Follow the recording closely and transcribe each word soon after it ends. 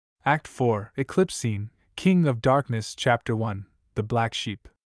Act 4, Eclipse Scene, King of Darkness, Chapter 1, The Black Sheep.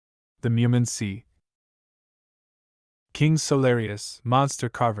 The Mewni Sea. King Solarius, monster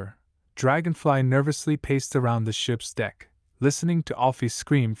carver, Dragonfly nervously paced around the ship's deck, listening to Alfie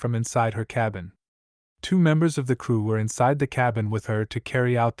scream from inside her cabin. 2 members of the crew were inside the cabin with her to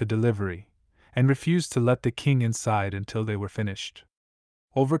carry out the delivery, and refused to let the king inside until they were finished.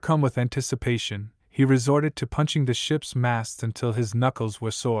 Overcome with anticipation, he resorted to punching the ship's mast until his knuckles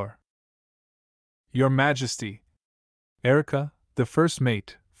were sore. "Your Majesty!" Erica, the first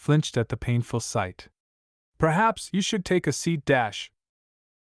mate, flinched at the painful sight. "Perhaps you should take a seat.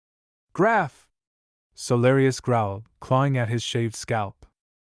 Graf! Solarius growled, clawing at his shaved scalp.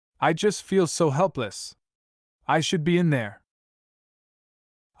 "I just feel so helpless. I should be in there."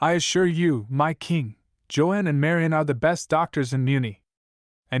 "I assure you, my king, Joanne and Marion are the best doctors in Mewni.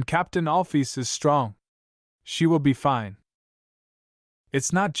 And Captain Alphys is strong. She will be fine.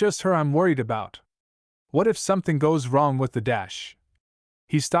 It's not just her I'm worried about. What if something goes wrong with the dash?"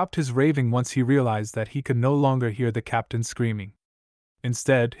 He stopped his raving once he realized that he could no longer hear the captain screaming.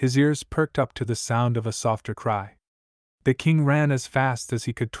 Instead, his ears perked up to the sound of a softer cry. The king ran as fast as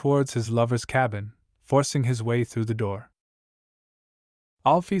he could towards his lover's cabin, forcing his way through the door.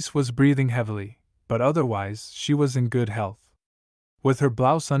 Alphys was breathing heavily, but otherwise she was in good health. With her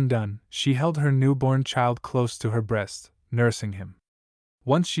blouse undone, she held her newborn child close to her breast, nursing him.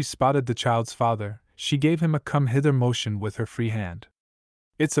 Once she spotted the child's father, she gave him a come-hither motion with her free hand.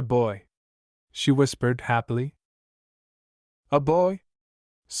 "It's a boy," she whispered happily. "A boy?"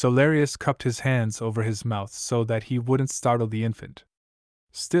 Solarius cupped his hands over his mouth so that he wouldn't startle the infant.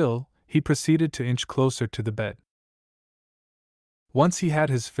 Still, he proceeded to inch closer to the bed. Once he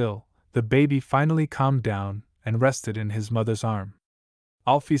had his fill, the baby finally calmed down and rested in his mother's arm.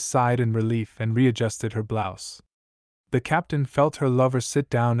 Alfie sighed in relief and readjusted her blouse. The captain felt her lover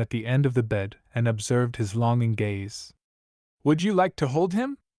sit down at the end of the bed and observed his longing gaze. "Would you like to hold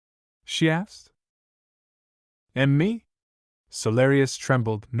him?" she asked. "And me?" Solarius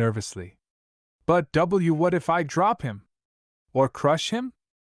trembled nervously. "But what if I drop him? Or crush him?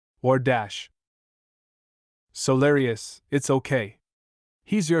 Or dash?" "Solarius, it's okay.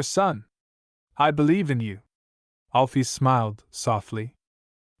 He's your son. I believe in you." Alfie smiled softly.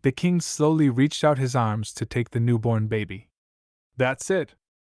 The king slowly reached out his arms to take the newborn baby. "That's it.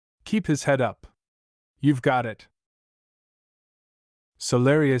 Keep his head up. You've got it."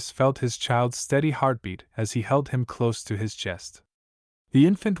 Solarius felt his child's steady heartbeat as he held him close to his chest. The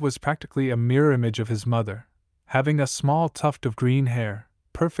infant was practically a mirror image of his mother, having a small tuft of green hair,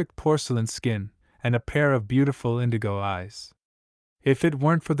 perfect porcelain skin, and a pair of beautiful indigo eyes. If it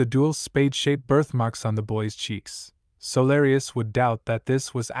weren't for the dual spade-shaped birthmarks on the boy's cheeks, Solarius would doubt that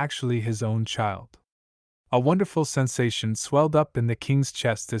this was actually his own child. A wonderful sensation swelled up in the king's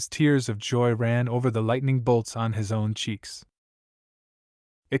chest as tears of joy ran over the lightning bolts on his own cheeks.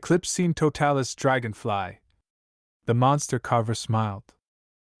 "Eclipse Scene Totalis Dragonfly." The monster carver smiled.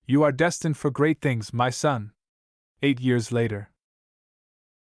 "You are destined for great things, my son." 8 years later.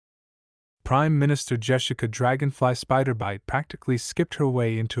 Prime Minister Jessica Dragonfly Spiderbite practically skipped her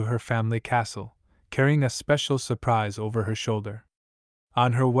way into her family castle, carrying a special surprise over her shoulder.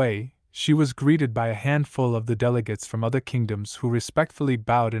 On her way, she was greeted by a handful of the delegates from other kingdoms who respectfully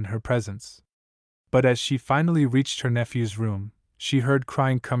bowed in her presence. But as she finally reached her nephew's room, she heard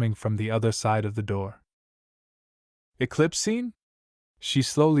crying coming from the other side of the door. "Eclipse Scene?" She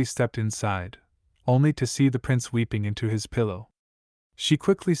slowly stepped inside, only to see the prince weeping into his pillow. She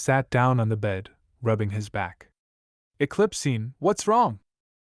quickly sat down on the bed, rubbing his back. "Eclipse Scene, what's wrong?"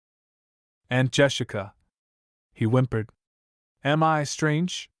 "Aunt Jessica," he whimpered. "Am I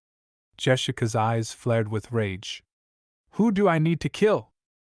strange?" Jessica's eyes flared with rage. "Who do I need to kill?"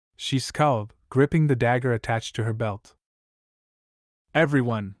 She scowled, gripping the dagger attached to her belt.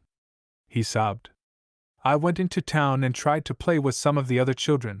 "Everyone," he sobbed. "I went into town and tried to play with some of the other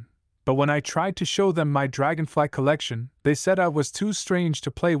children, but when I tried to show them my dragonfly collection, they said I was too strange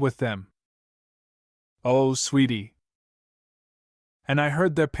to play with them. Oh, sweetie. And I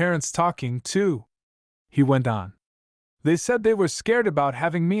heard their parents talking, too," he went on. "They said they were scared about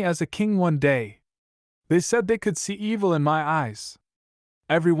having me as a king one day. They said they could see evil in my eyes.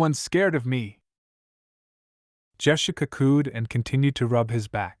 Everyone's scared of me." Jessica cooed and continued to rub his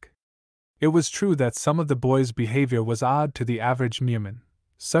back. It was true that some of the boy's behavior was odd to the average Mewman,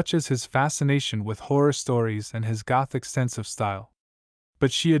 such as his fascination with horror stories and his gothic sense of style.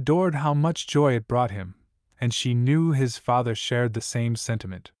 But she adored how much joy it brought him, and she knew his father shared the same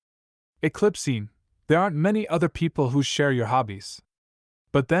sentiment. "Eclipse Scene, there aren't many other people who share your hobbies.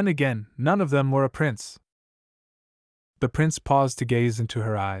 But then again, none of them were a prince." The prince paused to gaze into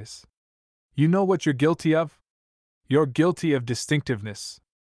her eyes. You know what you're guilty of? You're guilty of distinctiveness.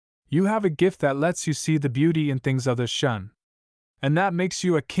 You have a gift that lets you see the beauty in things others shun. And that makes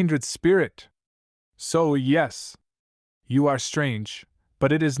you a kindred spirit. So, yes, you are strange,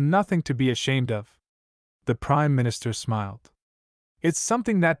 but it is nothing to be ashamed of. The Prime Minister smiled. It's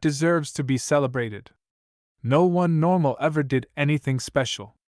something that deserves to be celebrated. No one normal ever did anything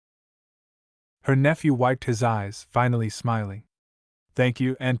special. Her nephew wiped his eyes, finally smiling. Thank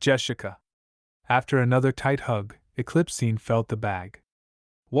you, Aunt Jessica. After another tight hug, Eclipsine felt the bag.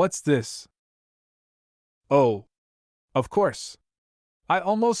 What's this? Oh, of course. I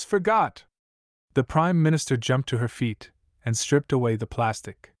almost forgot. The Prime Minister jumped to her feet and stripped away the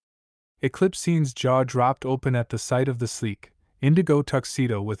plastic. Eclipsine's jaw dropped open at the sight of the sleek, indigo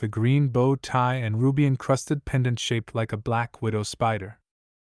tuxedo with a green bow tie and ruby-encrusted pendant shaped like a black widow spider.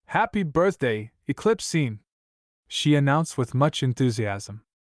 Happy birthday, Eclipsine! She announced with much enthusiasm.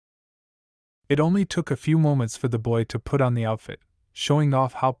 It only took a few moments for the boy to put on the outfit, showing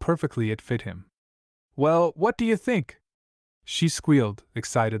off how perfectly it fit him. Well, what do you think? She squealed,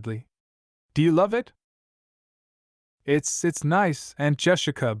 excitedly. Do you love it? It's nice, Aunt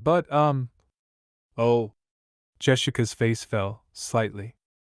Jessica, but, Oh. Jessica's face fell, slightly.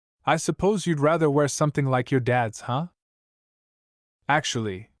 I suppose you'd rather wear something like your dad's, huh?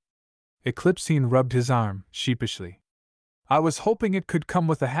 Actually. Eclipsine rubbed his arm, sheepishly. I was hoping it could come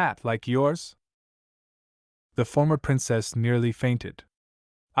with a hat like yours. The former princess nearly fainted.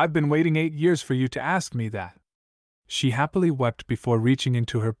 I've been waiting 8 years for you to ask me that. She happily wept before reaching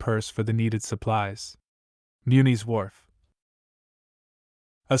into her purse for the needed supplies. Mewni's Wharf.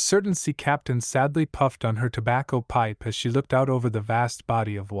 A certain sea captain sadly puffed on her tobacco pipe as she looked out over the vast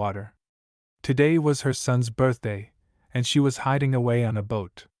body of water. Today was her son's birthday, and she was hiding away on a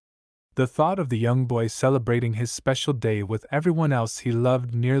boat. The thought of the young boy celebrating his special day with everyone else he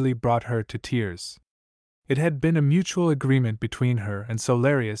loved nearly brought her to tears. It had been a mutual agreement between her and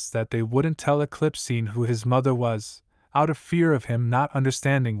Solarius that they wouldn't tell Eclipsine who his mother was, out of fear of him not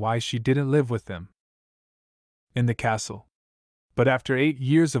understanding why she didn't live with them in the castle. But after 8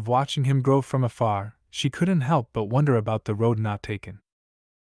 years of watching him grow from afar, she couldn't help but wonder about the road not taken.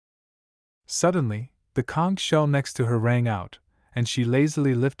 Suddenly, the conch shell next to her rang out, and she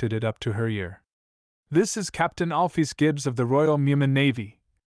lazily lifted it up to her ear. This is Captain Alphys Gibbs of the Royal Mewni Navy,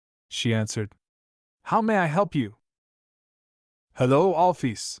 she answered. How may I help you? Hello,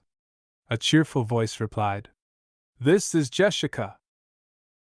 Alphys, a cheerful voice replied. This is Jessica.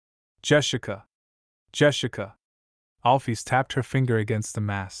 Jessica. Alphys tapped her finger against the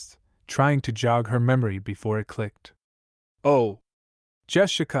mast, trying to jog her memory before it clicked. Oh,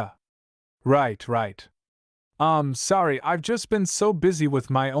 Jessica. Right. Sorry, I've just been so busy with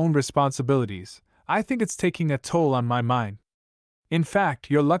my own responsibilities, I think it's taking a toll on my mind. In fact,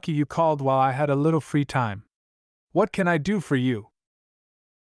 you're lucky you called while I had a little free time. What can I do for you?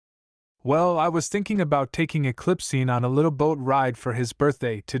 Well, I was thinking about taking Eclipsine on a little boat ride for his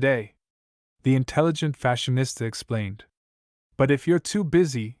birthday today, the intelligent fashionista explained. But if you're too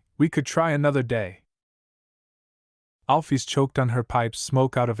busy, we could try another day. Alphys choked on her pipe's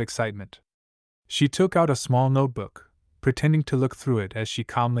smoke out of excitement. She took out a small notebook, pretending to look through it as she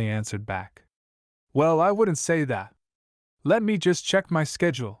calmly answered back. Well, I wouldn't say that. Let me just check my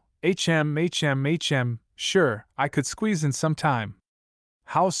schedule. Sure, I could squeeze in some time.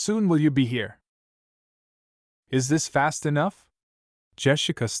 How soon will you be here? Is this fast enough?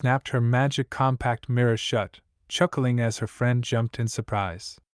 Jessica snapped her magic compact mirror shut, chuckling as her friend jumped in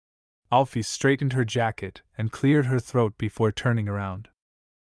surprise. Alphys straightened her jacket and cleared her throat before turning around.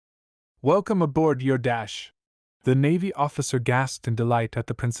 Welcome aboard, your dash. The Navy officer gasped in delight at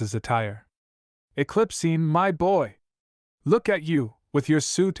the prince's attire. Eclipsine, my boy! Look at you, with your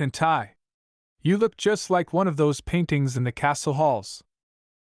suit and tie. You look just like one of those paintings in the castle halls.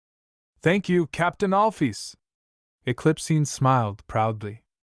 Thank you, Captain Alphys. Eclipsine smiled proudly.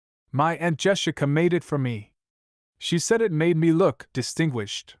 My Aunt Jessica made it for me. She said it made me look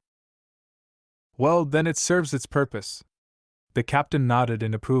distinguished. Well, then it serves its purpose. The captain nodded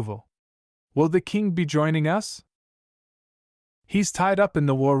in approval. Will the king be joining us? He's tied up in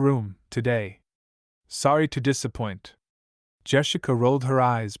the war room today. Sorry to disappoint. Jessica rolled her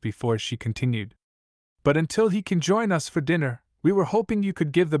eyes before she continued. But until he can join us for dinner, we were hoping you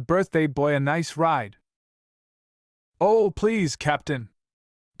could give the birthday boy a nice ride. Oh, please, Captain!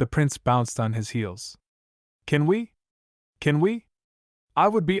 The prince bounced on his heels. Can we? I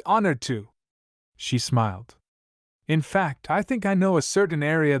would be honored to. She smiled. In fact, I think I know a certain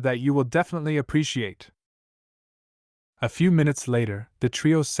area that you will definitely appreciate. A few minutes later, the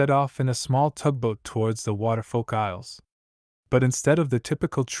trio set off in a small tugboat towards the Waterfolk Isles. But instead of the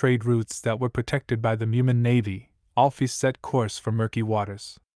typical trade routes that were protected by the Mewni Navy, Alphys set course for murky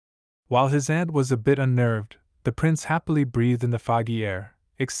waters. While his aunt was a bit unnerved, the prince happily breathed in the foggy air,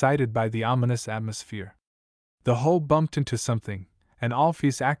 excited by the ominous atmosphere. The hull bumped into something, and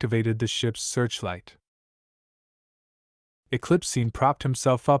Alphys activated the ship's searchlight. Eclipsine propped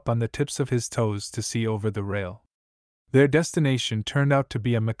himself up on the tips of his toes to see over the rail. Their destination turned out to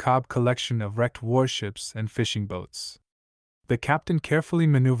be a macabre collection of wrecked warships and fishing boats. The captain carefully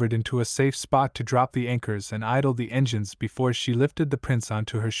maneuvered into a safe spot to drop the anchors and idle the engines before she lifted the prince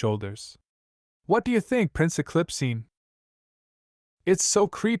onto her shoulders. "What do you think, Prince Eclipsine?" "It's so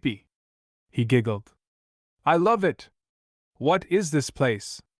creepy," he giggled. "I love it. What is this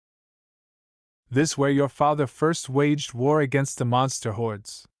place?" "This where your father first waged war against the monster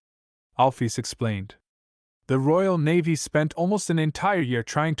hordes," Alphys explained. "The Royal Navy spent almost an entire year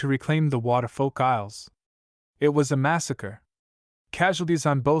trying to reclaim the Waterfolk Isles. It was a massacre. Casualties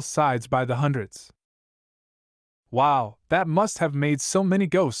on both sides by the hundreds." "Wow, that must have made so many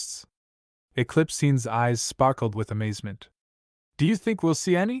ghosts." Eclipsine's eyes sparkled with amazement. "Do you think we'll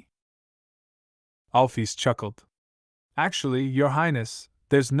see any?" Alphys chuckled. "Actually, Your Highness,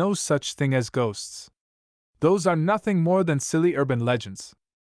 there's no such thing as ghosts. Those are nothing more than silly urban legends.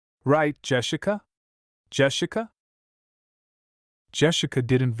 Right, Jessica? Jessica?" Jessica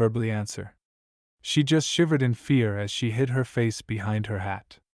didn't verbally answer. She just shivered in fear as she hid her face behind her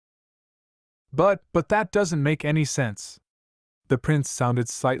hat. But that doesn't make any sense." The prince sounded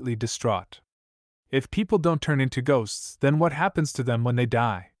slightly distraught. "If people don't turn into ghosts, then what happens to them when they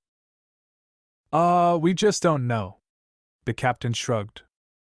die?" We just don't know." The captain shrugged.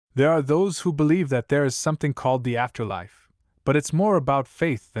 "There are those who believe that there is something called the afterlife, but it's more about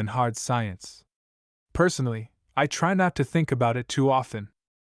faith than hard science. Personally, I try not to think about it too often.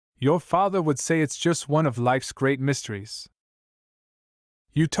 Your father would say it's just one of life's great mysteries."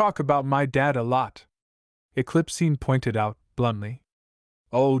 "You talk about my dad a lot," Eclipsine pointed out, bluntly.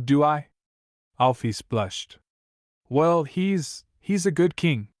 "Oh, do I?" Alphys blushed. "Well, he's a good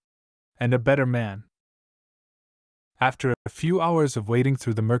king. And a better man." After a few hours of wading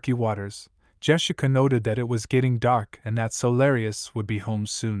through the murky waters, Jessica noted that it was getting dark and that Solarius would be home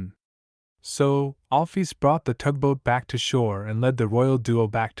soon. So, Alphys brought the tugboat back to shore and led the royal duo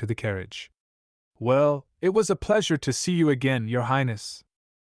back to the carriage. "Well, it was a pleasure to see you again, Your Highness,"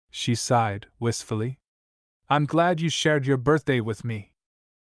 she sighed, wistfully. "I'm glad you shared your birthday with me.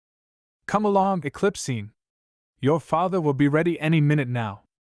 Come along, Eclipsine. Your father will be ready any minute now."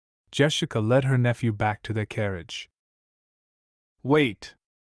 Jessica led her nephew back to their carriage. Wait!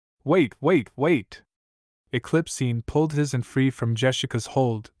 Eclipsine pulled his and free from Jessica's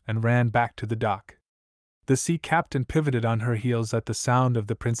hold and ran back to the dock. The sea captain pivoted on her heels at the sound of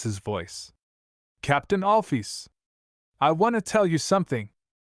the prince's voice. "Captain Alphys! I want to tell you something."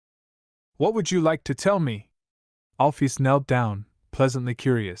 "What would you like to tell me?" Alphys knelt down, pleasantly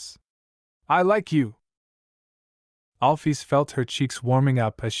curious. "I like you." Alphys felt her cheeks warming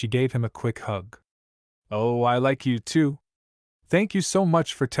up as she gave him a quick hug. "Oh, I like you too. Thank you so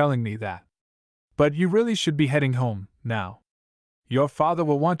much for telling me that. But you really should be heading home, now. Your father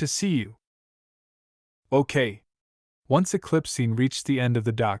will want to see you." "Okay." Once Eclipsine reached the end of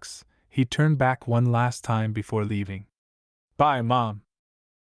the docks, he turned back one last time before leaving. "Bye, Mom."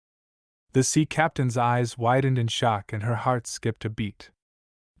 The sea captain's eyes widened in shock and her heart skipped a beat.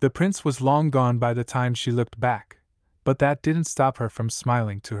 The prince was long gone by the time she looked back, but that didn't stop her from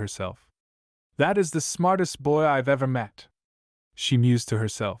smiling to herself. "That is the smartest boy I've ever met," she mused to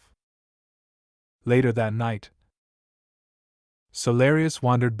herself. Later that night, Solarius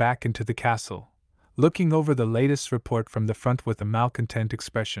wandered back into the castle, looking over the latest report from the front with a malcontent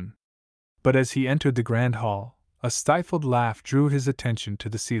expression. But as he entered the grand hall, a stifled laugh drew his attention to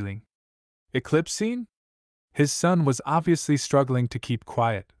the ceiling. "Eclipsine?" His son was obviously struggling to keep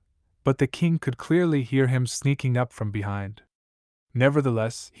quiet, but the king could clearly hear him sneaking up from behind.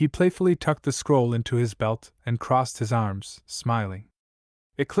 Nevertheless, he playfully tucked the scroll into his belt and crossed his arms, smiling.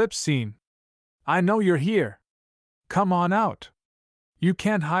 "Eclipsine! I know you're here! Come on out! You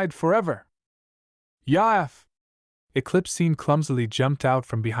can't hide forever!" "Yaaf!" Eclipsine clumsily jumped out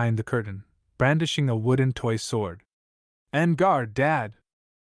from behind the curtain, brandishing a wooden toy sword. "En garde, Dad!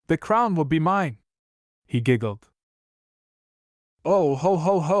 The crown will be mine!" he giggled. "Oh, ho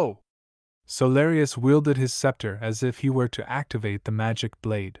ho ho!" Solarius wielded his scepter as if he were to activate the magic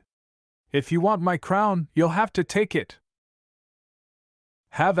blade. "If you want my crown, you'll have to take it."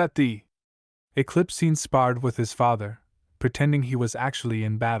 "Have at thee!" Eclipsine sparred with his father, pretending he was actually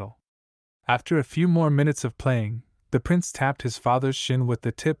in battle. After a few more minutes of playing, the prince tapped his father's shin with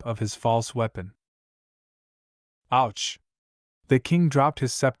the tip of his false weapon. "Ouch!" The king dropped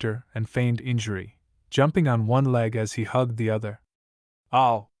his scepter and feigned injury, jumping on one leg as he hugged the other.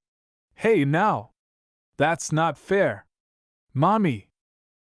 Oh! Hey now! That's not fair! Mommy!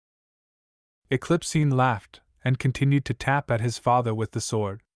 Eclipsine laughed and continued to tap at his father with the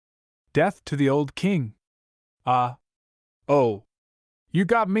sword. Death to the old king! Oh! You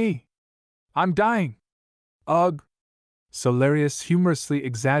got me! I'm dying! Ugh! Solarius humorously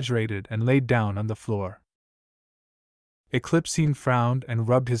exaggerated and laid down on the floor. Eclipsine frowned and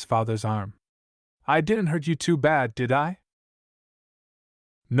rubbed his father's arm. I didn't hurt you too bad, did I?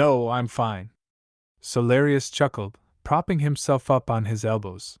 No, I'm fine. Solarius chuckled, propping himself up on his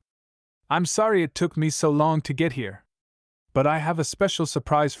elbows. I'm sorry it took me so long to get here. But I have a special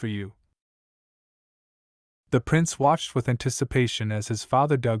surprise for you. The prince watched with anticipation as his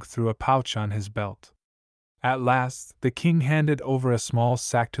father dug through a pouch on his belt. At last, the king handed over a small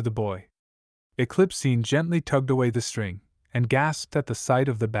sack to the boy. Eclipsine gently tugged away the string, and gasped at the sight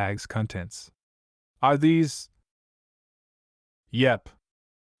of the bag's contents. Are these? Yep.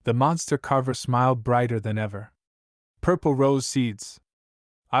 The monster carver smiled brighter than ever. Purple rose seeds.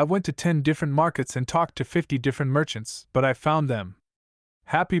 I went to 10 different markets and talked to 50 different merchants, but I found them.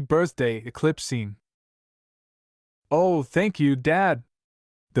 Happy birthday, Eclipsine. Oh, thank you, Dad!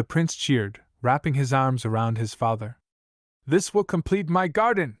 The prince cheered, wrapping his arms around his father. This will complete my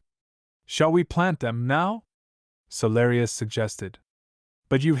garden! Shall we plant them now? Solarius suggested.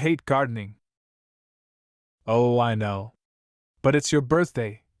 But you hate gardening. Oh, I know. But it's your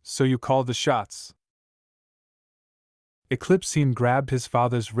birthday, so you call the shots. Eclipsine grabbed his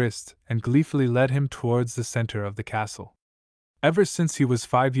father's wrist and gleefully led him towards the center of the castle. Ever since he was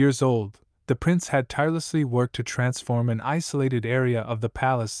 5 years old, the prince had tirelessly worked to transform an isolated area of the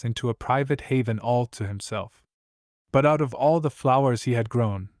palace into a private haven all to himself. But out of all the flowers he had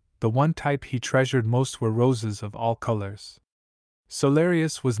grown, the one type he treasured most were roses of all colors.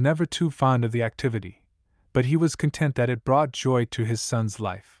 Solarius was never too fond of the activity, but he was content that it brought joy to his son's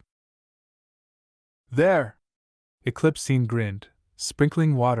life. There! Eclipsine grinned,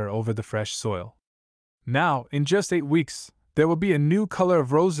 sprinkling water over the fresh soil. Now, in just 8 weeks, there will be a new color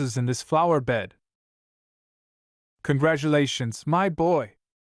of roses in this flower bed. Congratulations, my boy!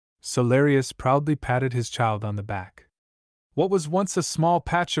 Solarius proudly patted his child on the back. What was once a small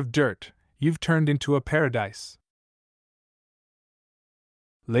patch of dirt, you've turned into a paradise.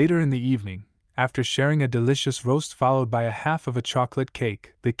 Later in the evening, after sharing a delicious roast followed by a half of a chocolate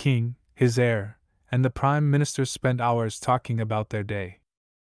cake, the king, his heir, and the prime minister spent hours talking about their day.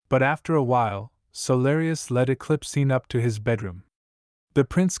 But after a while, Solarius led Eclipsine up to his bedroom. The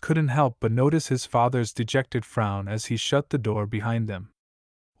prince couldn't help but notice his father's dejected frown as he shut the door behind them.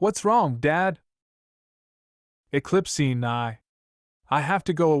 What's wrong, Dad? Eclipsine, I have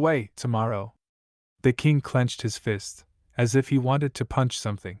to go away tomorrow. The king clenched his fist, as if he wanted to punch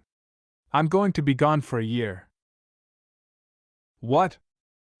something. I'm going to be gone for a year. What?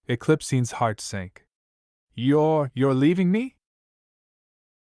 Eclipsine's heart sank. You're leaving me?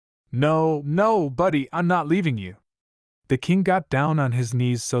 No, buddy, I'm not leaving you. The king got down on his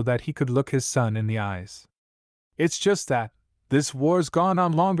knees so that he could look his son in the eyes. It's just that this war's gone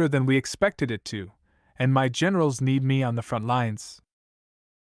on longer than we expected it to, and my generals need me on the front lines.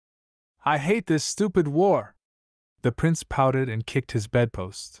 I hate this stupid war. The prince pouted and kicked his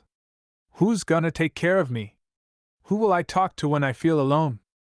bedpost. Who's gonna take care of me? Who will I talk to when I feel alone?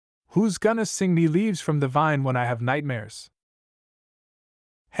 Who's gonna sing me leaves from the vine when I have nightmares?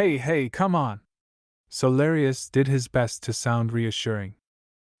 Hey, come on. Solarius did his best to sound reassuring.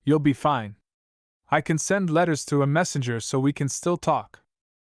 You'll be fine. I can send letters through a messenger so we can still talk.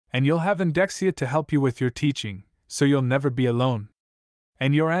 And you'll have Indexia to help you with your teaching, so you'll never be alone.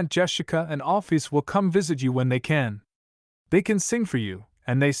 And your Aunt Jessica and Alphys will come visit you when they can. They can sing for you,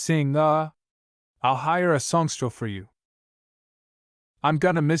 and they sing, I'll hire a songstrel for you. I'm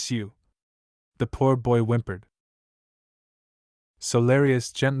gonna miss you. The poor boy whimpered.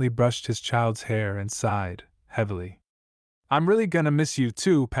 Solarius gently brushed his child's hair and sighed, heavily. I'm really gonna miss you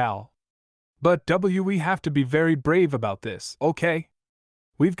too, pal. But we have to be very brave about this, okay?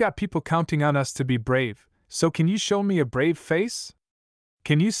 We've got people counting on us to be brave, so can you show me a brave face?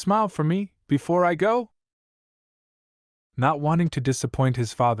 Can you smile for me, before I go? Not wanting to disappoint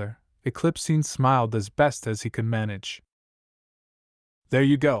his father, Eclipsine smiled as best as he could manage. There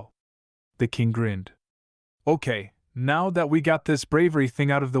you go. The king grinned. Okay, now that we got this bravery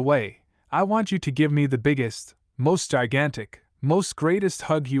thing out of the way, I want you to give me the biggest, most gigantic, most greatest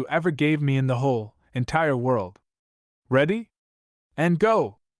hug you ever gave me in the whole, entire world. Ready? And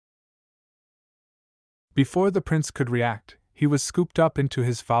go! Before the prince could react, he was scooped up into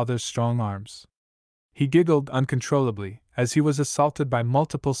his father's strong arms. He giggled uncontrollably as he was assaulted by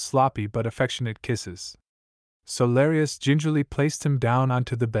multiple sloppy but affectionate kisses. Solarius gingerly placed him down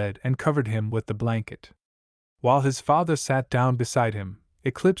onto the bed and covered him with the blanket. While his father sat down beside him,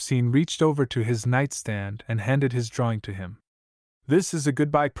 Eclipsine reached over to his nightstand and handed his drawing to him. "This is a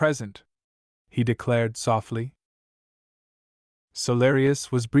goodbye present," he declared softly.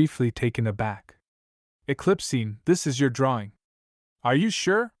 Solarius was briefly taken aback. "Eclipsine, this is your drawing. Are you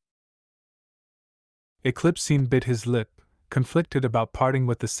sure?" Eclipsine bit his lip, conflicted about parting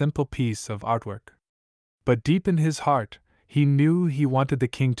with the simple piece of artwork. But deep in his heart, he knew he wanted the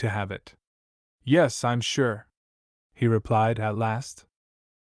king to have it. "Yes, I'm sure," he replied at last.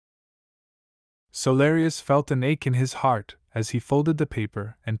 Solarius felt an ache in his heart as he folded the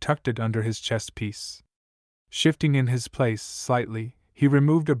paper and tucked it under his chest piece. Shifting in his place slightly, he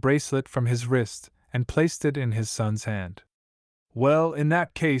removed a bracelet from his wrist and placed it in his son's hand. "Well, in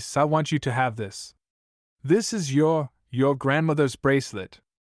that case, I want you to have this. This is your grandmother's bracelet."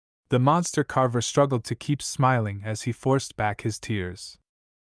 The monster carver struggled to keep smiling as he forced back his tears.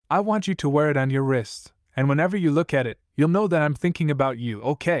 "I want you to wear it on your wrist, and whenever you look at it, you'll know that I'm thinking about you,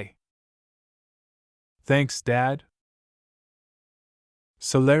 okay?" "Thanks, Dad."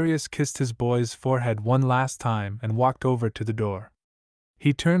 Solarius kissed his boy's forehead one last time and walked over to the door.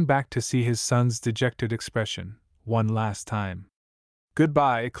 He turned back to see his son's dejected expression, one last time.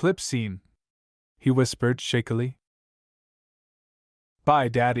 "Goodbye, Eclipsine," he whispered shakily. "Bye,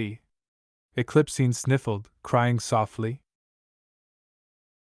 Daddy." Eclipsine sniffled, crying softly.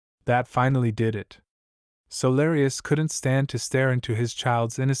 That finally did it. Solarius couldn't stand to stare into his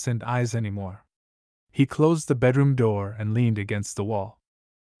child's innocent eyes anymore. He closed the bedroom door and leaned against the wall.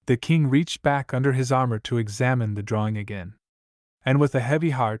 The king reached back under his armor to examine the drawing again. And with a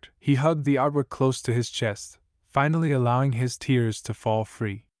heavy heart, he hugged the artwork close to his chest, finally allowing his tears to fall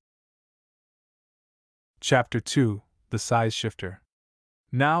free. Chapter 2: The Size Shifter.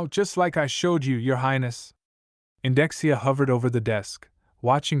 "Now, just like I showed you, Your Highness." Indexia hovered over the desk,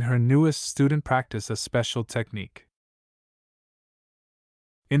 watching her newest student practice a special technique.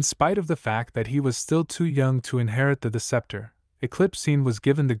 In spite of the fact that he was still too young to inherit the scepter, Eclipsine was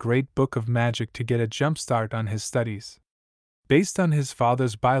given the Great Book of Magic to get a jump start on his studies. Based on his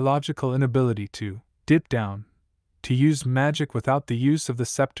father's biological inability to dip down, to use magic without the use of the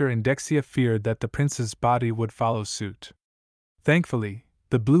scepter, Indexia feared that the prince's body would follow suit. Thankfully,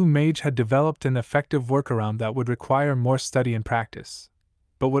 the blue mage had developed an effective workaround that would require more study and practice,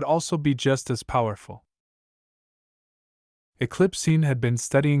 but would also be just as powerful. Eclipsine had been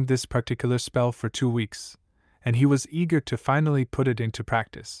studying this particular spell for 2 weeks, and he was eager to finally put it into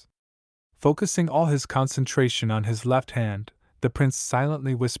practice. Focusing all his concentration on his left hand, the prince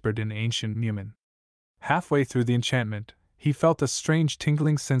silently whispered in ancient Mewni. Halfway through the enchantment, he felt a strange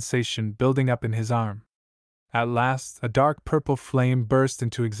tingling sensation building up in his arm. At last, a dark purple flame burst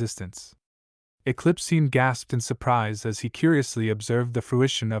into existence. Eclipsine gasped in surprise as he curiously observed the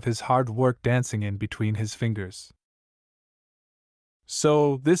fruition of his hard work dancing in between his fingers.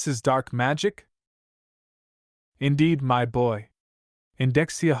 "So, this is dark magic?" "Indeed, my boy."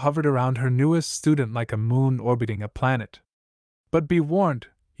 Indexia hovered around her newest student like a moon orbiting a planet. "But be warned,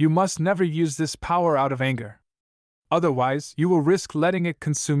 you must never use this power out of anger. Otherwise, you will risk letting it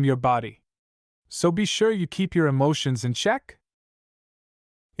consume your body. So be sure you keep your emotions in check."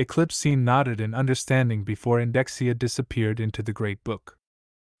 Eclipsine nodded in understanding before Indexia disappeared into the Great Book.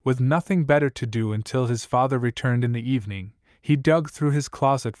 With nothing better to do until his father returned in the evening, he dug through his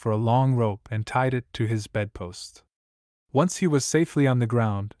closet for a long rope and tied it to his bedpost. Once he was safely on the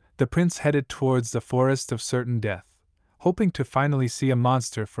ground, the prince headed towards the forest of certain death, hoping to finally see a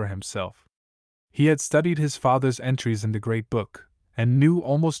monster for himself. He had studied his father's entries in the Great Book, and knew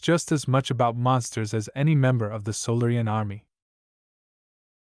almost just as much about monsters as any member of the Solarian army.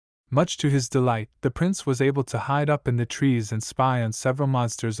 Much to his delight, the prince was able to hide up in the trees and spy on several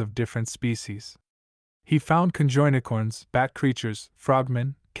monsters of different species. He found conjoinicorns, bat creatures,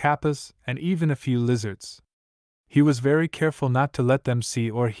 frogmen, kappas, and even a few lizards. He was very careful not to let them see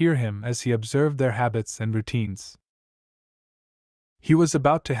or hear him as he observed their habits and routines. He was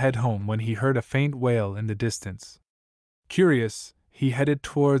about to head home when he heard a faint wail in the distance. Curious, he headed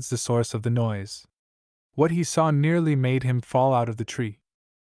towards the source of the noise. What he saw nearly made him fall out of the tree.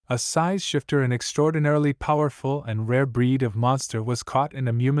 A size shifter, an extraordinarily powerful and rare breed of monster, was caught in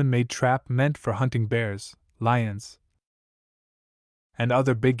a human-made trap meant for hunting bears, lions, and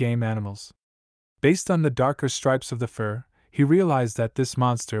other big game animals. Based on the darker stripes of the fur, he realized that this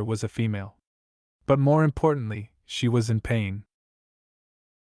monster was a female. But more importantly, she was in pain.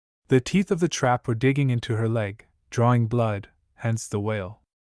 The teeth of the trap were digging into her leg, drawing blood, hence the wail.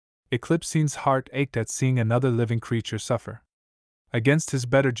 Eclipsene's heart ached at seeing another living creature suffer. Against his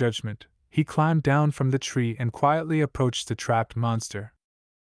better judgment, he climbed down from the tree and quietly approached the trapped monster.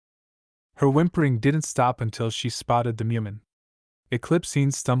 Her whimpering didn't stop until she spotted the Mewni.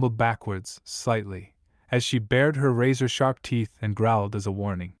 Eclipsene stumbled backwards, slightly, as she bared her razor-sharp teeth and growled as a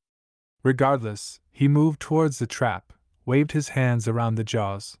warning. Regardless, he moved towards the trap, waved his hands around the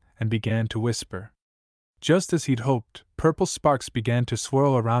jaws, and began to whisper. Just as he'd hoped, purple sparks began to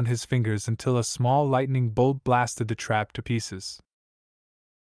swirl around his fingers until a small lightning bolt blasted the trap to pieces.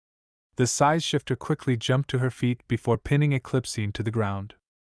 The size shifter quickly jumped to her feet before pinning Eclipsene to the ground.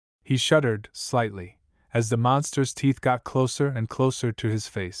 He shuddered slightly as the monster's teeth got closer and closer to his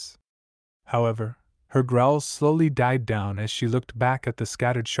face. However, her growls slowly died down as she looked back at the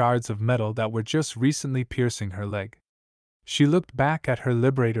scattered shards of metal that were just recently piercing her leg. She looked back at her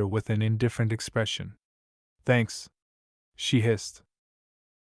liberator with an indifferent expression. "Thanks," she hissed.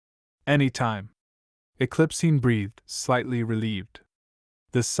 "Any time." Eclipsene breathed, slightly relieved.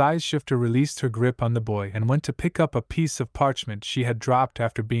 The size shifter released her grip on the boy and went to pick up a piece of parchment she had dropped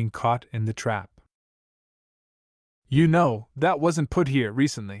after being caught in the trap. "You know, that wasn't put here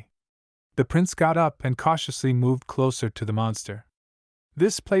recently." The prince got up and cautiously moved closer to the monster.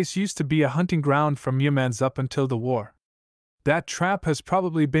 "This place used to be a hunting ground for humans up until the war. That trap has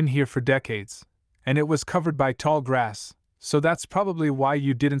probably been here for decades, and it was covered by tall grass, so that's probably why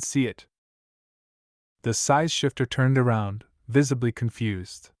you didn't see it." The size shifter turned around, visibly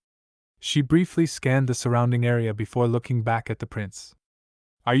confused. She briefly scanned the surrounding area before looking back at the prince.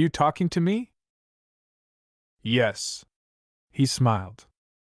 "Are you talking to me?" "Yes." He smiled.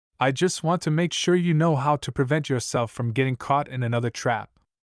 "I just want to make sure you know how to prevent yourself from getting caught in another trap."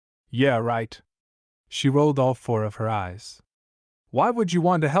 "Yeah, right." She rolled all four of her eyes. "Why would you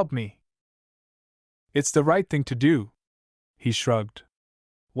want to help me?" "It's the right thing to do." He shrugged.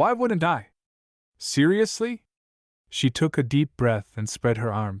 "Why wouldn't I?" "Seriously?" She took a deep breath and spread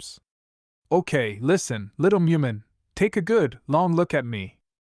her arms. "Okay, listen, little Mewni, take a good, long look at me.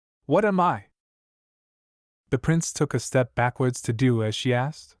 What am I?" The prince took a step backwards to do as she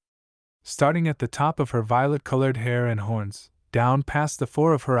asked. Starting at the top of her violet-colored hair and horns, down past the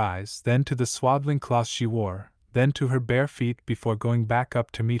four of her eyes, then to the swaddling cloth she wore, then to her bare feet before going back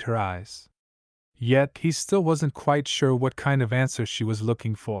up to meet her eyes. Yet he still wasn't quite sure what kind of answer she was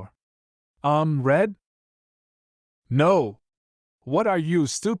looking for. Red?" "No! What are you,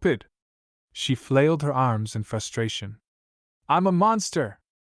 stupid?" She flailed her arms in frustration. "I'm a monster!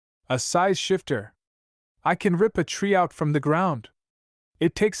 A size shifter! I can rip a tree out from the ground!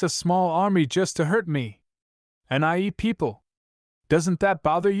 It takes a small army just to hurt me! And I eat people! Doesn't that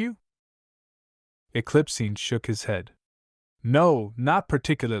bother you?" Eclipsene shook his head. "No, not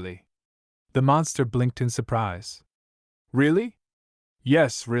particularly." The monster blinked in surprise. "Really?"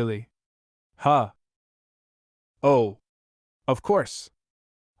 "Yes, really." "Huh. Oh. Of course.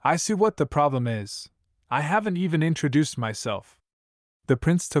 I see what the problem is. I haven't even introduced myself." The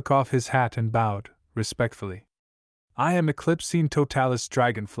prince took off his hat and bowed, respectfully. "I am Eclipsene Totalis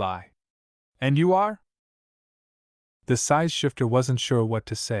Dragonfly. And you are?" The size shifter wasn't sure what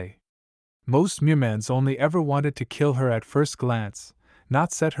to say. Most Mewmans only ever wanted to kill her at first glance,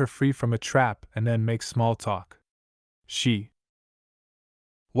 not set her free from a trap and then make small talk. She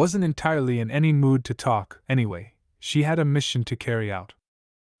wasn't entirely in any mood to talk, anyway. She had a mission to carry out.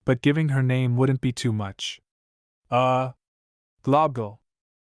 But giving her name wouldn't be too much. Globgle."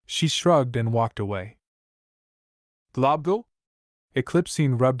 She shrugged and walked away. "Globgle?"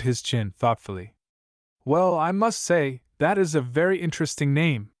 Eclipsene rubbed his chin thoughtfully. "Well, I must say, that is a very interesting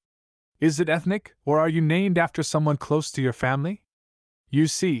name. Is it ethnic, or are you named after someone close to your family? You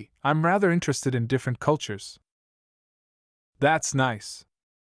see, I'm rather interested in different cultures." "That's nice."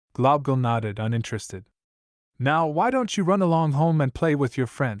 Globgle nodded, uninterested. "Now, why don't you run along home and play with your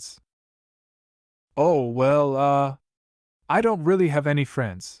friends?" "Oh, well, I don't really have any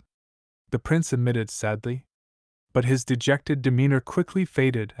friends," the prince admitted sadly. But his dejected demeanor quickly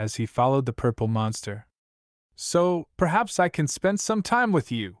faded as he followed the purple monster. "So, perhaps I can spend some time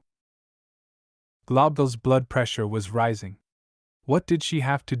with you." Globgle's blood pressure was rising. What did she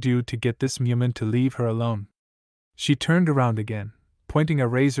have to do to get this Mewni to leave her alone? She turned around again, pointing a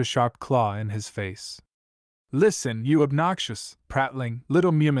razor-sharp claw in his face. "Listen, you obnoxious, prattling,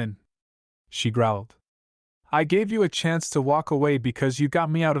 little Mewni," she growled. "I gave you a chance to walk away because you got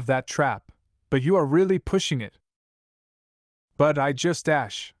me out of that trap, but you are really pushing it." "But I just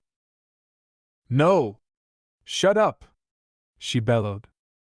dash." "No! Shut up!" she bellowed.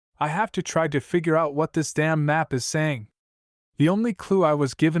 "I have to try to figure out what this damn map is saying. The only clue I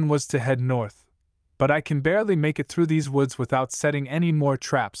was given was to head north, but I can barely make it through these woods without setting any more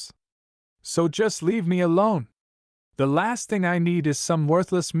traps. So just leave me alone. The last thing I need is some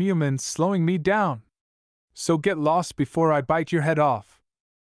worthless Mewman slowing me down. So get lost before I bite your head off.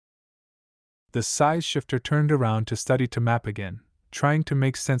 The size shifter turned around to study the map again, trying to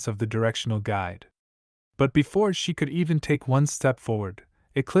make sense of the directional guide. But before she could even take one step forward,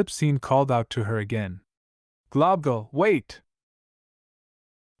 Eclipsine called out to her again. Globgle, wait!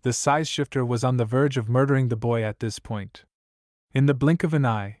 The size shifter was on the verge of murdering the boy at this point. In the blink of an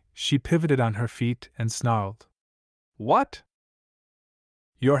eye, she pivoted on her feet and snarled. What?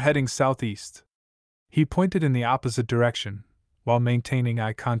 You're heading southeast. He pointed in the opposite direction, while maintaining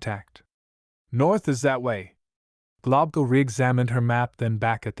eye contact. North is that way. Globgle re-examined her map, then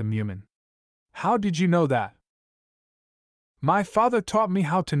back at the Mewman. How did you know that? My father taught me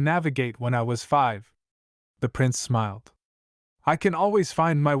how to navigate when I was 5. The prince smiled. I can always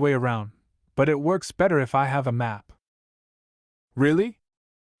find my way around, but it works better if I have a map. Really?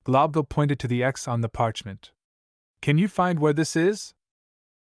 Globgle pointed to the X on the parchment. Can you find where this is?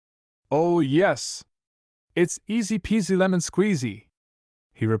 Oh, yes. It's easy peasy lemon squeezy,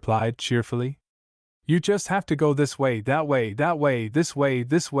 he replied cheerfully. You just have to go this way, that way, that way, this way,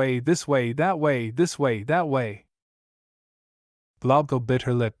 this way, this way, that way, this way, that way. Globgle bit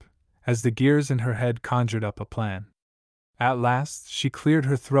her lip, as the gears in her head conjured up a plan. At last, she cleared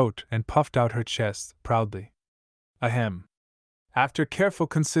her throat and puffed out her chest, proudly. Ahem. After careful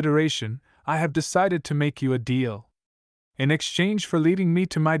consideration, I have decided to make you a deal. In exchange for leading me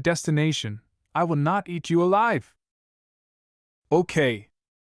to my destination, I will not eat you alive. Okay.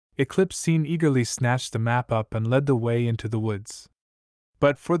 Eclipsine eagerly snatched the map up and led the way into the woods.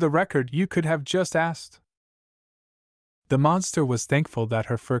 But for the record, you could have just asked. The monster was thankful that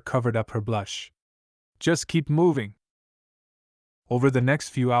her fur covered up her blush. Just keep moving. Over the next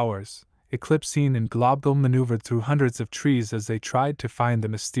few hours, Eclipsine and Globgle maneuvered through hundreds of trees as they tried to find the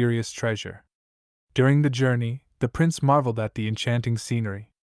mysterious treasure. During the journey, the prince marveled at the enchanting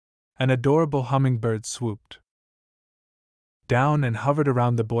scenery. An adorable hummingbird swooped down and hovered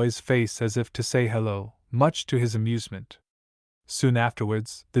around the boy's face as if to say hello, much to his amusement. Soon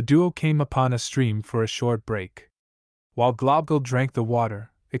afterwards, the duo came upon a stream for a short break. While Globgle drank the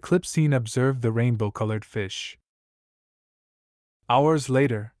water, Eclipsine observed the rainbow-colored fish. Hours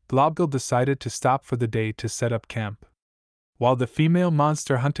later, Globgle decided to stop for the day to set up camp. While the female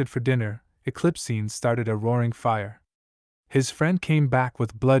monster hunted for dinner, Eclipsine started a roaring fire. His friend came back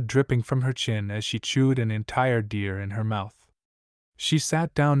with blood dripping from her chin as she chewed an entire deer in her mouth. She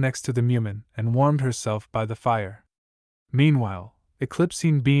sat down next to the Mewman and warmed herself by the fire. Meanwhile,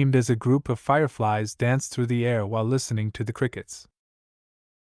 Eclipsine beamed as a group of fireflies danced through the air while listening to the crickets.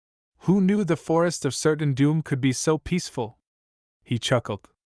 Who knew the forest of certain doom could be so peaceful? He chuckled.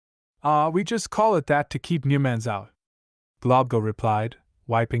 We just call it that to keep Mewmans out, Globgle replied,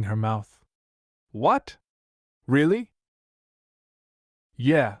 wiping her mouth. What? Really?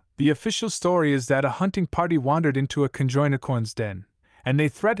 Yeah, the official story is that a hunting party wandered into a conjoinicorn's den, and they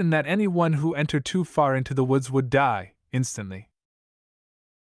threatened that anyone who entered too far into the woods would die, instantly.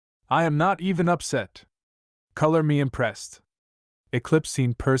 I am not even upset. Color me impressed.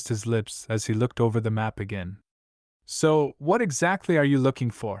 Eclipsine pursed his lips as he looked over the map again. So, what exactly are you looking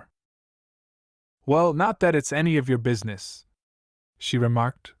for? Well, not that it's any of your business, she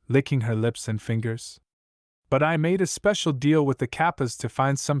remarked, licking her lips and fingers. But I made a special deal with the Kappas to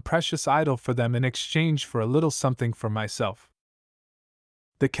find some precious idol for them in exchange for a little something for myself.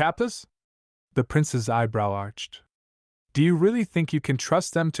 The Kappas? The prince's eyebrow arched. Do you really think you can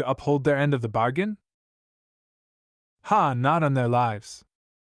trust them to uphold their end of the bargain? Ha, not on their lives,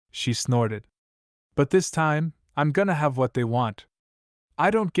 she snorted. But this time, I'm gonna have what they want. I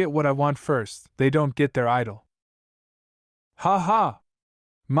don't get what I want first, they don't get their idol. Ha ha!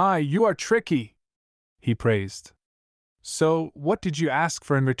 My, you are tricky, he praised. So, what did you ask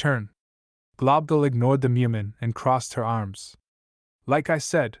for in return? Globgle ignored the Mewman and crossed her arms. Like I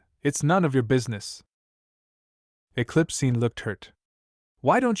said, it's none of your business. Eclipsine looked hurt.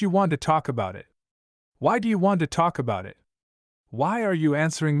 Why don't you want to talk about it? Why do you want to talk about it? Why are you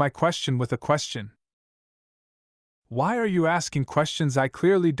answering my question with a question? Why are you asking questions I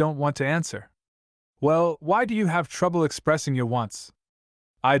clearly don't want to answer? Well, why do you have trouble expressing your wants?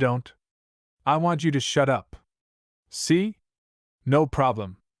 I don't. I want you to shut up. See? No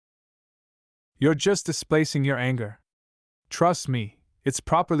problem. You're just displacing your anger. Trust me, it's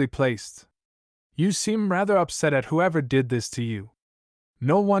properly placed. You seem rather upset at whoever did this to you.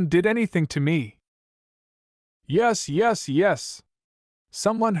 No one did anything to me. Yes, yes, yes.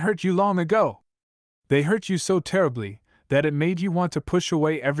 Someone hurt you long ago. They hurt you so terribly that it made you want to push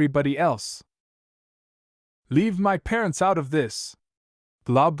away everybody else. Leave my parents out of this.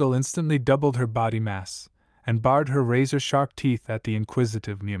 Globgle instantly doubled her body mass, and bared her razor-sharp teeth at the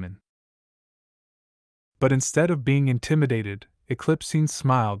inquisitive Mewni. But instead of being intimidated, Eclipsine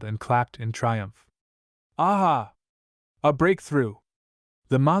smiled and clapped in triumph. Aha! A breakthrough!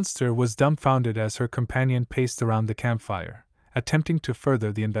 The monster was dumbfounded as her companion paced around the campfire, attempting to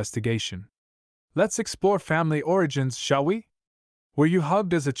further the investigation. Let's explore family origins, shall we? Were you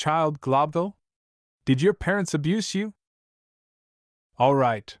hugged as a child, Globgle? Did your parents abuse you? All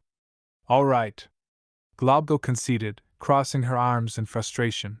right. Globgle conceded, crossing her arms in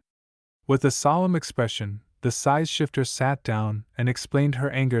frustration. With a solemn expression, the size shifter sat down and explained her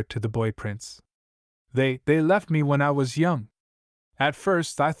anger to the boy prince. They left me when I was young. At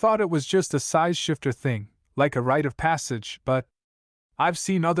first, I thought it was just a size shifter thing, like a rite of passage, but I've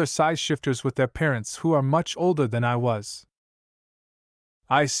seen other size shifters with their parents who are much older than I was.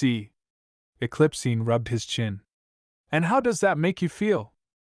 I see. Eclipsine rubbed his chin. And how does that make you feel?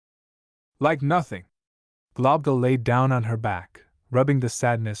 Like nothing. Globgle laid down on her back, rubbing the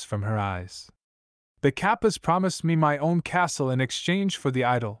sadness from her eyes. The Kappas promised me my own castle in exchange for the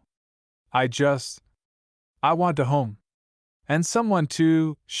idol. I want a home. And someone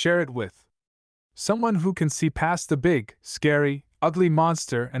to share it with. Someone who can see past the big, scary, ugly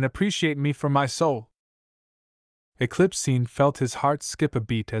monster and appreciate me for my soul. Eclipsine felt his heart skip a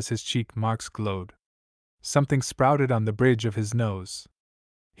beat as his cheek marks glowed. Something sprouted on the bridge of his nose.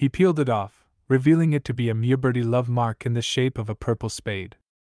 He peeled it off, revealing it to be a Mewbirdie love mark in the shape of a purple spade.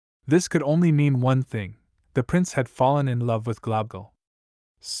 This could only mean one thing: the prince had fallen in love with Globgle.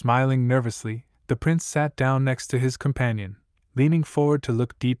 Smiling nervously, the prince sat down next to his companion, leaning forward to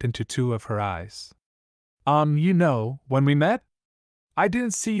look deep into two of her eyes. When we met? I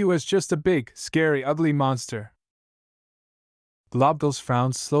didn't see you as just a big, scary, ugly monster. Globgle's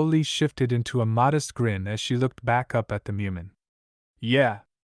frown slowly shifted into a modest grin as she looked back up at the Mewni. Yeah.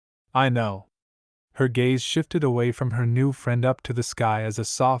 I know. Her gaze shifted away from her new friend up to the sky as a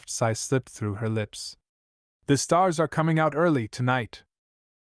soft sigh slipped through her lips. The stars are coming out early tonight.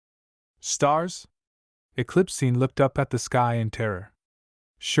 Stars? Eclipsine looked up at the sky in terror.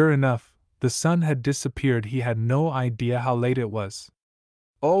 Sure enough, the sun had disappeared. He had no idea how late it was.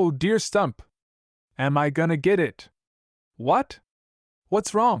 Oh dear stump! Am I gonna get it? What?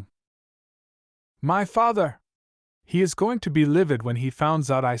 What's wrong? My father! He is going to be livid when he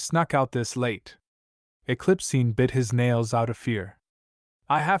finds out I snuck out this late. Eclipsine bit his nails out of fear.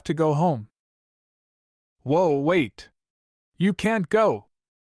 I have to go home. Whoa, wait! You can't go!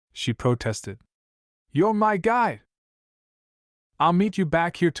 She protested. You're my guide! I'll meet you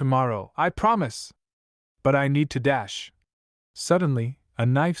back here tomorrow, I promise! But I need to dash. Suddenly, a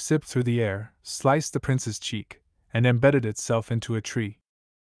knife zipped through the air, sliced the prince's cheek, and embedded itself into a tree.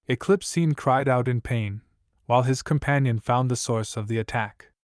 Eclipsine cried out in pain, while his companion found the source of the attack.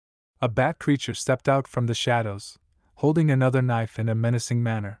 A bat creature stepped out from the shadows, holding another knife in a menacing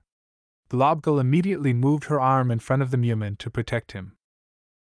manner. Globgle immediately moved her arm in front of the Mewni to protect him.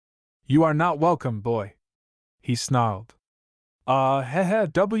 You are not welcome, boy, he snarled.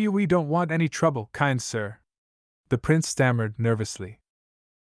 We don't want any trouble, kind sir. The prince stammered nervously.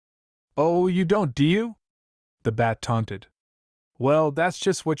 Oh, you don't, do you? The bat taunted. Well, that's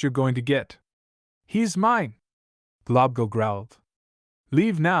just what you're going to get. He's mine, Globgle growled.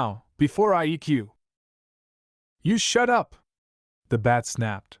 Leave now, before I eat you. You shut up, the bat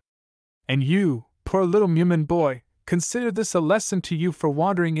snapped. And you, poor little Mewni boy, consider this a lesson to you for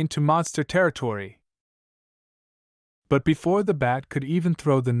wandering into monster territory. But before the bat could even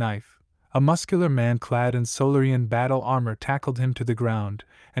throw the knife, a muscular man clad in Solarian battle armor tackled him to the ground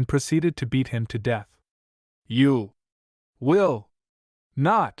and proceeded to beat him to death. You will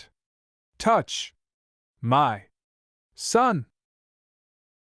not touch my son!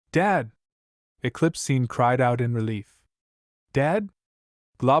 Dad! Eclipsine cried out in relief. Dad?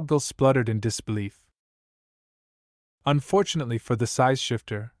 Globgle spluttered in disbelief. Unfortunately for the size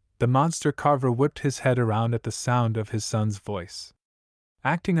shifter, the monster carver whipped his head around at the sound of his son's voice.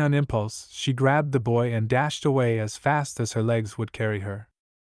 Acting on impulse, she grabbed the boy and dashed away as fast as her legs would carry her.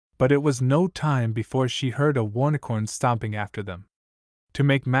 But it was no time before she heard a warnicorn stomping after them. To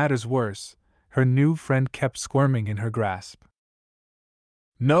make matters worse, her new friend kept squirming in her grasp.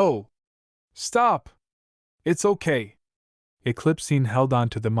 No! Stop! It's okay! Eclipsine held on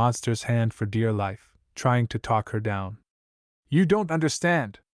to the monster's hand for dear life, trying to talk her down. You don't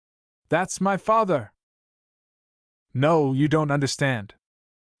understand. That's my father! No, you don't understand,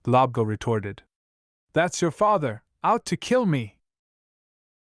 Globgle retorted. That's your father, out to kill me!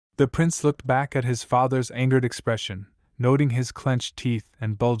 The prince looked back at his father's angered expression, noting his clenched teeth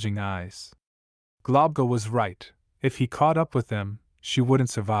and bulging eyes. Globgle was right. If he caught up with them, she wouldn't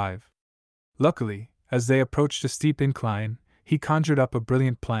survive. Luckily, as they approached a steep incline, he conjured up a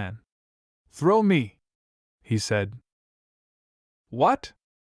brilliant plan. "Throw me," he said. "What?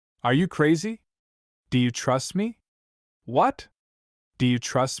 Are you crazy? Do you trust me? What? Do you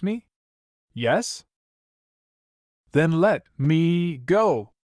trust me? Yes? Then let me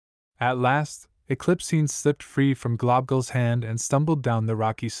go." At last, Eclipsine slipped free from Globgle's hand and stumbled down the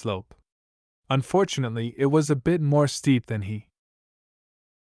rocky slope. Unfortunately, it was a bit more steep than he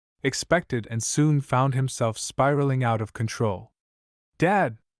expected and soon found himself spiraling out of control.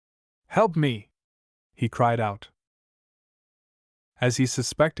 "Dad! Help me!" he cried out. As he's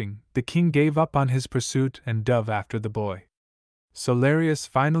suspecting, the king gave up on his pursuit and dove after the boy. Solarius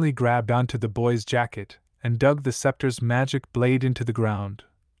finally grabbed onto the boy's jacket and dug the scepter's magic blade into the ground,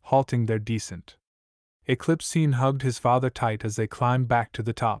 halting their descent. Eclipsine hugged his father tight as they climbed back to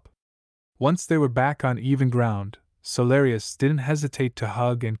the top. Once they were back on even ground, Solarius didn't hesitate to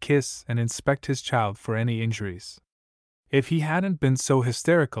hug and kiss and inspect his child for any injuries. If he hadn't been so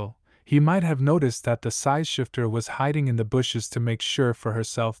hysterical, he might have noticed that the size shifter was hiding in the bushes to make sure for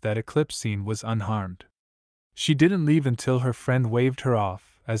herself that Eclipsine was unharmed. She didn't leave until her friend waved her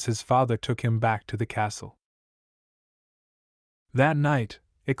off as his father took him back to the castle. That night,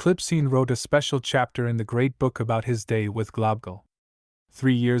 Eclipsine wrote a special chapter in the great book about his day with Globgle.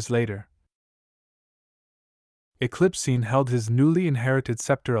 3 years later, Eclipsine held his newly inherited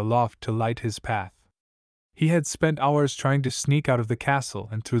scepter aloft to light his path. He had spent hours trying to sneak out of the castle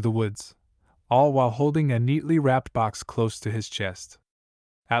and through the woods, all while holding a neatly wrapped box close to his chest.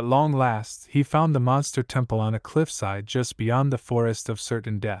 At long last, he found the monster temple on a cliffside just beyond the forest of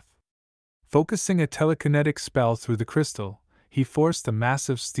certain death. Focusing a telekinetic spell through the crystal, he forced the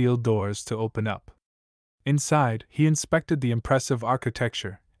massive steel doors to open up. Inside, he inspected the impressive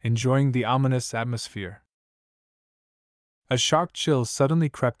architecture, enjoying the ominous atmosphere. A sharp chill suddenly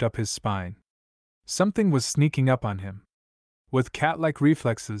crept up his spine. Something was sneaking up on him. With cat-like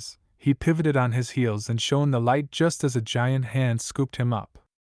reflexes, he pivoted on his heels and shone the light just as a giant hand scooped him up.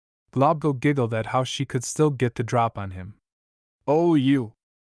 Globgle giggled at how she could still get the drop on him. "Oh, you!"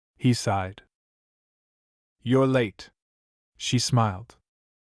 he sighed. "You're late." She smiled.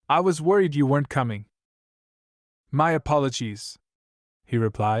 "I was worried you weren't coming." "My apologies," he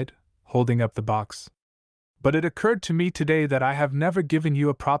replied, holding up the box. "But it occurred to me today that I have never given you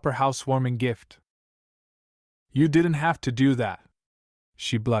a proper housewarming gift." "You didn't have to do that."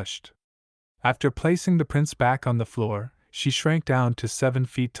 She blushed. After placing the prince back on the floor, she shrank down to 7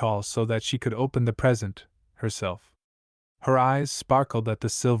 feet tall so that she could open the present herself. Her eyes sparkled at the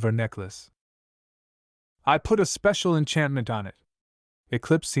silver necklace. "I put a special enchantment on it,"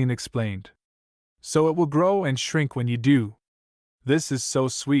 Eclipsine explained. "So it will grow and shrink when you do. This is so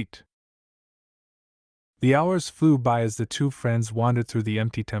sweet." The hours flew by as the two friends wandered through the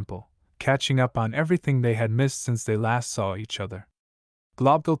empty temple, catching up on everything they had missed since they last saw each other.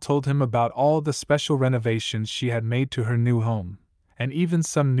 Globgle told him about all the special renovations she had made to her new home, and even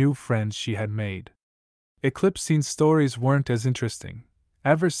some new friends she had made. Eclipsine's stories weren't as interesting.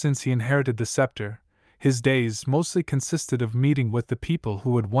 Ever since he inherited the scepter, his days mostly consisted of meeting with the people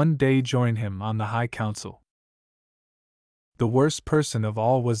who would one day join him on the High Council. The worst person of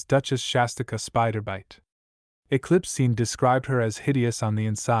all was Duchess Shastika Spiderbite. Eclipsine described her as hideous on the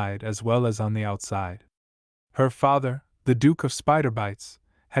inside as well as on the outside. Her father, the Duke of Spiderbites,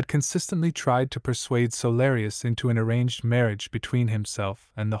 had consistently tried to persuade Solarius into an arranged marriage between himself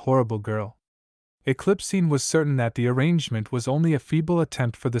and the horrible girl. Eclipsine was certain that the arrangement was only a feeble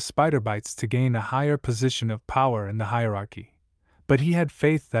attempt for the Spiderbites to gain a higher position of power in the hierarchy, but he had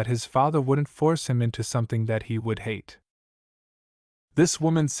faith that his father wouldn't force him into something that he would hate. "This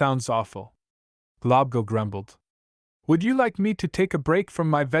woman sounds awful," Globgle grumbled. "Would you like me to take a break from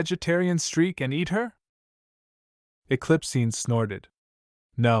my vegetarian streak and eat her?" Eclipsine snorted.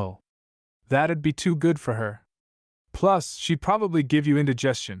 "No. That'd be too good for her. Plus, she'd probably give you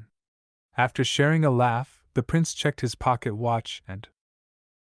indigestion." After sharing a laugh, the prince checked his pocket watch and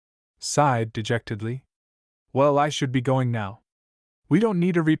sighed dejectedly. "Well, I should be going now. We don't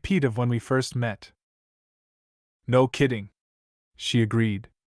need a repeat of when we first met." "No kidding," she agreed.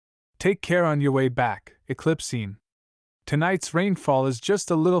 "Take care on your way back, Eclipsine. Tonight's rainfall is just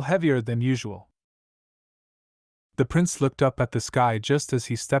a little heavier than usual." The prince looked up at the sky just as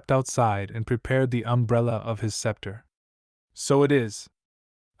he stepped outside and prepared the umbrella of his scepter. "So it is.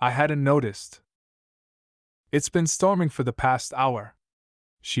 I hadn't noticed." "It's been storming for the past hour,"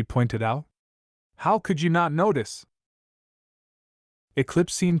 she pointed out. "How could you not notice?"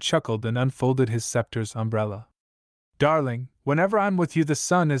 Eclipsine chuckled and unfolded his scepter's umbrella. "Darling, whenever I'm with you the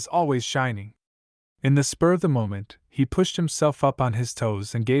sun is always shining." In the spur of the moment, he pushed himself up on his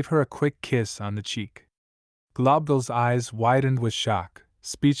toes and gave her a quick kiss on the cheek. Globgle's eyes widened with shock,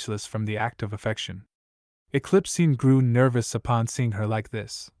 speechless from the act of affection. Eclipsine grew nervous upon seeing her like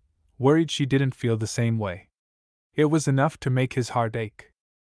this, worried she didn't feel the same way. It was enough to make his heart ache.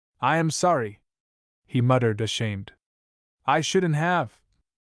 "I am sorry," he muttered, ashamed. "I shouldn't have.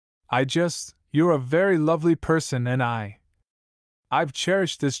 You're a very lovely person and I've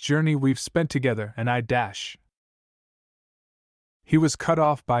cherished this journey we've spent together and I dash." He was cut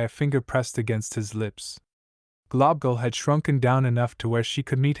off by a finger pressed against his lips. Globgle had shrunken down enough to where she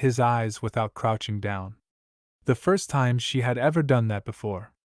could meet his eyes without crouching down. The first time she had ever done that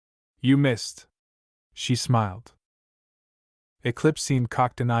before. "You missed." She smiled. Eclipsine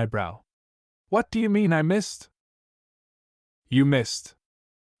cocked an eyebrow. "What do you mean I missed?" "You missed,"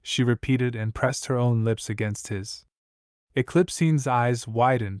 she repeated and pressed her own lips against his. Eclipsine's eyes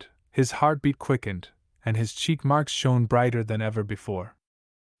widened, his heartbeat quickened, and his cheek marks shone brighter than ever before.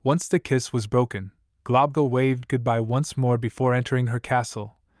 Once the kiss was broken, Globgle waved goodbye once more before entering her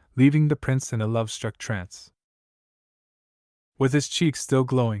castle, leaving the prince in a love-struck trance. With his cheeks still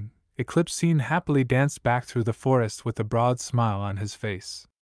glowing, Eclipsine happily danced back through the forest with a broad smile on his face.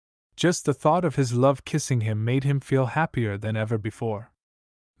 Just the thought of his love kissing him made him feel happier than ever before.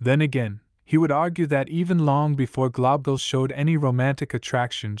 Then again, he would argue that even long before Globgle showed any romantic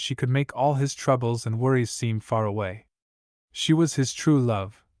attraction, she could make all his troubles and worries seem far away. She was his true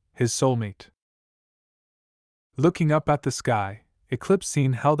love, his soulmate. Looking up at the sky,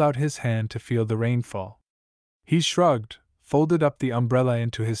 Eclipsine held out his hand to feel the rainfall. He shrugged, folded up the umbrella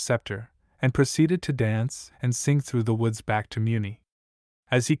into his scepter, and proceeded to dance and sing through the woods back to Mewni.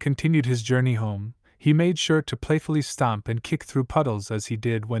 As he continued his journey home, he made sure to playfully stomp and kick through puddles as he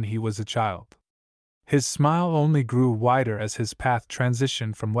did when he was a child. His smile only grew wider as his path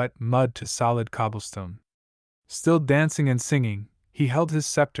transitioned from wet mud to solid cobblestone. Still dancing and singing, he held his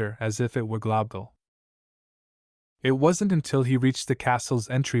scepter as if it were Globgle. It wasn't until he reached the castle's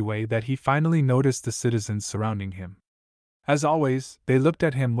entryway that he finally noticed the citizens surrounding him. As always, they looked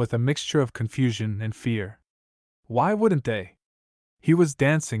at him with a mixture of confusion and fear. Why wouldn't they? He was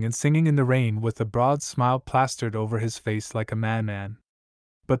dancing and singing in the rain with a broad smile plastered over his face like a madman.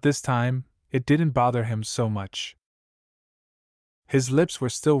 But this time, it didn't bother him so much. His lips were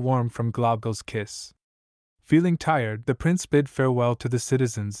still warm from Globgle's kiss. Feeling tired, the prince bid farewell to the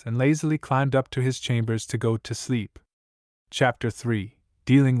citizens and lazily climbed up to his chambers to go to sleep. Chapter 3: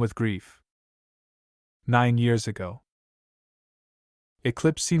 Dealing with Grief. 9 years ago.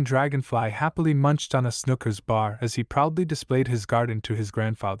 Eclipsine Dragonfly happily munched on a snooker's bar as he proudly displayed his garden to his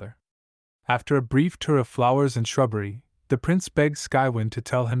grandfather. After a brief tour of flowers and shrubbery, the prince begged Skywind to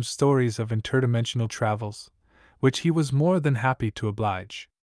tell him stories of interdimensional travels, which he was more than happy to oblige.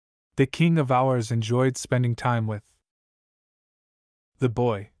 The King of Hours enjoyed spending time with the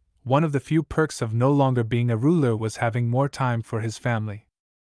boy. One of the few perks of no longer being a ruler was having more time for his family.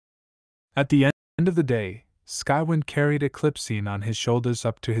 At the end of the day, Skywind carried Eclipsine on his shoulders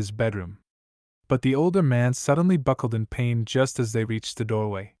up to his bedroom. But the older man suddenly buckled in pain just as they reached the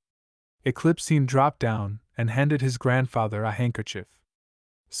doorway. Eclipsine dropped down and handed his grandfather a handkerchief.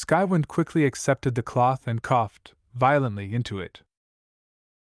 Skywind quickly accepted the cloth and coughed violently into it.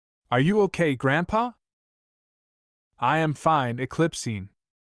 "Are you okay, Grandpa?" "I am fine, Eclipsine.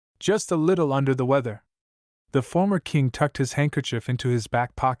 Just a little under the weather." The former king tucked his handkerchief into his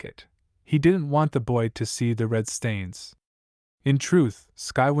back pocket. He didn't want the boy to see the red stains. In truth,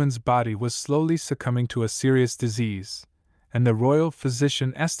 Skywind's body was slowly succumbing to a serious disease, and the royal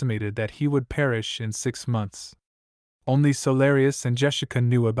physician estimated that he would perish in 6 months. Only Solarius and Jessica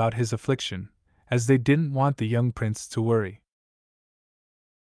knew about his affliction, as they didn't want the young prince to worry.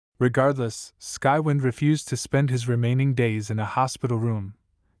 Regardless, Skywind refused to spend his remaining days in a hospital room,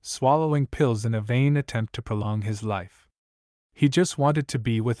 swallowing pills in a vain attempt to prolong his life. He just wanted to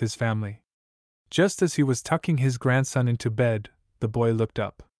be with his family. Just as he was tucking his grandson into bed, the boy looked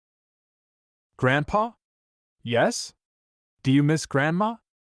up. "Grandpa?" "Yes? Do you miss Grandma?"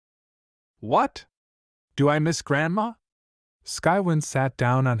 "What? Do I miss Grandma?" Skywind sat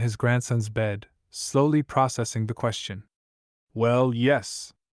down on his grandson's bed, slowly processing the question. "Well,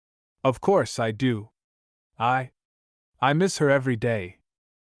 yes. Of course I do. I miss her every day."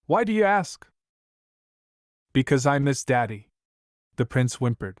 "Why do you ask?" "Because I miss Daddy," the prince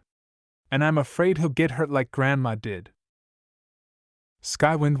whimpered. "And I'm afraid he'll get hurt like Grandma did."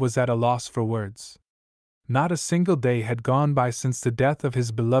 Skywind was at a loss for words. Not a single day had gone by since the death of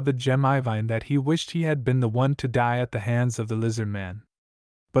his beloved gem Ivine that he wished he had been the one to die at the hands of the lizard man.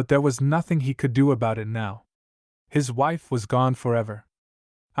 But there was nothing he could do about it now. His wife was gone forever.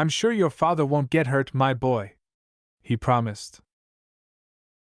 "I'm sure your father won't get hurt, my boy," he promised.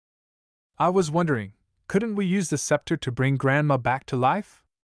 I was wondering, couldn't we use the scepter to bring Grandma back to life?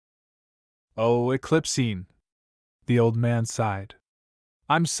 Oh, Eclipsine, the old man sighed.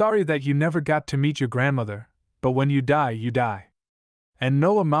 I'm sorry that you never got to meet your grandmother, but when you die, you die. And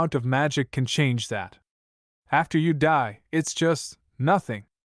no amount of magic can change that. After you die, it's just nothing.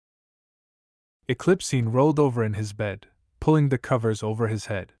 Eclipsine rolled over in his bed, pulling the covers over his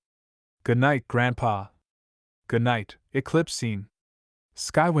head. Good night, Grandpa. Good night, Eclipsine.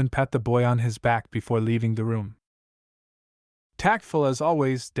 Skywind pat the boy on his back before leaving the room. Tactful as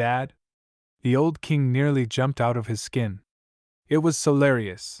always, Dad. The old king nearly jumped out of his skin. It was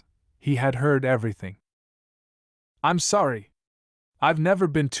Solarius. He had heard everything. I'm sorry. I've never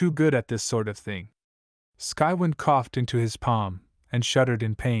been too good at this sort of thing. Skywind coughed into his palm and shuddered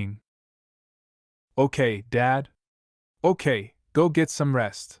in pain. Okay, Dad. Okay, go get some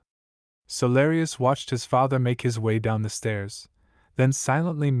rest. Solarius watched his father make his way down the stairs, then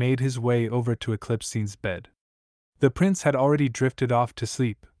silently made his way over to Eclipsine's bed. The prince had already drifted off to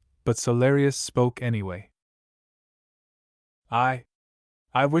sleep, but Solarius spoke anyway. I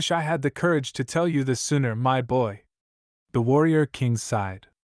wish I had the courage to tell you this sooner, my boy. The warrior king sighed.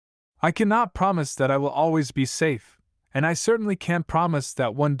 I cannot promise that I will always be safe, and I certainly can't promise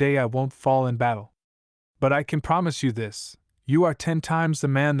that one day I won't fall in battle. But I can promise you this, you are 10 times the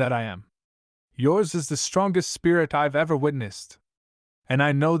man that I am. Yours is the strongest spirit I've ever witnessed. And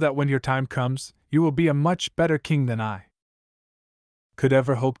I know that when your time comes, you will be a much better king than I could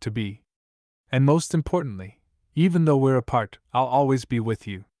ever hope to be. And most importantly, even though we're apart, I'll always be with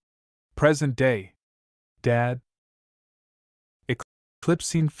you. Present day. Dad.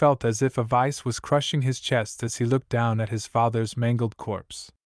 Eclipsine felt as if a vice was crushing his chest as he looked down at his father's mangled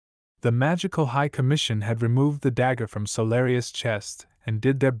corpse. The magical High Commission had removed the dagger from Solarius' chest and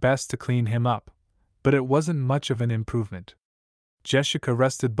did their best to clean him up, but it wasn't much of an improvement. Jessica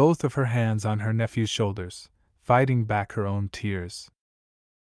rested both of her hands on her nephew's shoulders, fighting back her own tears.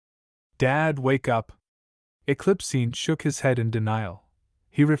 Dad, wake up! Eclipsine shook his head in denial.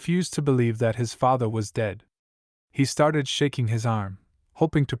 He refused to believe that his father was dead. He started shaking his arm,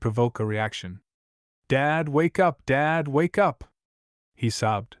 hoping to provoke a reaction. Dad, wake up! Dad, wake up! He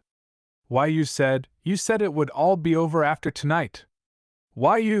sobbed. Why, you said it would all be over after tonight.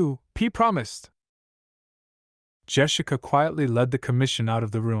 Why P promised. Jessica quietly led the commission out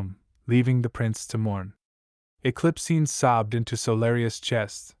of the room, leaving the prince to mourn. Eclipsine sobbed into Solarius'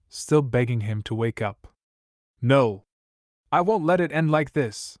 chest, still begging him to wake up. No! I won't let it end like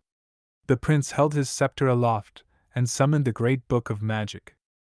this! The prince held his scepter aloft and summoned the great book of magic.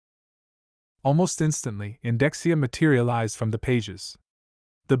 Almost instantly, Indexia materialized from the pages.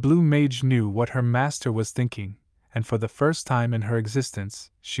 The blue mage knew what her master was thinking, and for the first time in her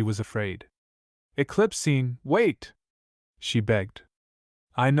existence, she was afraid. Eclipsine, wait! She begged.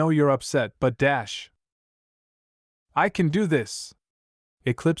 I know you're upset, but dash! I can do this!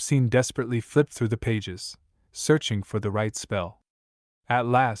 Eclipsine desperately flipped through the pages, searching for the right spell. At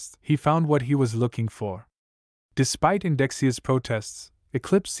last, he found what he was looking for. Despite Indexia's protests,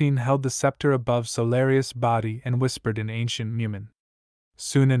 Eclipsine held the scepter above Solarius' body and whispered in ancient Mewni.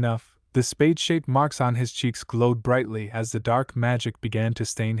 Soon enough, the spade-shaped marks on his cheeks glowed brightly as the dark magic began to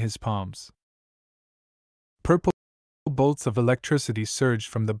stain his palms. Purple bolts of electricity surged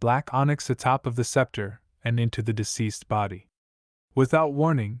from the black onyx atop of the scepter and into the deceased body. Without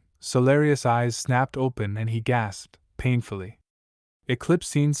warning, Solarius' eyes snapped open and he gasped, painfully.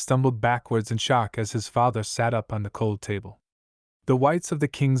 Eclipsine stumbled backwards in shock as his father sat up on the cold table. The whites of the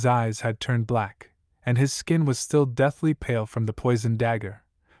king's eyes had turned black, and his skin was still deathly pale from the poisoned dagger,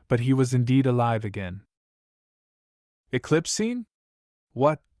 but he was indeed alive again. Eclipsine?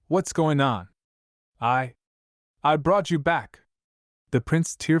 What's going on? I brought you back. The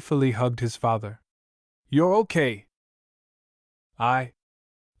prince tearfully hugged his father. You're okay. I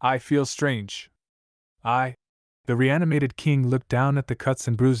feel strange. The reanimated king looked down at the cuts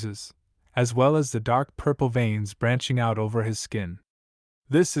and bruises, as well as the dark purple veins branching out over his skin.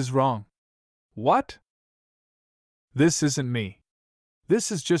 This is wrong. What? This isn't me.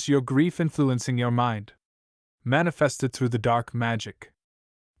 This is just your grief influencing your mind. Manifested through the dark magic.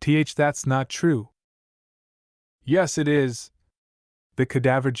 That's not true. Yes, it is. The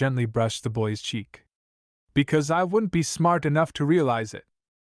cadaver gently brushed the boy's cheek. Because I wouldn't be smart enough to realize it.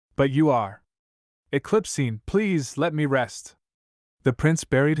 But you are. Eclipsine, please let me rest. The prince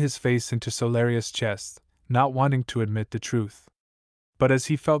buried his face into Solarius' chest, not wanting to admit the truth. But as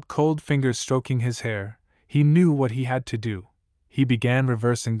he felt cold fingers stroking his hair, he knew what he had to do. He began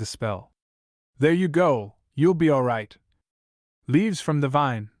reversing the spell. There you go, you'll be all right. Leaves from the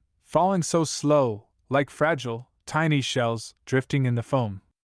vine, falling so slow, like fragile, tiny shells drifting in the foam.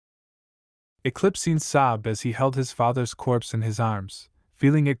 Eclipsine sobbed as he held his father's corpse in his arms,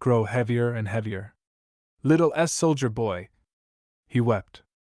 feeling it grow heavier and heavier. Little soldier boy, he wept.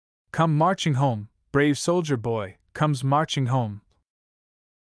 Come marching home, brave soldier boy, comes marching home.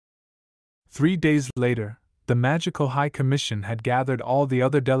 3 days later, the magical High Commission had gathered all the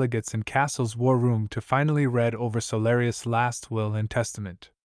other delegates in Castle's war room to finally read over Solarius' last will and testament.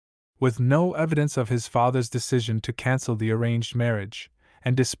 With no evidence of his father's decision to cancel the arranged marriage,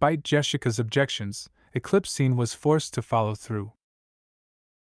 and despite Jessica's objections, Eclipsine was forced to follow through.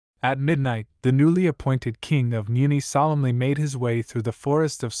 At midnight, the newly appointed king of Mewni solemnly made his way through the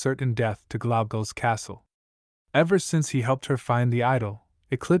forest of certain death to Globgal's castle. Ever since he helped her find the idol,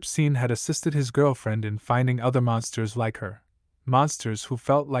 Eclipsine had assisted his girlfriend in finding other monsters like her, monsters who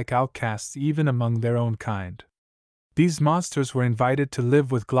felt like outcasts even among their own kind. These monsters were invited to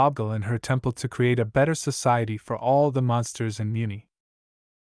live with Globgal in her temple to create a better society for all the monsters in Mewni.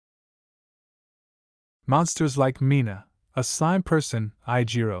 Monsters like Mina, a slime person,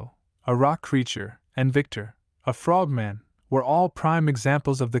 Ijiro, a rock creature, and Victor, a frogman, were all prime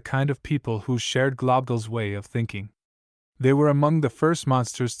examples of the kind of people who shared Globgal's way of thinking. They were among the first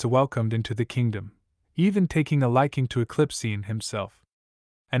monsters to welcomed into the kingdom, even taking a liking to Eclipsine himself.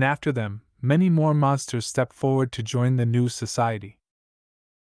 And after them, many more monsters stepped forward to join the new society.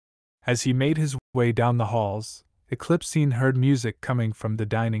 As he made his way down the halls, Eclipsine heard music coming from the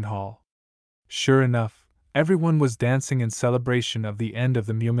dining hall. Sure enough, everyone was dancing in celebration of the end of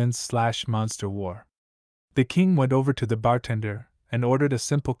the Humans/Monster War. The king went over to the bartender and ordered a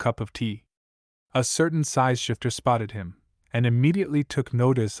simple cup of tea. A certain size shifter spotted him, and immediately took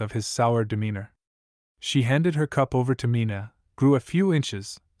notice of his sour demeanor. She handed her cup over to Mina, grew a few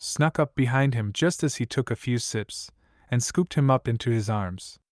inches, snuck up behind him just as he took a few sips, and scooped him up into his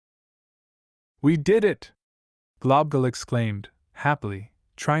arms. "We did it!" Globgal exclaimed, happily,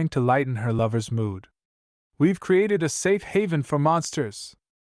 trying to lighten her lover's mood. "We've created a safe haven for monsters.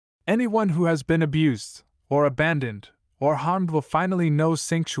 Anyone who has been abused, or abandoned, or harmed will finally know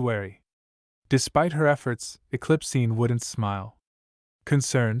sanctuary." Despite her efforts, Eclipsine wouldn't smile.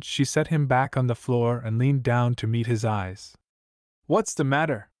 Concerned, she set him back on the floor and leaned down to meet his eyes. "What's the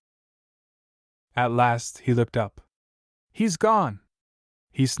matter?" At last, he looked up. "He's gone,"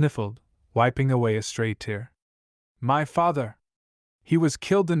 he sniffled, wiping away a stray tear. "My father. He was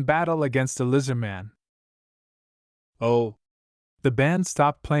killed in battle against a lizardman." "Oh." The band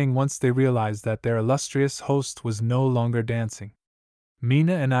stopped playing once they realized that their illustrious host was no longer dancing.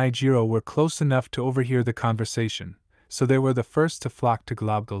 Mina and Ijiro were close enough to overhear the conversation, so they were the first to flock to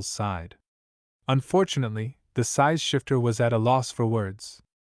Globgal's side. Unfortunately, the size shifter was at a loss for words.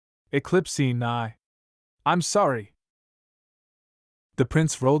 "Eclipsine, I'm sorry." The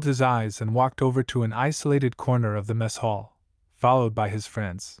prince rolled his eyes and walked over to an isolated corner of the mess hall, followed by his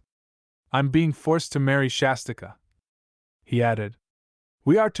friends. "I'm being forced to marry Shastika," he added.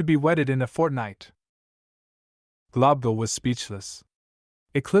 "We are to be wedded in a fortnight." Globgal was speechless.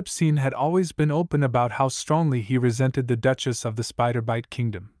 Eclipsine had always been open about how strongly he resented the Duchess of the Spider-Bite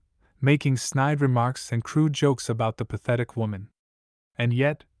Kingdom, making snide remarks and crude jokes about the pathetic woman. And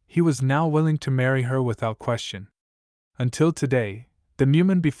yet, he was now willing to marry her without question. Until today, the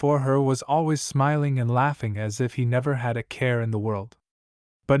Mewman before her was always smiling and laughing as if he never had a care in the world.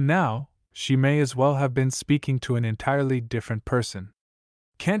 But now, she may as well have been speaking to an entirely different person.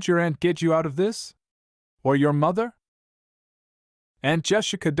 "Can't your aunt get you out of this? Or your mother?" "Aunt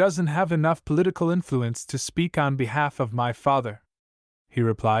Jessica doesn't have enough political influence to speak on behalf of my father," he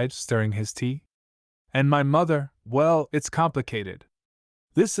replied, stirring his tea. "And my mother, well, it's complicated.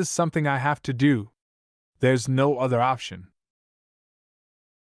 This is something I have to do. There's no other option."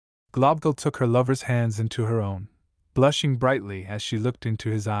 Globgal took her lover's hands into her own, blushing brightly as she looked into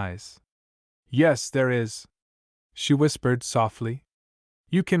his eyes. "Yes, there is," she whispered softly.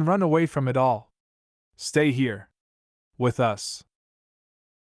 "You can run away from it all. Stay here. With us."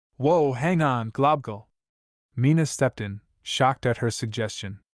 "Whoa, hang on, Globgal." Mina stepped in, shocked at her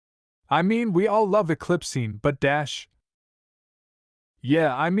suggestion. "I mean, we all love Eclipsine, but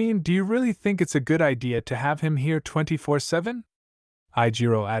Yeah, I mean, do you really think it's a good idea to have him here 24/7?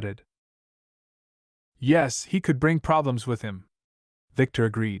 Ijiro added. "Yes, he could bring problems with him," Victor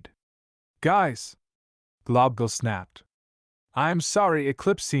agreed. "Guys," Globgal snapped. "I'm sorry,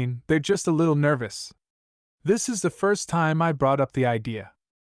 Eclipsine, they're just a little nervous. This is the first time I brought up the idea."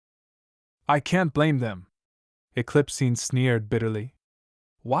 "I can't blame them," Eclipsine sneered bitterly.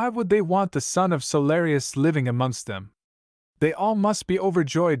 "Why would they want the son of Solarius living amongst them? They all must be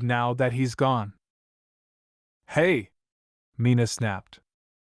overjoyed now that he's gone." "Hey!" Mina snapped.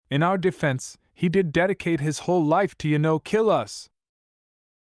 "In our defense, He did dedicate his whole life to kill us.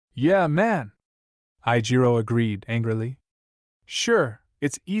 Yeah, man, Ijiro agreed angrily. Sure,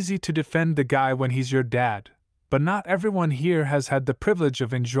 it's easy to defend the guy when he's your dad, but not everyone here has had the privilege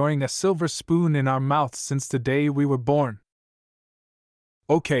of enjoying a silver spoon in our mouths since the day we were born.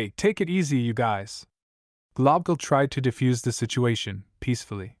 Okay, take it easy, you guys. Globgle tried to defuse the situation,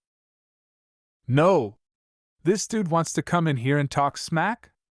 peacefully. No! This dude wants to come in here and talk smack?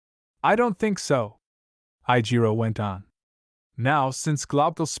 I don't think so. Ijiro went on. Now, since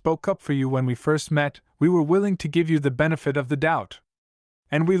Globgle spoke up for you when we first met, we were willing to give you the benefit of the doubt.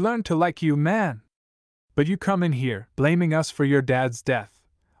 And we learned to like you, man. But you come in here, blaming us for your dad's death,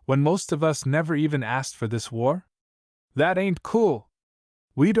 when most of us never even asked for this war? That ain't cool.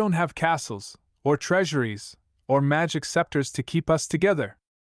 We don't have castles, or treasuries, or magic scepters to keep us together.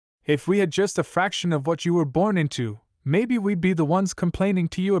 If we had just a fraction of what you were born into, maybe we'd be the ones complaining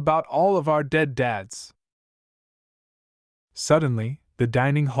to you about all of our dead dads. Suddenly, the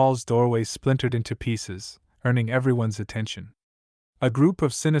dining hall's doorway splintered into pieces, earning everyone's attention. A group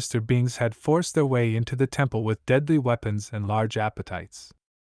of sinister beings had forced their way into the temple with deadly weapons and large appetites.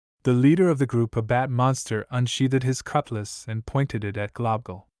 The leader of the group, a bat monster, unsheathed his cutlass and pointed it at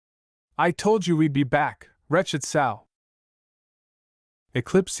Globgle. I told you we'd be back, wretched sow.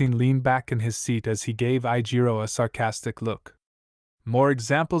 Eclipsine leaned back in his seat as he gave Ijiro a sarcastic look. More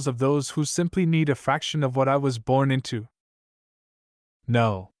examples of those who simply need a fraction of what I was born into.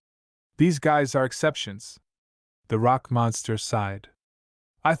 No. These guys are exceptions. The rock monster sighed.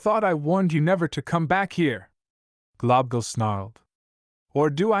 I thought I warned you never to come back here. Globgle snarled. Or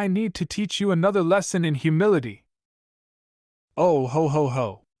do I need to teach you another lesson in humility? Oh ho ho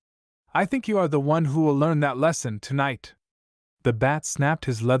ho. I think you are the one who will learn that lesson tonight. The bat snapped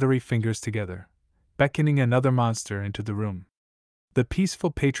his leathery fingers together, beckoning another monster into the room. The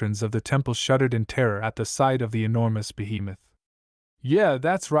peaceful patrons of the temple shuddered in terror at the sight of the enormous behemoth. Yeah,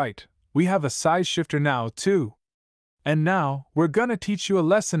 that's right, we have a size shifter now, too. And now, we're gonna teach you a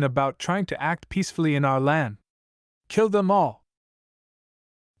lesson about trying to act peacefully in our land. Kill them all.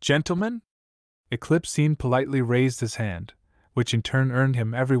 Gentlemen? Eclipsine politely raised his hand, which in turn earned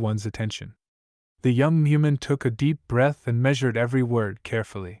him everyone's attention. The young human took a deep breath and measured every word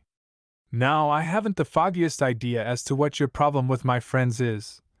carefully. Now, I haven't the foggiest idea as to what your problem with my friends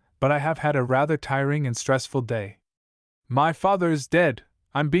is, but I have had a rather tiring and stressful day. My father is dead,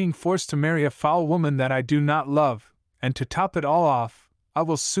 I'm being forced to marry a foul woman that I do not love, and to top it all off, I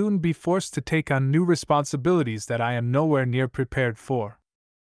will soon be forced to take on new responsibilities that I am nowhere near prepared for.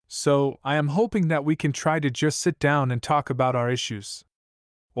 So, I am hoping that we can try to just sit down and talk about our issues.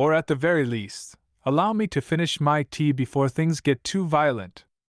 Or at the very least, allow me to finish my tea before things get too violent.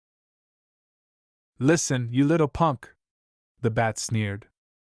 Listen, you little punk, the bat sneered.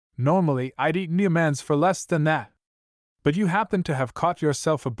 Normally, I'd eat Newmans for less than that. But you happen to have caught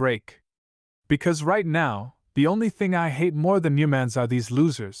yourself a break. Because right now, the only thing I hate more than Newmans are these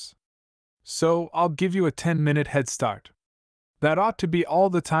losers. So, I'll give you a 10-minute head start. That ought to be all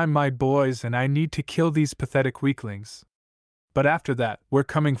the time, my boys, and I need to kill these pathetic weaklings. But after that, we're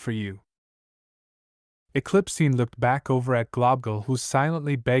coming for you. Eclipsine looked back over at Globgle, who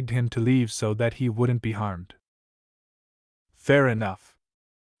silently begged him to leave so that he wouldn't be harmed. Fair enough.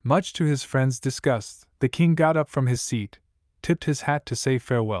 Much to his friend's disgust, the king got up from his seat, tipped his hat to say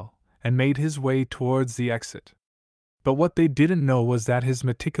farewell, and made his way towards the exit. But what they didn't know was that his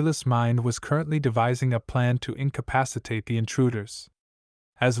meticulous mind was currently devising a plan to incapacitate the intruders.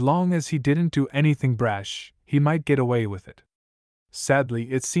 As long as he didn't do anything brash, he might get away with it.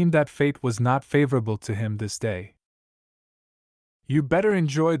 Sadly, it seemed that fate was not favorable to him this day. You better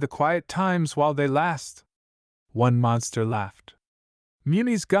enjoy the quiet times while they last. One monster laughed.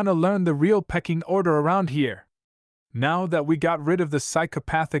 Mewni's gonna learn the real pecking order around here. Now that we got rid of the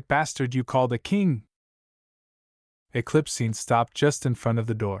psychopathic bastard you call the king. Eclipsine stopped just in front of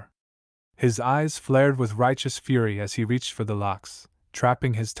the door. His eyes flared with righteous fury as he reached for the locks,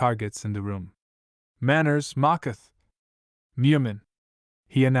 trapping his targets in the room. Manners mocketh Mewman,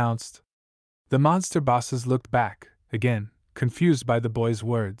 he announced. The monster bosses looked back, again, confused by the boy's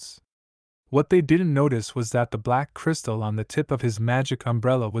words. What they didn't notice was that the black crystal on the tip of his magic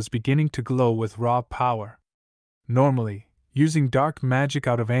umbrella was beginning to glow with raw power. Normally, using dark magic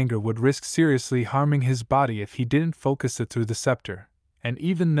out of anger would risk seriously harming his body if he didn't focus it through the scepter, and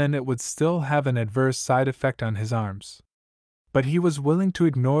even then it would still have an adverse side effect on his arms. But he was willing to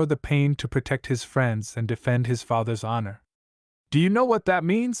ignore the pain to protect his friends and defend his father's honor. Do you know what that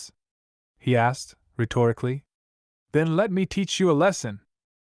means? He asked, rhetorically. Then let me teach you a lesson.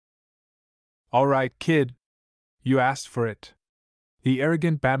 All right, kid. You asked for it. The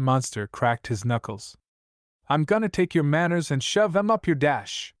arrogant bat monster cracked his knuckles. I'm gonna take your manners and shove 'em up your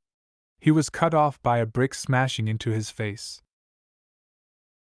dash. He was cut off by a brick smashing into his face.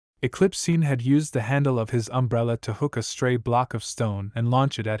 Eclipsine had used the handle of his umbrella to hook a stray block of stone and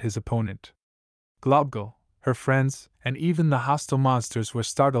launch it at his opponent. Globgle, her friends, and even the hostile monsters were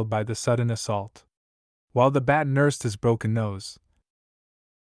startled by the sudden assault. While the bat nursed his broken nose,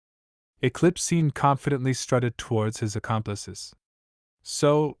 Eclipsine confidently strutted towards his accomplices.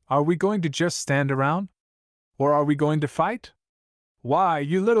 So, are we going to just stand around? Or are we going to fight? Why,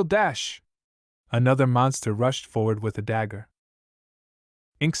 you little dash! Another monster rushed forward with a dagger.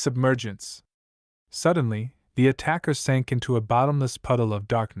 Ink submergence. Suddenly, the attacker sank into a bottomless puddle of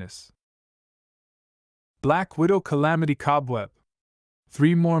darkness. Black Widow Calamity Cobweb.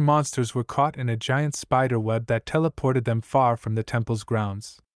 3 more monsters were caught in a giant spider web that teleported them far from the temple's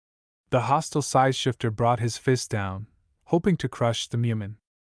grounds. The hostile size shifter brought his fist down, hoping to crush the Mewni.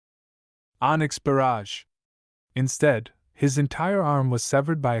 Onyx Barrage. Instead, his entire arm was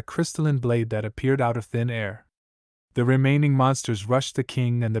severed by a crystalline blade that appeared out of thin air. The remaining monsters rushed the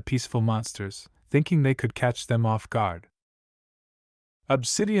king and the peaceful monsters, thinking they could catch them off guard.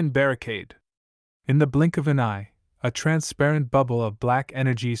 Obsidian Barricade. In the blink of an eye, a transparent bubble of black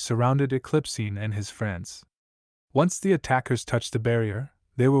energy surrounded Eclipsine and his friends. Once the attackers touched the barrier,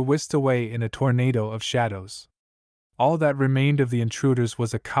 they were whisked away in a tornado of shadows. All that remained of the intruders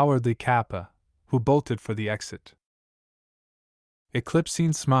was a cowardly Kappa, who bolted for the exit.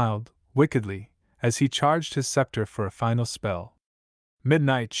 Eclipsine smiled, wickedly, as he charged his scepter for a final spell.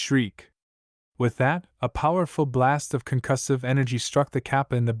 Midnight Shriek. With that, a powerful blast of concussive energy struck the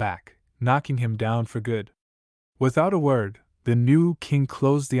Kappa in the back, knocking him down for good. Without a word, the new king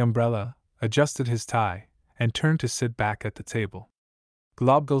closed the umbrella, adjusted his tie, and turned to sit back at the table.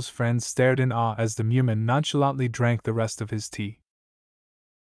 Globgle's friends stared in awe as the Mewni nonchalantly drank the rest of his tea.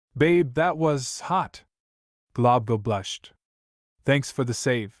 Babe, that was hot. Globgle blushed. Thanks for the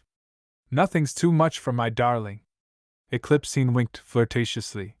save. Nothing's too much for my darling. Eclipsine winked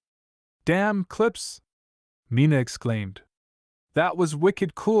flirtatiously. Damn, Clips! Mina exclaimed. That was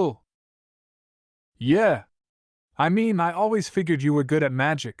wicked cool. Yeah. I mean, I always figured you were good at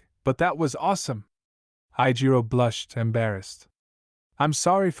magic, but that was awesome. Aijiro blushed, embarrassed. I'm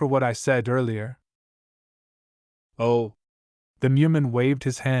sorry for what I said earlier. Oh. The Mewni waved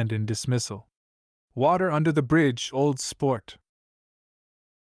his hand in dismissal. Water under the bridge, old sport.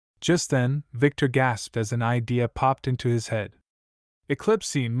 Just then, Victor gasped as an idea popped into his head.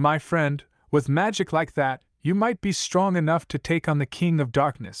 Eclipsine, my friend, with magic like that, you might be strong enough to take on the King of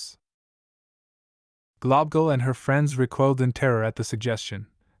Darkness. Globgle and her friends recoiled in terror at the suggestion,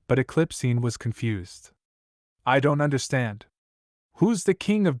 but Eclipsine was confused. I don't understand. Who's the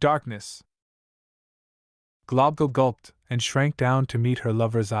King of Darkness? Globgle gulped and shrank down to meet her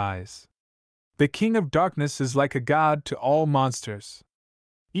lover's eyes. The King of Darkness is like a god to all monsters.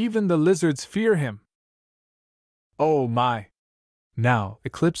 Even the lizards fear him. Oh my! Now,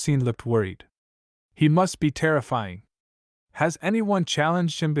 Eclipsine looked worried. He must be terrifying. Has anyone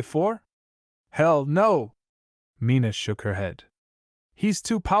challenged him before? Hell no! Mina shook her head. He's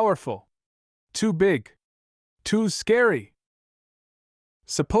too powerful. Too big. Too scary.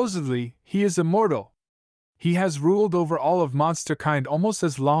 Supposedly, he is immortal. He has ruled over all of monsterkind almost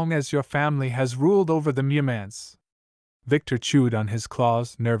as long as your family has ruled over the Mewmans. Victor chewed on his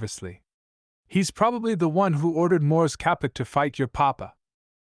claws nervously. He's probably the one who ordered Mor's Kappa to fight your papa.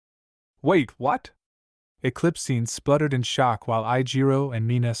 Wait, what? Eclipsine spluttered in shock while Aijiro and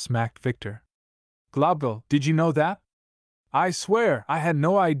Mina smacked Victor. Globgle, did you know that? I swear, I had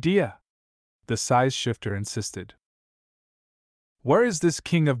no idea. The size shifter insisted. Where is this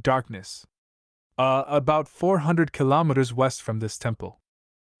King of Darkness? About 400 kilometers west from this temple.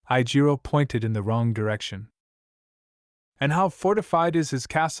 Aijiro pointed in the wrong direction. And how fortified is his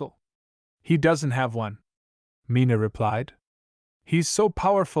castle? He doesn't have one, Mina replied. He's so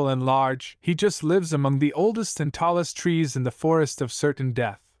powerful and large, he just lives among the oldest and tallest trees in the forest of certain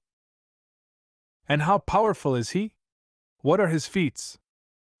death. And how powerful is he? What are his feats?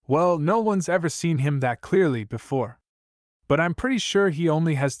 Well, no one's ever seen him that clearly before. But I'm pretty sure he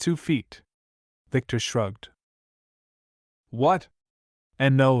only has 2 feet. Victor shrugged. What?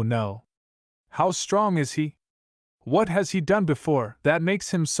 And no. How strong is he? What has he done before that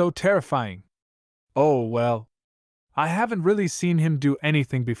makes him so terrifying? Oh, well. I haven't really seen him do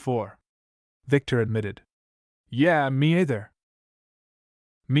anything before, Victor admitted. Yeah, me either.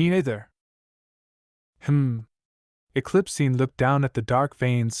 Me either. Eclipsine looked down at the dark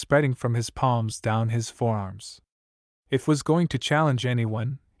veins spreading from his palms down his forearms. If was going to challenge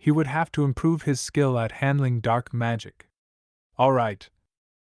anyone, he would have to improve his skill at handling dark magic. All right.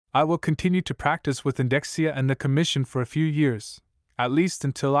 I will continue to practice with Indexia and the Commission for a few years, at least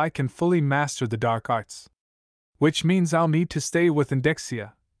until I can fully master the dark arts. Which means I'll need to stay with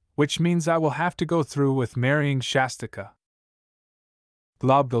Indexia, which means I will have to go through with marrying Shastika.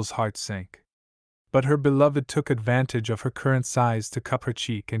 Globgle's heart sank. But her beloved took advantage of her current size to cup her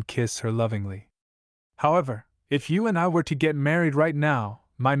cheek and kiss her lovingly. However, if you and I were to get married right now,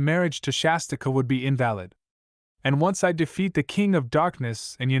 my marriage to Shastika would be invalid. And once I defeat the King of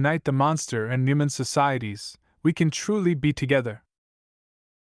Darkness and unite the monster and human societies, we can truly be together.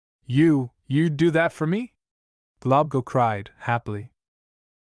 You'd do that for me? Globgle cried, happily.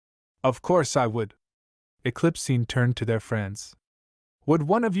 Of course I would. Eclipsine turned to their friends. Would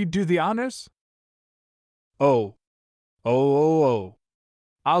one of you do the honors? Oh.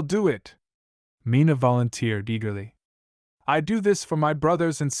 I'll do it. Mina volunteered eagerly. I do this for my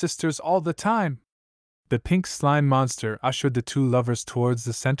brothers and sisters all the time. The pink slime monster ushered the two lovers towards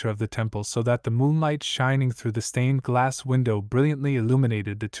the center of the temple so that the moonlight shining through the stained glass window brilliantly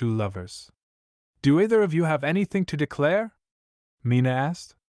illuminated the two lovers. Do either of you have anything to declare? Mina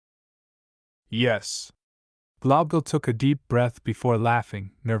asked. Yes. Globgle took a deep breath before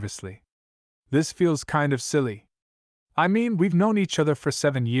laughing, nervously. This feels kind of silly. I mean, we've known each other for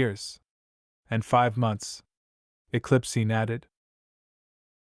 7 years. And 5 months. Eclipsine added.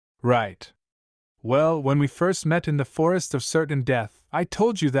 Right. Well, when we first met in the Forest of Certain Death, I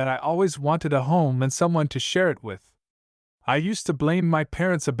told you that I always wanted a home and someone to share it with. I used to blame my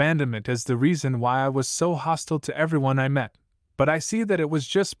parents' abandonment as the reason why I was so hostile to everyone I met, but I see that it was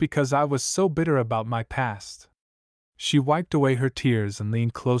just because I was so bitter about my past. She wiped away her tears and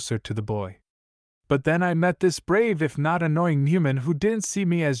leaned closer to the boy. But then I met this brave if not annoying human who didn't see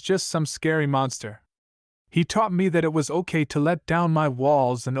me as just some scary monster. He taught me that it was okay to let down my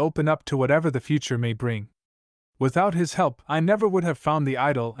walls and open up to whatever the future may bring. Without his help, I never would have found the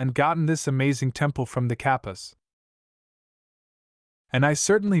idol and gotten this amazing temple from the Kappas. And I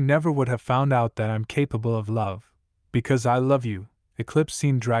certainly never would have found out that I'm capable of love, because I love you,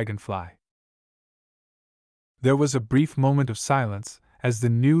 Eclipsine Dragonfly. There was a brief moment of silence as the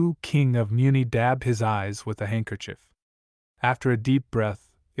new king of Mewni dabbed his eyes with a handkerchief. After a deep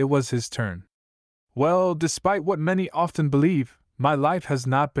breath, it was his turn. Well, despite what many often believe, my life has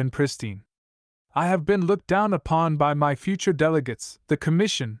not been pristine. I have been looked down upon by my future delegates, the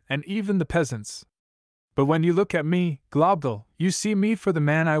Commission, and even the peasants. But when you look at me, Globgle, you see me for the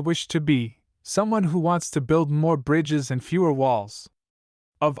man I wish to be, someone who wants to build more bridges and fewer walls.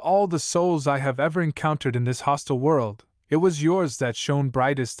 Of all the souls I have ever encountered in this hostile world, it was yours that shone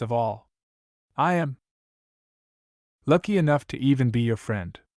brightest of all. I am lucky enough to even be your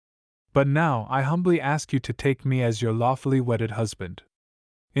friend. But now I humbly ask you to take me as your lawfully wedded husband.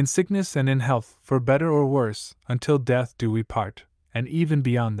 In sickness and in health, for better or worse, until death do we part, and even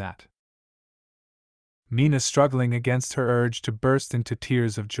beyond that. Mina struggling against her urge to burst into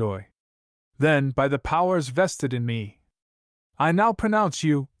tears of joy. Then, by the powers vested in me, I now pronounce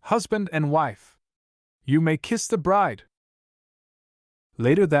you husband and wife. You may kiss the bride.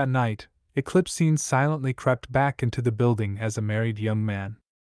 Later that night, Eclipsine silently crept back into the building as a married young man.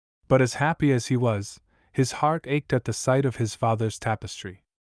 But as happy as he was, his heart ached at the sight of his father's tapestry.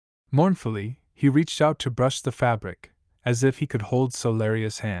 Mournfully, he reached out to brush the fabric, as if he could hold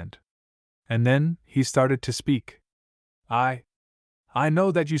Solaria's hand. And then, he started to speak. I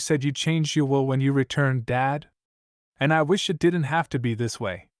know that you said you'd change your will when you returned, Dad. And I wish it didn't have to be this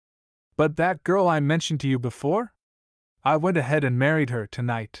way. But that girl I mentioned to you before? I went ahead and married her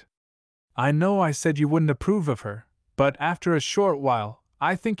tonight. I know I said you wouldn't approve of her, but after a short while,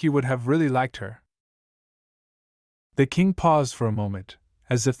 I think you would have really liked her. The king paused for a moment,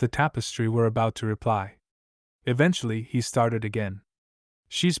 as if the tapestry were about to reply. Eventually, he started again.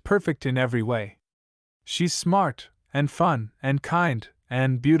 She's perfect in every way. She's smart, and fun, and kind,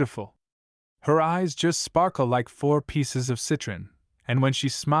 and beautiful. Her eyes just sparkle like 4 pieces of citron, and when she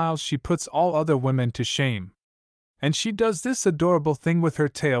smiles, she puts all other women to shame. And she does this adorable thing with her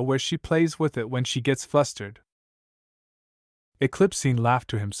tail where she plays with it when she gets flustered. Eclipsine laughed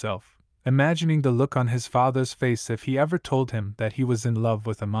to himself, imagining the look on his father's face if he ever told him that he was in love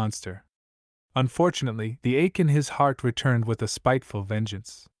with a monster. Unfortunately, the ache in his heart returned with a spiteful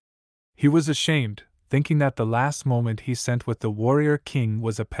vengeance. He was ashamed, thinking that the last moment he spent with the warrior king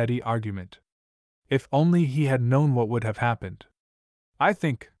was a petty argument. If only he had known what would have happened. I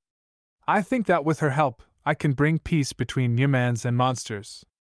think that with her help, I can bring peace between humans and monsters.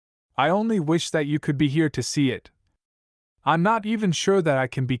 I only wish that you could be here to see it. I'm not even sure that I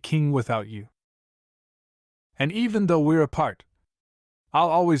can be king without you. And even though we're apart, I'll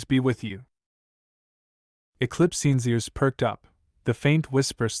always be with you. Eclipsine's ears perked up, The faint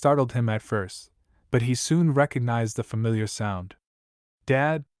whisper startled him at first, but he soon recognized the familiar sound.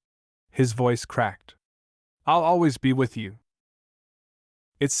 Dad? His voice cracked. I'll always be with you.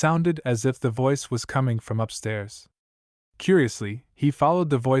 It sounded as if the voice was coming from upstairs. Curiously, he followed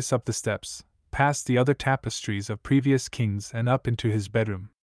the voice up the steps, past the other tapestries of previous kings and up into his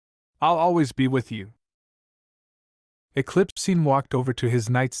bedroom. I'll always be with you. Eclipsine walked over to his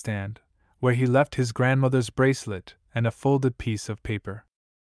nightstand, where he left his grandmother's bracelet and a folded piece of paper.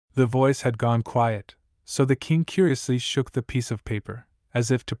 The voice had gone quiet, so the king curiously shook the piece of paper, as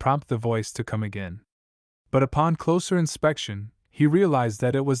if to prompt the voice to come again. But upon closer inspection, he realized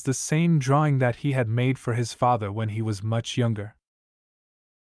that it was the same drawing that he had made for his father when he was much younger.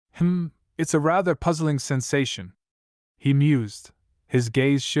 It's a rather puzzling sensation, he mused, his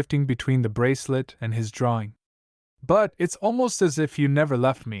gaze shifting between the bracelet and his drawing. But it's almost as if you never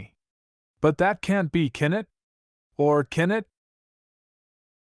left me. But that can't be, can it? Or can it?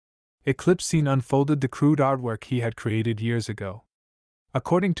 Eclipsine unfolded the crude artwork he had created years ago.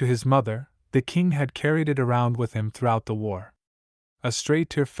 According to his mother, the king had carried it around with him throughout the war. A stray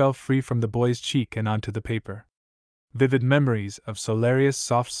tear fell free from the boy's cheek and onto the paper. Vivid memories of Solarius'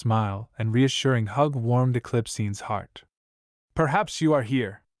 soft smile and reassuring hug warmed Eclipsine's heart. Perhaps you are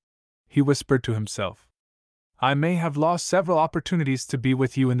here, he whispered to himself. I may have lost several opportunities to be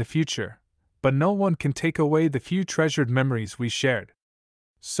with you in the future, but no one can take away the few treasured memories we shared.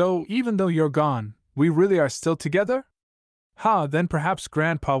 So, even though you're gone, we really are still together? Then perhaps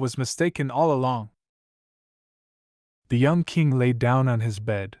Grandpa was mistaken all along. The young king lay down on his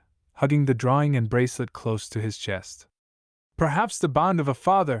bed, hugging the drawing and bracelet close to his chest. Perhaps the bond of a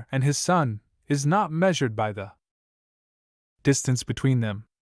father and his son is not measured by the distance between them,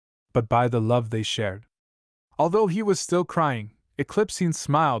 but by the love they shared. Although he was still crying, Eclipsine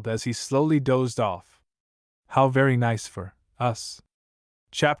smiled as he slowly dozed off. How very nice for us.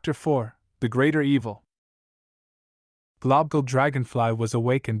 Chapter 4: The Greater Evil. Globgle Dragonfly was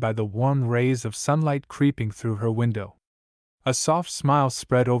awakened by the warm rays of sunlight creeping through her window. A soft smile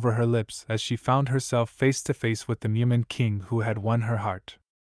spread over her lips as she found herself face to face with the Mewni king who had won her heart.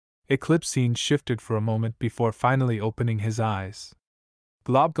 Eclipsine shifted for a moment before finally opening his eyes.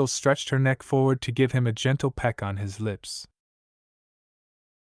 Globgle stretched her neck forward to give him a gentle peck on his lips.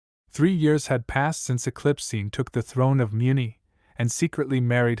 3 years had passed since Eclipsine took the throne of Mewni and secretly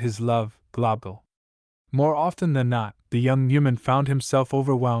married his love, Globgle. More often than not, the young Mewni found himself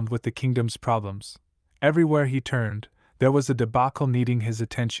overwhelmed with the kingdom's problems. Everywhere he turned, there was a debacle needing his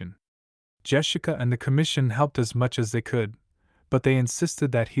attention. Jessica and the commission helped as much as they could, but they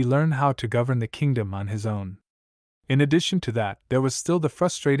insisted that he learn how to govern the kingdom on his own. In addition to that, there was still the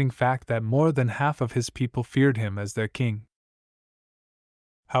frustrating fact that more than half of his people feared him as their king.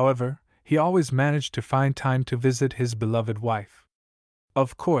 However, he always managed to find time to visit his beloved wife.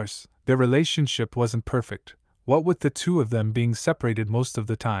 Of course, their relationship wasn't perfect, what with the two of them being separated most of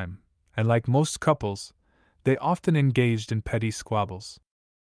the time, and like most couples, they often engaged in petty squabbles.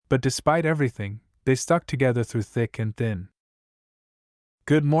 But despite everything, they stuck together through thick and thin.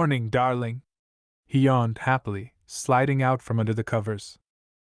 Good morning, darling, he yawned happily, sliding out from under the covers.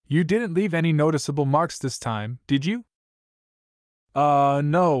 You didn't leave any noticeable marks this time, did you?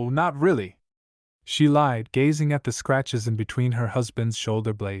 No, not really, she lied, gazing at the scratches in between her husband's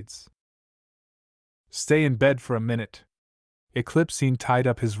shoulder blades. Stay in bed for a minute. Eclipsine tied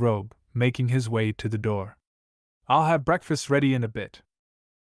up his robe, making his way to the door. I'll have breakfast ready in a bit.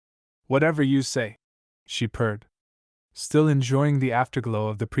 Whatever you say, she purred. Still enjoying the afterglow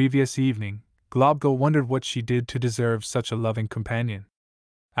of the previous evening, Globgle wondered what she did to deserve such a loving companion.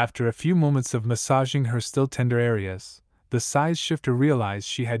 After a few moments of massaging her still tender areas, the size shifter realized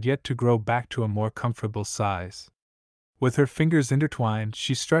she had yet to grow back to a more comfortable size. With her fingers intertwined,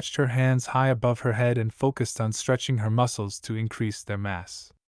 she stretched her hands high above her head and focused on stretching her muscles to increase their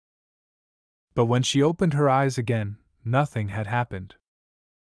mass. But when she opened her eyes again, nothing had happened.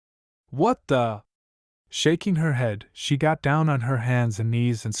 What the? Shaking her head, she got down on her hands and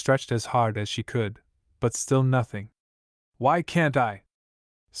knees and stretched as hard as she could, but still nothing. Why can't I?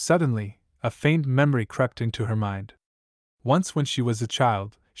 Suddenly, a faint memory crept into her mind. Once when she was a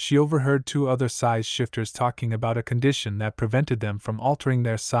child, she overheard 2 other size shifters talking about a condition that prevented them from altering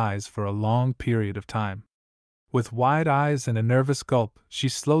their size for a long period of time. With wide eyes and a nervous gulp, she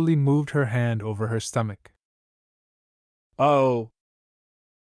slowly moved her hand over her stomach. Oh!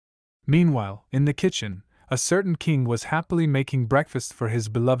 Meanwhile, in the kitchen, a certain king was happily making breakfast for his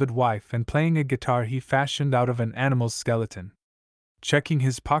beloved wife and playing a guitar he fashioned out of an animal's skeleton. Checking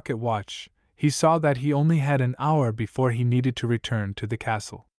his pocket watch, he saw that he only had an hour before he needed to return to the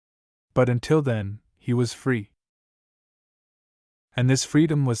castle. But until then, he was free. And this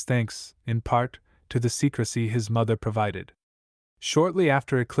freedom was thanks, in part, to the secrecy his mother provided. Shortly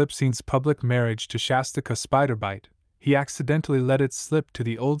after Eclipsene's public marriage to Shastika Spiderbite, he accidentally let it slip to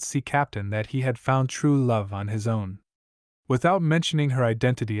the old sea captain that he had found true love on his own. Without mentioning her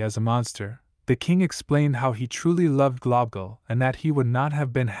identity as a monster, the king explained how he truly loved Globgal and that he would not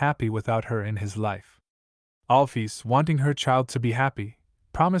have been happy without her in his life. Alphys, wanting her child to be happy,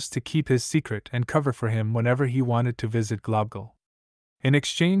 promised to keep his secret and cover for him whenever he wanted to visit Globgal, in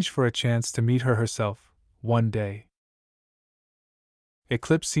exchange for a chance to meet her herself, one day.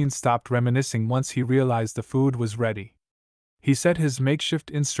 Eclipsene stopped reminiscing once he realized the food was ready. He set his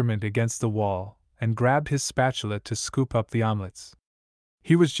makeshift instrument against the wall and grabbed his spatula to scoop up the omelets.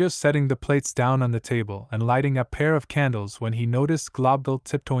 He was just setting the plates down on the table and lighting a pair of candles when he noticed Globgal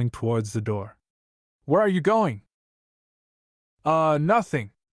tiptoeing towards the door. "Where are you going?"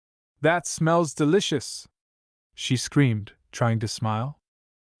 Nothing. That smells delicious," she screamed, trying to smile.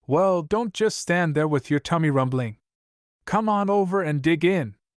 "Well, don't just stand there with your tummy rumbling. Come on over and dig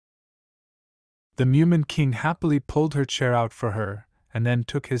in." The Mewni king happily pulled her chair out for her and then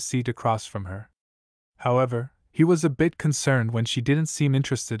took his seat across from her. However, he was a bit concerned when she didn't seem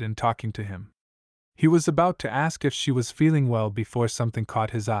interested in talking to him. He was about to ask if she was feeling well before something caught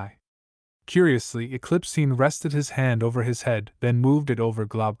his eye. Curiously, Eclipsene rested his hand over his head, then moved it over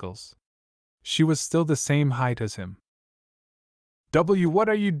Globgal's. She was still the same height as him. What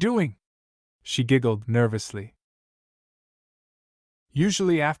are you doing?" she giggled nervously.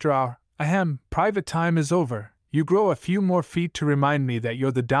 "Usually after our private time is over, you grow a few more feet to remind me that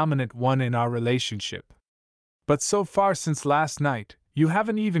you're the dominant one in our relationship. But so far since last night, you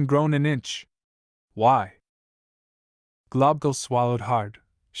haven't even grown an inch. Why?" Globgal swallowed hard.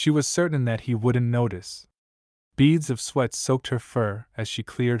 She was certain that he wouldn't notice. Beads of sweat soaked her fur as she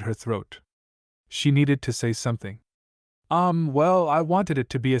cleared her throat. She needed to say something. Well, I wanted it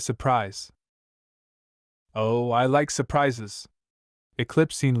to be a surprise." "Oh, I like surprises."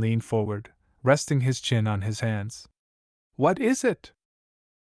 Eclipsene leaned forward, resting his chin on his hands. "What is it?"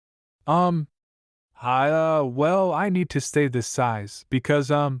 Well, I need to stay this size because,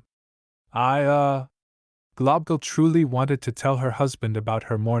 Globgal truly wanted to tell her husband about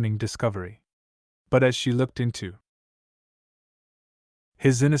her morning discovery. But as she looked into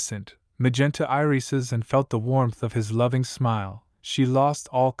his innocent, magenta irises and felt the warmth of his loving smile, she lost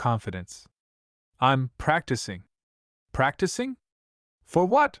all confidence. "I'm practicing." "Practicing? For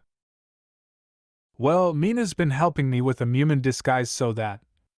what?" "Well, Mina's been helping me with a Mewni disguise so that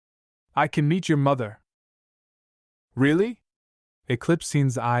I can meet your mother." "Really?"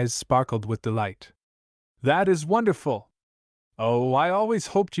 Eclipsene's eyes sparkled with delight. "That is wonderful. Oh, I always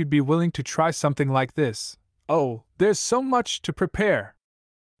hoped you'd be willing to try something like this. Oh, there's so much to prepare.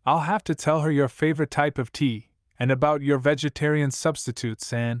 I'll have to tell her your favorite type of tea, and about your vegetarian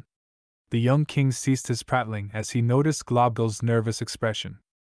substitutes and—" The young king ceased his prattling as he noticed Globgal's nervous expression.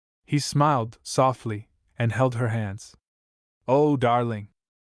 He smiled softly and held her hands. "Oh, darling.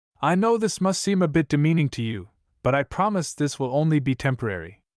 I know this must seem a bit demeaning to you, but I promise this will only be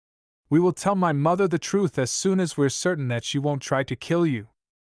temporary. We will tell my mother the truth as soon as we're certain that she won't try to kill you."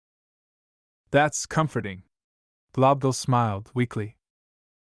 "That's comforting." Globgal smiled weakly.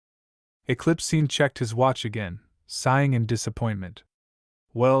 Eclipsene checked his watch again, sighing in disappointment.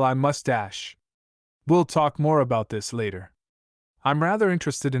 "Well, I must dash. We'll talk more about this later. I'm rather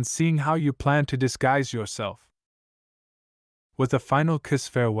interested in seeing how you plan to disguise yourself." With a final kiss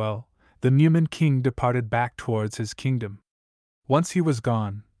farewell, the Mewni king departed back towards his kingdom. Once he was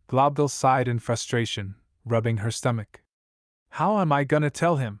gone, Globgal sighed in frustration, rubbing her stomach. "How am I gonna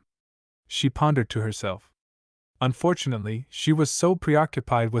tell him?" she pondered to herself. Unfortunately, she was so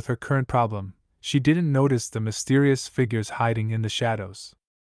preoccupied with her current problem, she didn't notice the mysterious figures hiding in the shadows.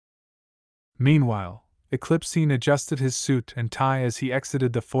 Meanwhile, Eclipsene adjusted his suit and tie as he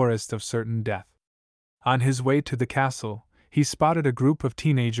exited the forest of certain death. On his way to the castle, he spotted a group of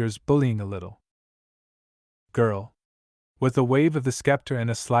teenagers bullying a little girl. With a wave of the scepter and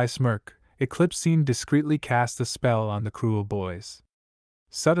a sly smirk, Eclipsene discreetly cast a spell on the cruel boys.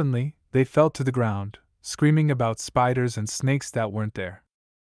 Suddenly, they fell to the ground, screaming about spiders and snakes that weren't there.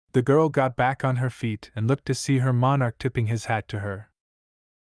 The girl got back on her feet and looked to see her monarch tipping his hat to her.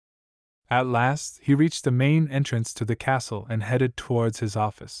 At last, he reached the main entrance to the castle and headed towards his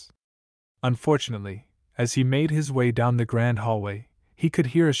office. Unfortunately, as he made his way down the grand hallway, he could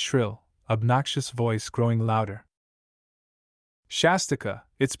hear a shrill, obnoxious voice growing louder. "Shastika,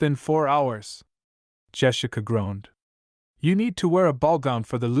 it's been 4 hours. Jessica groaned. "You need to wear a ball gown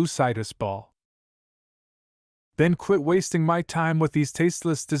for the Lucitus ball." "Then quit wasting my time with these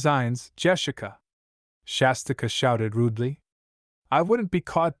tasteless designs, Jessica," Shastika shouted rudely. I wouldn't be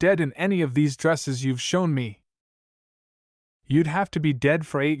caught dead in any of these dresses you've shown me. You'd have to be dead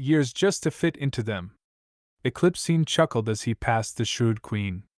for 8 years just to fit into them. Eclipsine chuckled as he passed the shrewd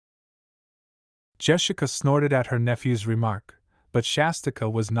queen. Jessica snorted at her nephew's remark, but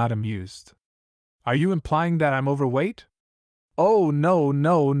Shastika was not amused. Are you implying that I'm overweight? Oh, no,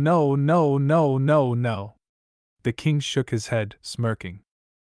 no, no, no, no, no, no. The king shook his head, smirking.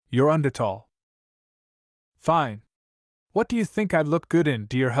 You're undertall. Fine. What do you think I'd look good in,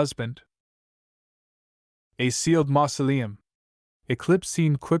 dear husband? A sealed mausoleum.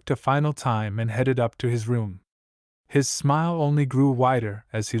 Eclipsine quipped a final time and headed up to his room. His smile only grew wider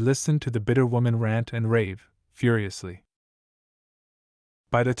as he listened to the bitter woman rant and rave, furiously.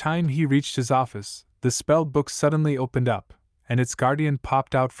 By the time he reached his office, the spell book suddenly opened up, and its guardian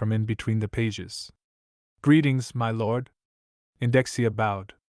popped out from in between the pages. Greetings, my lord. Indexia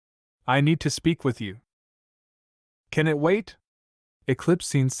bowed. I need to speak with you. Can it wait?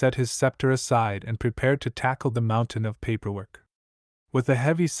 Eclipsine set his scepter aside and prepared to tackle the mountain of paperwork. With a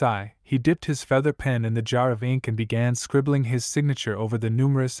heavy sigh, he dipped his feather pen in the jar of ink and began scribbling his signature over the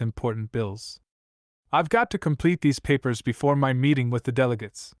numerous important bills. I've got to complete these papers before my meeting with the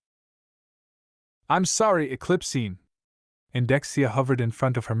delegates. I'm sorry, Eclipsine. Indexia hovered in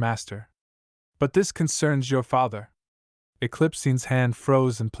front of her master. But this concerns your father. Eclipsine's hand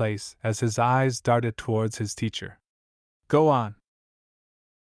froze in place as his eyes darted towards his teacher. Go on.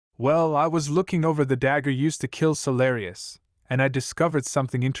 Well, I was looking over the dagger used to kill Solarius, and I discovered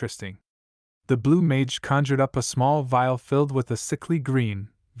something interesting. The blue mage conjured up a small vial filled with a sickly green,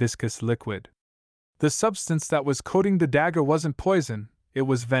 viscous liquid. The substance that was coating the dagger wasn't poison, it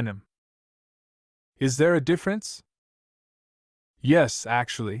was venom. Is there a difference? Yes,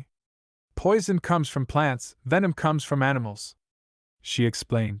 actually. Poison comes from plants, venom comes from animals, she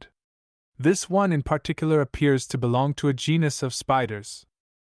explained. This one in particular appears to belong to a genus of spiders.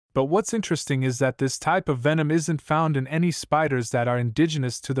 But what's interesting is that this type of venom isn't found in any spiders that are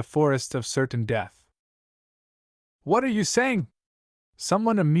indigenous to the forest of certain death. What are you saying?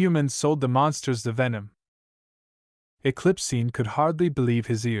 Someone a Mewman sold the monsters the venom. Eclipsine could hardly believe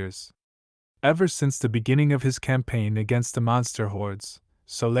his ears. Ever since the beginning of his campaign against the monster hordes,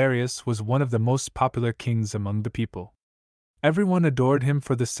 Solarius was one of the most popular kings among the people. Everyone adored him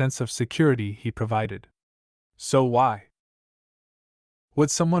for the sense of security he provided. So why? Would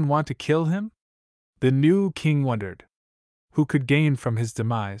someone want to kill him? The new king wondered. Who could gain from his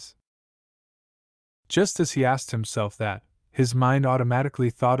demise? Just as he asked himself that, his mind automatically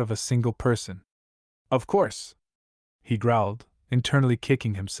thought of a single person. Of course, he growled, internally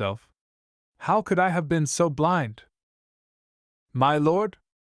kicking himself. How could I have been so blind? My lord?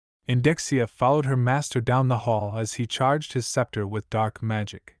 Indexia followed her master down the hall as he charged his scepter with dark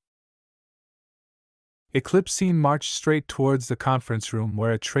magic. Eclipsine marched straight towards the conference room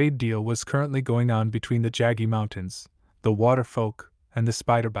where a trade deal was currently going on between the Jaggy Mountains, the Water Folk, and the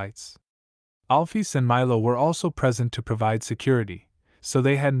Spiderbites. Alphys and Milo were also present to provide security, so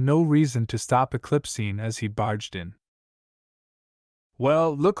they had no reason to stop Eclipsine as he barged in.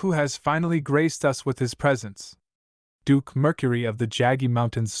 Well, look who has finally graced us with his presence. Duke Mercury of the Jaggy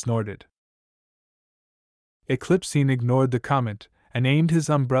Mountains snorted. Eclipsine ignored the comment and aimed his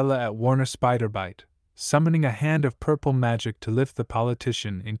umbrella at Warner Spiderbite, summoning a hand of purple magic to lift the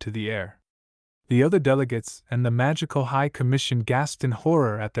politician into the air. The other delegates and the magical High Commission gasped in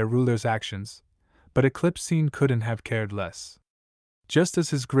horror at their ruler's actions, but Eclipsine couldn't have cared less. Just as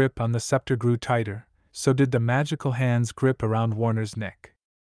his grip on the scepter grew tighter, so did the magical hand's grip around Warner's neck.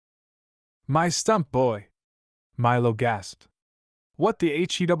 My stump, boy! Milo gasped. What the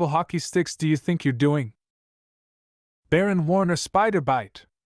he-double hockey sticks do you think you're doing? Baron Warner Spiderbite!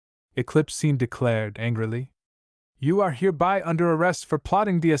 Eclipsine declared angrily. You are hereby under arrest for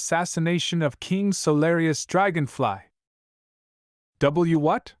plotting the assassination of King Solarius Dragonfly.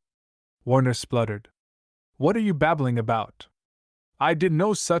 What? Warner spluttered. What are you babbling about? I did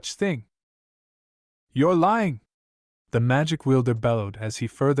no such thing. You're lying! The magic wielder bellowed as he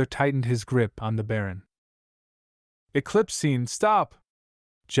further tightened his grip on the Baron. Eclipsine, stop!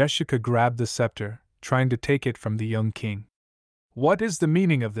 Jessica grabbed the scepter, trying to take it from the young king. What is the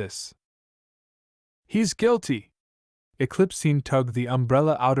meaning of this? He's guilty! Eclipsine tugged the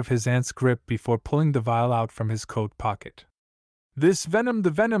umbrella out of his aunt's grip before pulling the vial out from his coat pocket. This venom, the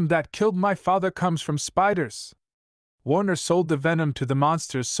venom that killed my father, comes from spiders. Warner sold the venom to the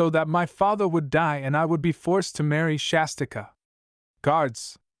monsters so that my father would die and I would be forced to marry Shastika.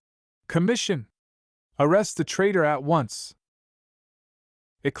 Guards! Commission! Arrest the traitor at once!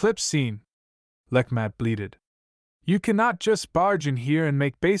 Eclipsine! Lekmat bleated. You cannot just barge in here and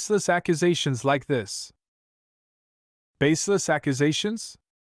make baseless accusations like this. Baseless accusations?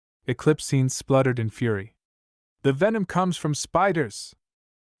 Eclipsine spluttered in fury. The venom comes from spiders.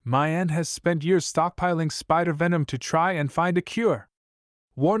 My aunt has spent years stockpiling spider venom to try and find a cure.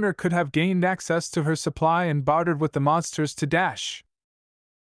 Warner could have gained access to her supply and bartered with the monsters to dash.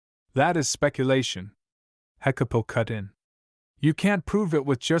 That is speculation, Hecapo cut in. You can't prove it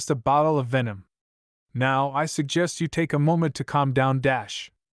with just a bottle of venom. Now, I suggest you take a moment to calm down,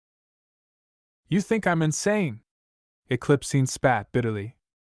 Dash. You think I'm insane? Eclipsine spat bitterly.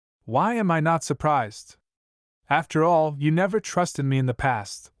 Why am I not surprised? After all, you never trusted me in the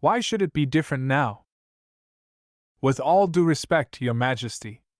past. Why should it be different now? With all due respect, Your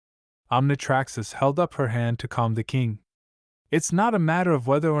Majesty. Omnitraxis held up her hand to calm the king. It's not a matter of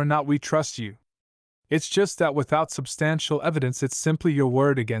whether or not we trust you. It's just that without substantial evidence, it's simply your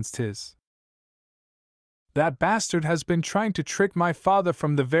word against his. That bastard has been trying to trick my father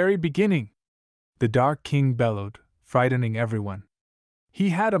from the very beginning, the Dark King bellowed, frightening everyone.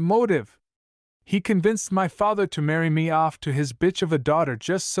 He had a motive. He convinced my father to marry me off to his bitch of a daughter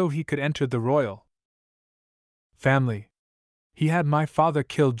just so he could enter the royal family. He had my father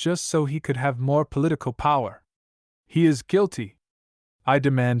killed just so he could have more political power. He is guilty. I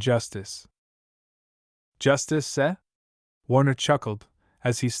demand justice. Justice, eh? Warner chuckled,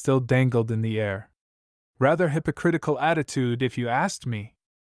 as he still dangled in the air. Rather hypocritical attitude, if you asked me.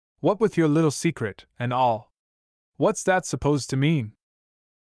 What with your little secret, and all? What's that supposed to mean?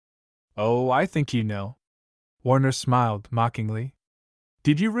 Oh, I think you know. Warner smiled mockingly.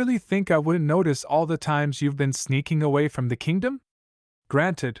 Did you really think I wouldn't notice all the times you've been sneaking away from the kingdom?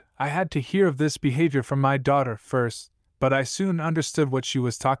 Granted, I had to hear of this behavior from my daughter first, but I soon understood what she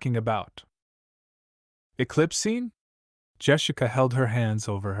was talking about. Eclipsine? Jessica held her hands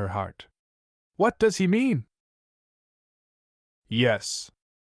over her heart. What does he mean? Yes.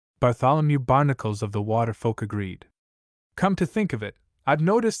 Bartholomew Barnacles of the Waterfolk agreed. Come to think of it, I've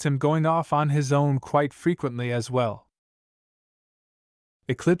noticed him going off on his own quite frequently as well.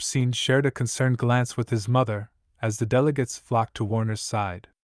 Eclipsine shared a concerned glance with his mother as the delegates flocked to Warner's side.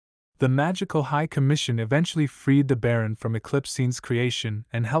 The magical High Commission eventually freed the Baron from Eclipsine's creation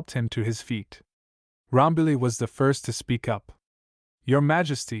and helped him to his feet. Rhombili was the first to speak up. Your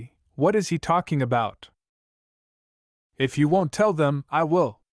Majesty, what is he talking about? If you won't tell them, I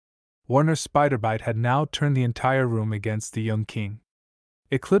will. Warner Spiderbite had now turned the entire room against the young king.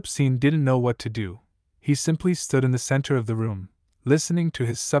 Eclipsine didn't know what to do. He simply stood in the center of the room, listening to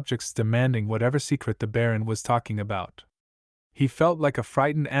his subjects demanding whatever secret the Baron was talking about. He felt like a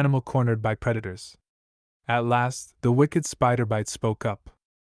frightened animal cornered by predators. At last, the wicked Spiderbite spoke up.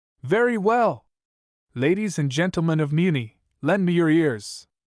 Very well! Ladies and gentlemen of Mewni, lend me your ears.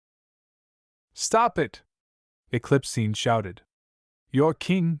 Stop it! Eclipsine shouted. Your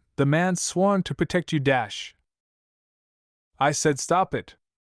king, the man sworn to protect you dash. I said stop it.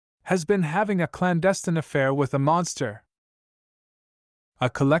 Has been having a clandestine affair with a monster. A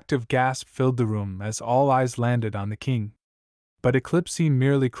collective gasp filled the room as all eyes landed on the king. But Eclipsine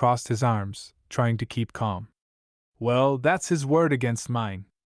merely crossed his arms, trying to keep calm. Well, that's his word against mine.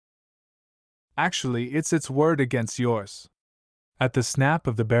 Actually, it's its word against yours. At the snap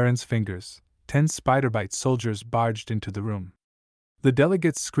of the Baron's fingers, 10 Spiderbite soldiers barged into the room. The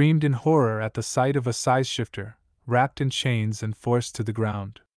delegates screamed in horror at the sight of a size shifter, wrapped in chains and forced to the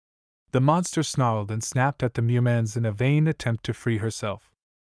ground. The monster snarled and snapped at the Mewmans in a vain attempt to free herself.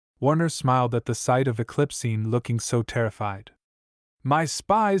 Warner smiled at the sight of Eclipsine looking so terrified. My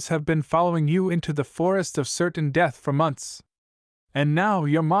spies have been following you into the forest of certain death for months. And now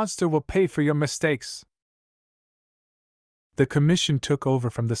your monster will pay for your mistakes. The commission took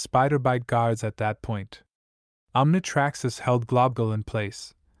over from the Spiderbite guards at that point. Omnitraxis held Globgal in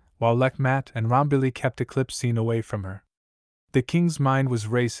place, while Lekmat and Rhombili kept Eclipsine away from her. The king's mind was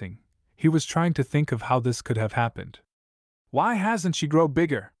racing. He was trying to think of how this could have happened. Why hasn't she grown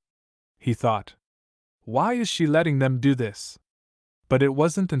bigger? He thought. Why is she letting them do this? But it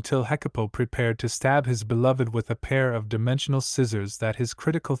wasn't until Hecapo prepared to stab his beloved with a pair of dimensional scissors that his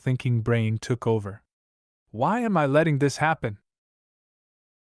critical thinking brain took over. Why am I letting this happen?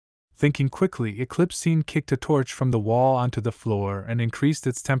 Thinking quickly, Eclipsine kicked a torch from the wall onto the floor and increased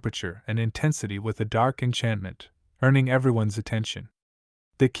its temperature and intensity with a dark enchantment, earning everyone's attention.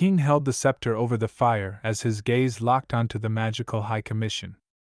 The king held the scepter over the fire as his gaze locked onto the magical High Commission.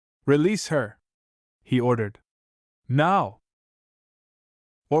 Release her! He ordered. Now!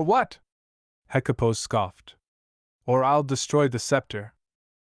 Or what? Hecapo scoffed. Or I'll destroy the scepter.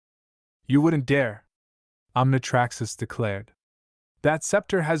 You wouldn't dare, Omnitraxis declared. That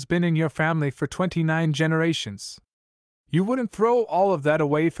scepter has been in your family for 29 generations. You wouldn't throw all of that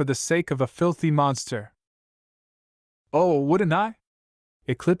away for the sake of a filthy monster. Oh, wouldn't I?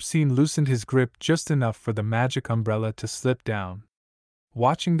 Eclipsine loosened his grip just enough for the magic umbrella to slip down.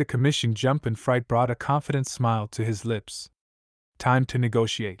 Watching the commission jump in fright brought a confident smile to his lips. Time to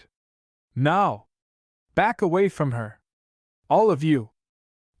negotiate. Now! Back away from her! All of you!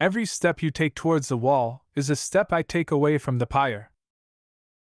 Every step you take towards the wall is a step I take away from the pyre.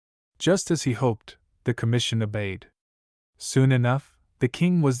 Just as he hoped, the commission obeyed. Soon enough, the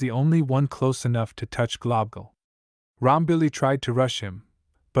king was the only one close enough to touch Globgal. Rombilly tried to rush him,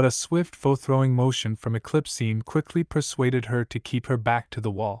 but a swift foe-throwing motion from Eclipsine quickly persuaded her to keep her back to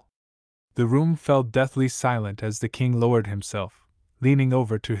the wall. The room fell deathly silent as the king lowered himself, leaning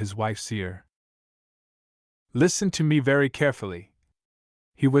over to his wife's ear. Listen to me very carefully,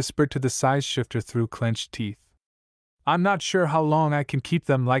 he whispered to the size shifter through clenched teeth. I'm not sure how long I can keep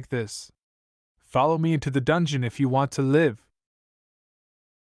them like this. Follow me into the dungeon if you want to live.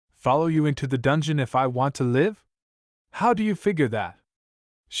 Follow you into the dungeon if I want to live? How do you figure that?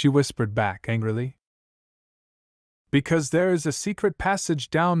 She whispered back angrily. Because there is a secret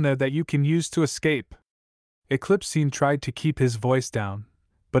passage down there that you can use to escape. Eclipsine tried to keep his voice down,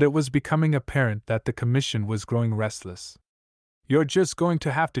 but it was becoming apparent that the commission was growing restless. You're just going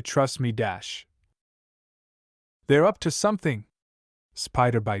to have to trust me, Dash. They're up to something,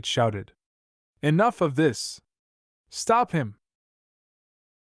 Spiderbite shouted. Enough of this. Stop him.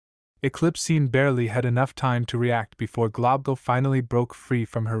 Eclipsine barely had enough time to react before Globgal finally broke free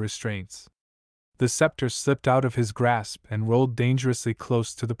from her restraints. The scepter slipped out of his grasp and rolled dangerously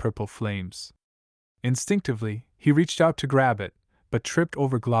close to the purple flames. Instinctively, he reached out to grab it, but tripped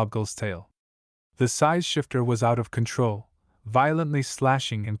over Globgal's tail. The size shifter was out of control, violently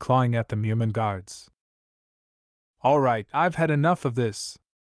slashing and clawing at the Mewni guards. All right, I've had enough of this.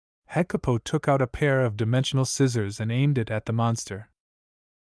 Hecapo took out a pair of dimensional scissors and aimed it at the monster.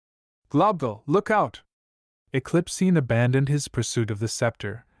 Globgal, look out! Eclipsine abandoned his pursuit of the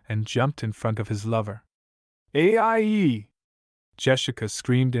scepter and jumped in front of his lover. AIE! Jessica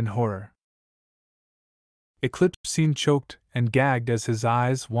screamed in horror. Eclipsine choked and gagged as his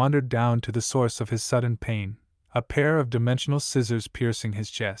eyes wandered down to the source of his sudden pain, a pair of dimensional scissors piercing his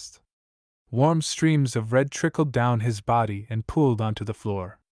chest. Warm streams of red trickled down his body and pooled onto the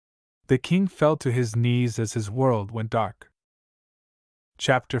floor. The king fell to his knees as his world went dark.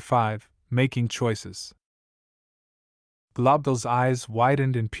 Chapter 5: Making Choices. Globgal's eyes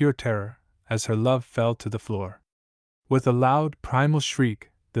widened in pure terror as her love fell to the floor. With a loud, primal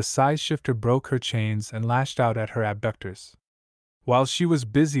shriek, the size shifter broke her chains and lashed out at her abductors. While she was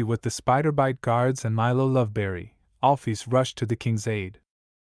busy with the Spiderbite guards and Milo Loveberry, Alphys rushed to the king's aid.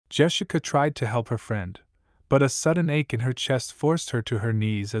 Jessica tried to help her friend, but a sudden ache in her chest forced her to her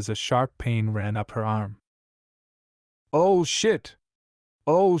knees as a sharp pain ran up her arm. Oh shit!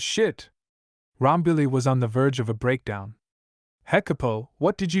 Oh shit! Rombilly was on the verge of a breakdown. Hecapo,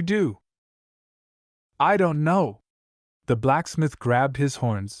 what did you do? I don't know. The blacksmith grabbed his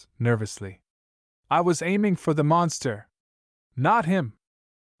horns, nervously. I was aiming for the monster. Not him.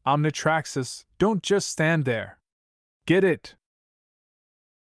 Omnitraxus, don't just stand there. Get it!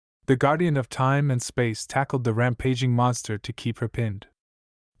 The guardian of time and space tackled the rampaging monster to keep her pinned.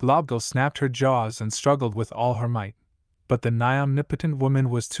 Globgal snapped her jaws and struggled with all her might, but the nigh omnipotent woman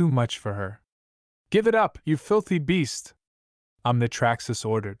was too much for her. Give it up, you filthy beast! Omnitraxus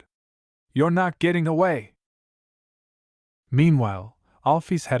ordered. You're not getting away! Meanwhile,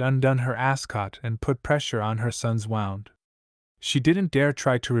 Alphys had undone her ascot and put pressure on her son's wound. She didn't dare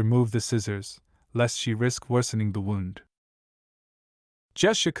try to remove the scissors, lest she risk worsening the wound.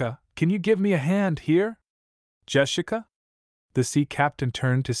 Jessica, can you give me a hand here? Jessica? The sea captain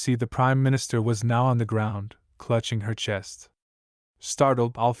turned to see the Prime Minister was now on the ground, clutching her chest.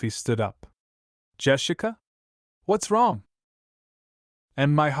 Startled, Alphys stood up. Jessica? What's wrong?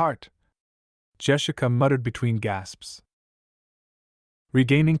 And my heart, Jessica muttered between gasps.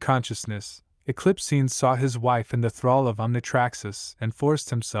 Regaining consciousness, Eclipsine saw his wife in the thrall of Omnitraxus and forced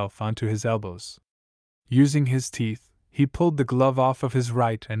himself onto his elbows. Using his teeth, he pulled the glove off of his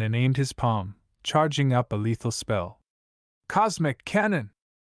right and aimed his palm, charging up a lethal spell. Cosmic Cannon!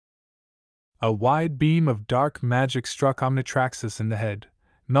 A wide beam of dark magic struck Omnitraxus in the head,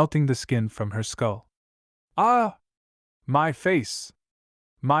 melting the skin from her skull. Ah! My face!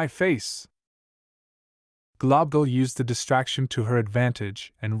 My face! Globgal used the distraction to her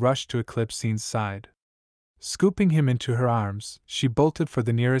advantage and rushed to Eclipsine's side. Scooping him into her arms, she bolted for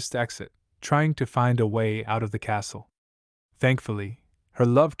the nearest exit, trying to find a way out of the castle. Thankfully, her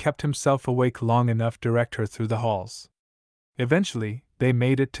love kept himself awake long enough to direct her through the halls. Eventually, they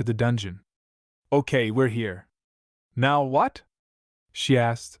made it to the dungeon. Okay, we're here. Now what? She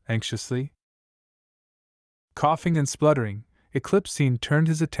asked, anxiously. Coughing and spluttering, Eclipsine turned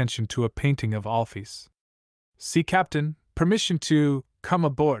his attention to a painting of Alphys. "See, Captain, permission to come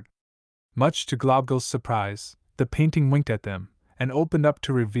aboard." Much to Globgul's surprise, the painting winked at them and opened up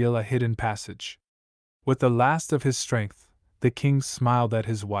to reveal a hidden passage. With the last of his strength, the king smiled at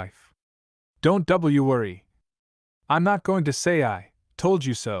his wife. "Don't you worry. I'm not going to say I told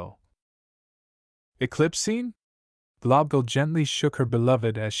you so." "Eclipsine?" Globgul gently shook her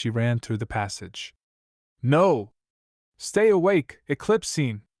beloved as she ran through the passage. "No! Stay awake,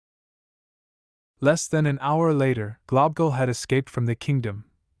 Eclipsine!" Less than an hour later, Globgul had escaped from the kingdom,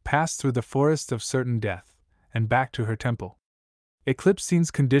 passed through the forest of certain death, and back to her temple.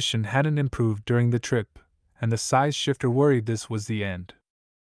 Eclipsine's condition hadn't improved during the trip, and the size shifter worried this was the end.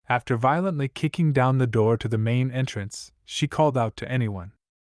 After violently kicking down the door to the main entrance, she called out to anyone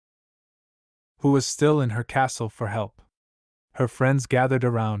who was still in her castle for help. Her friends gathered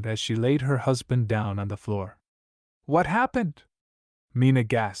around as she laid her husband down on the floor. "What happened?" Mina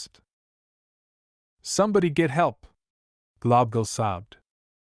gasped. "Somebody get help!" Globgul sobbed.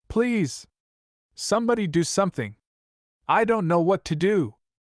 "Please! Somebody do something! I don't know what to do!"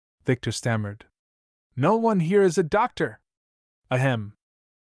 Victor stammered. "No one here is a doctor!" Ahem.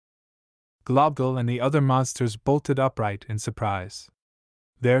 Globgul and the other monsters bolted upright in surprise.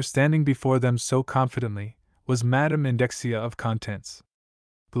 There, standing before them so confidently, was Madame Indexia of Contents.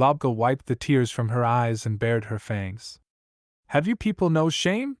 Globgul wiped the tears from her eyes and bared her fangs. "Have you people no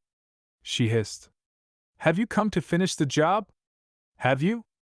shame?" she hissed. "Have you come to finish the job? Have you?"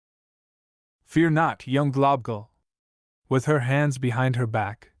 "Fear not, young Globgul." With her hands behind her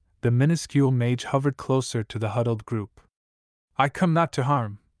back, the minuscule mage hovered closer to the huddled group. "I come not to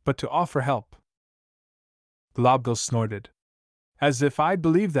harm, but to offer help." Globgul snorted. "As if I'd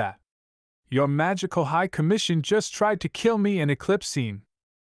believe that! Your magical high commission just tried to kill me and Eclipsine.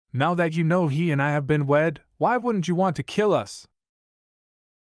 Now that you know he and I have been wed, why wouldn't you want to kill us?"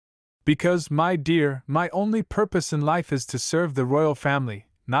 "Because, my dear, my only purpose in life is to serve the royal family,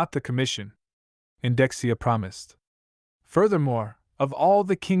 not the commission," Indexia promised. "Furthermore, of all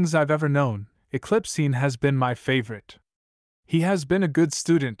the kings I've ever known, Eclipsine has been my favorite. He has been a good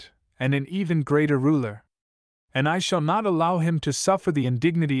student, and an even greater ruler. And I shall not allow him to suffer the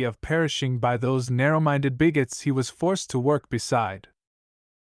indignity of perishing by those narrow-minded bigots he was forced to work beside."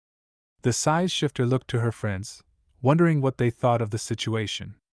 The size shifter looked to her friends, wondering what they thought of the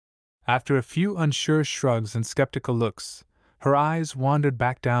situation. After a few unsure shrugs and skeptical looks, her eyes wandered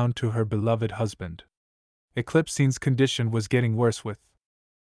back down to her beloved husband. Eclipsine's condition was getting worse with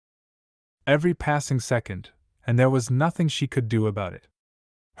every passing second, and there was nothing she could do about it.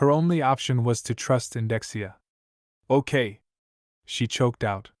 Her only option was to trust Indexia. "Okay," she choked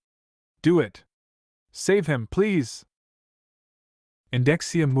out. "Do it! Save him, please!"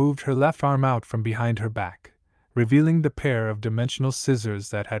 Indexia moved her left arm out from behind her back, revealing the pair of dimensional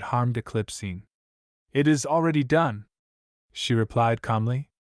scissors that had harmed Eclipsine. "It is already done," she replied calmly.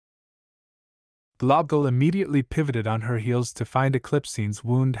 Globgul immediately pivoted on her heels to find Eclipsine's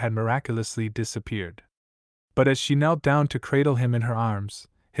wound had miraculously disappeared. But as she knelt down to cradle him in her arms,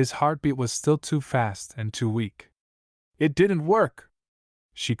 his heartbeat was still too fast and too weak. "It didn't work!"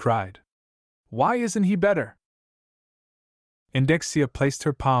 she cried. "Why isn't he better?" Indexia placed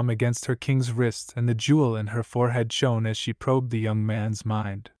her palm against her king's wrist, and the jewel in her forehead shone as she probed the young man's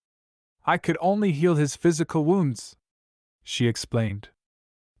mind. "I could only heal his physical wounds," she explained.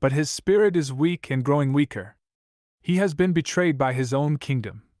 "But his spirit is weak and growing weaker. He has been betrayed by his own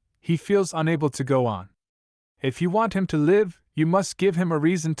kingdom. He feels unable to go on. If you want him to live, you must give him a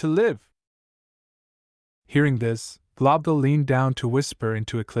reason to live." Hearing this, Globgul leaned down to whisper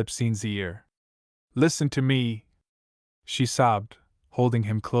into Eclipsine's ear. "Listen to me," she sobbed, holding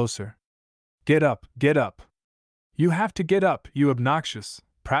him closer. Get up, get up. You have to get up, you obnoxious,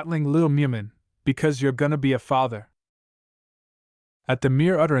 prattling little Mewni, because you're gonna be a father." At the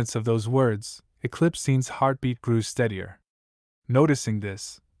mere utterance of those words, Eclipsine's heartbeat grew steadier. Noticing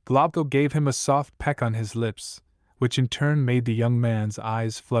this, Globgul gave him a soft peck on his lips, which in turn made the young man's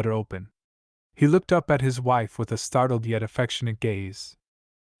eyes flutter open. He looked up at his wife with a startled yet affectionate gaze.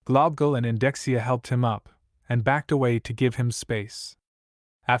 Globgul and Indexia helped him up, and backed away to give him space.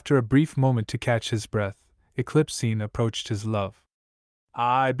 After a brief moment to catch his breath, Eclipsine approached his love.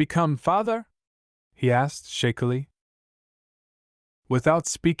 "I become father?" he asked shakily. Without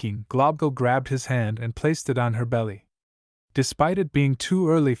speaking, Globgul grabbed his hand and placed it on her belly. Despite it being too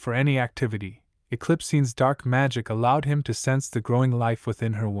early for any activity, Eclipsine's dark magic allowed him to sense the growing life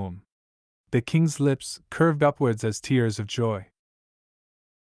within her womb. The king's lips curved upwards as tears of joy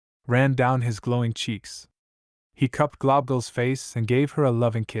ran down his glowing cheeks. He cupped Globgul's face and gave her a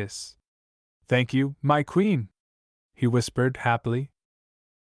loving kiss. Thank you, my queen, he whispered happily.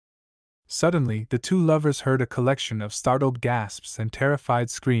 Suddenly, the two lovers heard a collection of startled gasps and terrified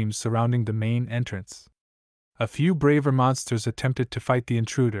screams surrounding the main entrance. A few braver monsters attempted to fight the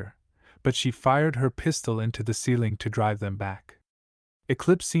intruder, but she fired her pistol into the ceiling to drive them back.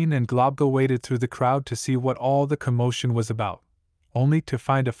 Eclipsine and Globgo waited through the crowd to see what all the commotion was about, only to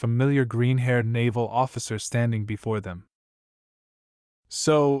find a familiar green-haired naval officer standing before them.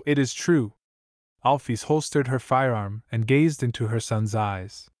 So, it is true. Alphys holstered her firearm and gazed into her son's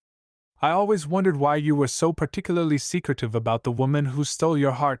eyes. I always wondered why you were so particularly secretive about the woman who stole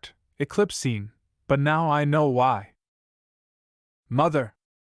your heart, Eclipsine, but now I know why. Mother!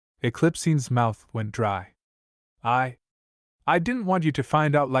 Eclipsine's mouth went dry. I didn't want you to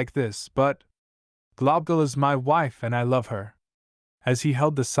find out like this, but Globgal is my wife and I love her. As he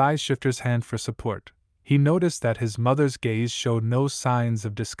held the size shifter's hand for support, he noticed that his mother's gaze showed no signs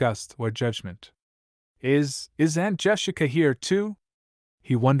of disgust or judgment. Is Aunt Jessica here too?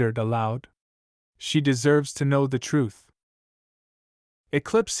 He wondered aloud. She deserves to know the truth.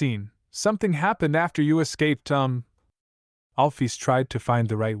 Eclipsine, something happened after you escaped, Alphys tried to find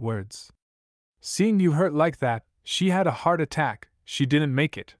the right words. Seeing you hurt like that, she had a heart attack, she didn't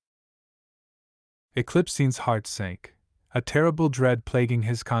make it. Eclipsine's heart sank, a terrible dread plaguing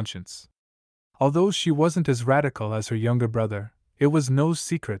his conscience. Although she wasn't as radical as her younger brother, it was no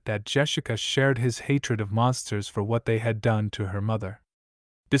secret that Jessica shared his hatred of monsters for what they had done to her mother.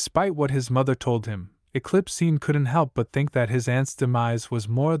 Despite what his mother told him, Eclipsine couldn't help but think that his aunt's demise was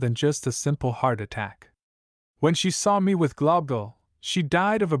more than just a simple heart attack. When she saw me with Globgal, she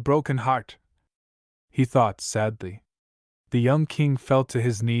died of a broken heart, he thought sadly. The young king fell to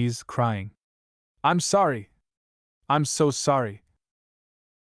his knees, crying, I'm sorry. I'm so sorry.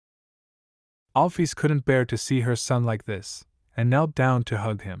 Alphys couldn't bear to see her son like this, and knelt down to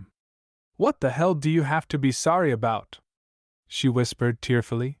hug him. What the hell do you have to be sorry about? She whispered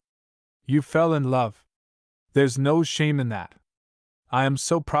tearfully. You fell in love. There's no shame in that. I am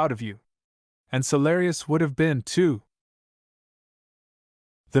so proud of you. And Solarius would have been too.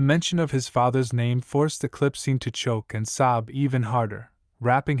 The mention of his father's name forced Eclipsine to choke and sob even harder,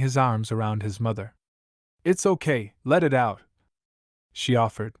 wrapping his arms around his mother. It's okay, let it out, she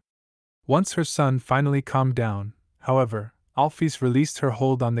offered. Once her son finally calmed down, however, Alphys released her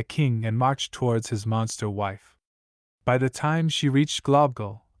hold on the king and marched towards his monster wife. By the time she reached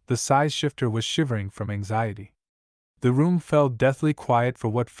Globgal, the size shifter was shivering from anxiety. The room fell deathly quiet for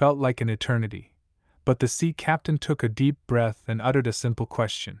what felt like an eternity, but the sea captain took a deep breath and uttered a simple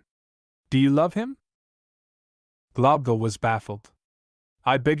question. Do you love him? Globgal was baffled.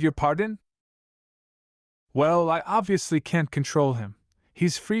 I beg your pardon? Well, I obviously can't control him.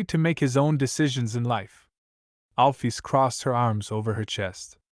 He's free to make his own decisions in life. Alphys crossed her arms over her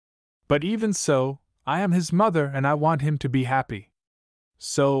chest. But even so, I am his mother and I want him to be happy.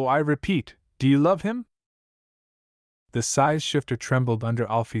 So, I repeat, do you love him? The size shifter trembled under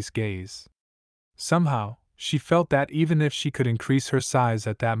Alphys' gaze. Somehow, she felt that even if she could increase her size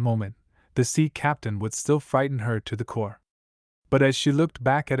at that moment, the sea captain would still frighten her to the core. But as she looked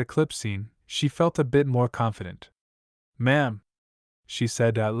back at Eclipsine, she felt a bit more confident. Ma'am, she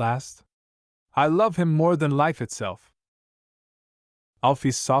said at last, I love him more than life itself.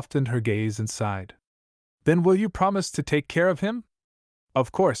 Alphys softened her gaze and sighed. Then will you promise to take care of him?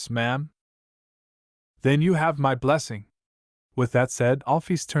 Of course, ma'am. Then you have my blessing. With that said,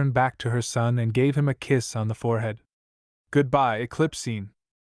 Alphys turned back to her son and gave him a kiss on the forehead. Goodbye, Eclipsine.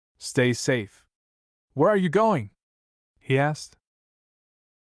 Stay safe. Where are you going? He asked.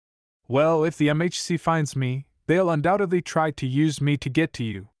 Well, if the MHC finds me, they'll undoubtedly try to use me to get to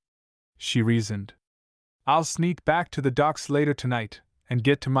you, she reasoned. I'll sneak back to the docks later tonight and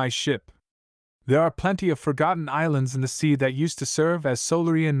get to my ship. There are plenty of forgotten islands in the sea that used to serve as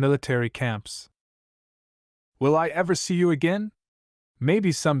Solarian military camps. Will I ever see you again?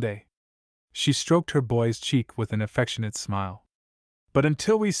 Maybe someday. She stroked her boy's cheek with an affectionate smile. But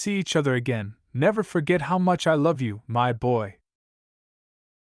until we see each other again, never forget how much I love you, my boy.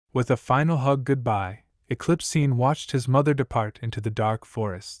 With a final hug goodbye, Eclipsine watched his mother depart into the dark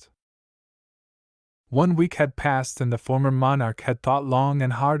forest. 1 week had passed and the former monarch had thought long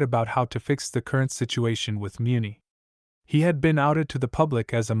and hard about how to fix the current situation with Mewni. He had been outed to the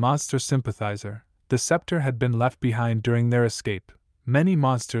public as a monster sympathizer, the scepter had been left behind during their escape, many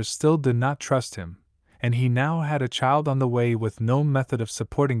monsters still did not trust him, and he now had a child on the way with no method of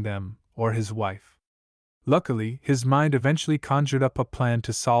supporting them or his wife. Luckily, his mind eventually conjured up a plan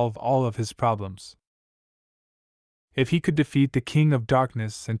to solve all of his problems. If he could defeat the King of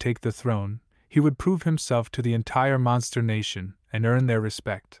Darkness and take the throne, he would prove himself to the entire monster nation and earn their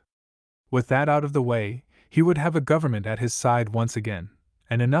respect. With that out of the way, he would have a government at his side once again,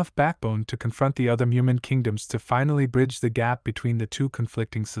 and enough backbone to confront the other Mewni kingdoms to finally bridge the gap between the two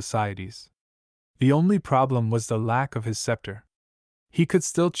conflicting societies. The only problem was the lack of his scepter. He could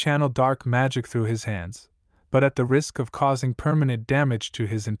still channel dark magic through his hands, but at the risk of causing permanent damage to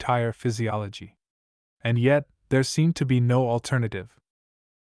his entire physiology. And yet, there seemed to be no alternative.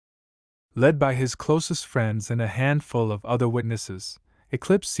 Led by his closest friends and a handful of other witnesses,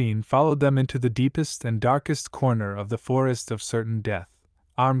 Eclipsine followed them into the deepest and darkest corner of the forest of certain death,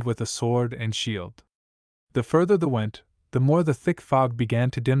 armed with a sword and shield. The further they went, the more the thick fog began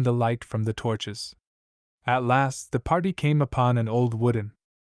to dim the light from the torches. At last, the party came upon an old wooden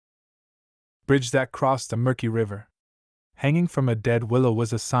bridge that crossed a murky river. Hanging from a dead willow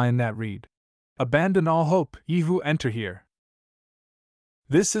was a sign that read, "Abandon all hope, ye who enter here."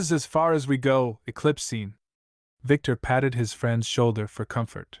 "This is as far as we go, Eclipsine." Victor patted his friend's shoulder for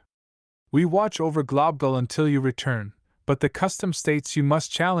comfort. "We watch over Globgal until you return, but the custom states you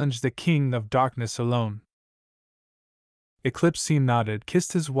must challenge the King of Darkness alone." Eclipsine nodded,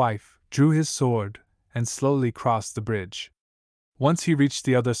 kissed his wife, drew his sword, and slowly crossed the bridge. Once he reached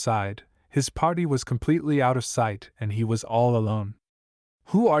the other side, his party was completely out of sight and he was all alone.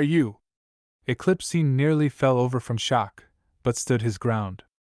 "Who are you?" Eclipsine nearly fell over from shock, but stood his ground.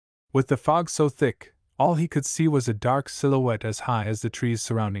 With the fog so thick, all he could see was a dark silhouette as high as the trees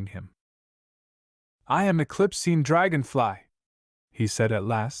surrounding him. "I am Eclipsine Dragonfly," he said at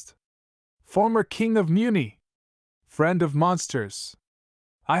last. "Former King of Mewni. Friend of monsters.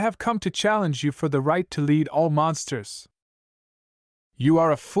 I have come to challenge you for the right to lead all monsters." "You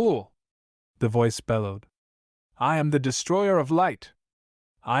are a fool," the voice bellowed. "I am the destroyer of light.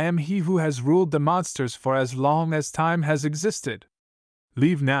 I am he who has ruled the monsters for as long as time has existed.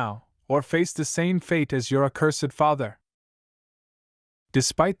 Leave now, or face the same fate as your accursed father."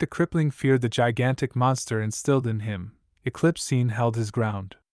 Despite the crippling fear the gigantic monster instilled in him, Eclipsine held his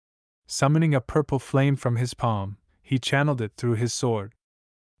ground. Summoning a purple flame from his palm, he channeled it through his sword.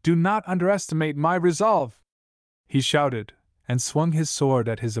 "Do not underestimate my resolve!" he shouted, and swung his sword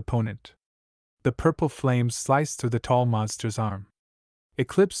at his opponent. The purple flame sliced through the tall monster's arm.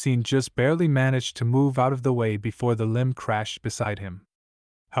 Eclipsine just barely managed to move out of the way before the limb crashed beside him.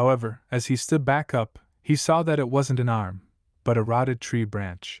 However, as he stood back up, he saw that it wasn't an arm, but a rotted tree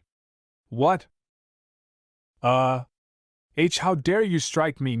branch. "What? How dare you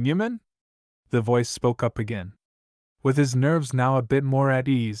strike me, Newman?" The voice spoke up again. With his nerves now a bit more at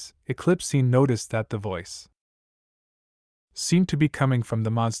ease, Eclipsine noticed that the voice seemed to be coming from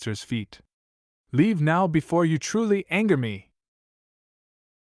the monster's feet. "Leave now before you truly anger me."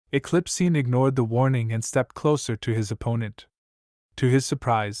 Eclipsine ignored the warning and stepped closer to his opponent. To his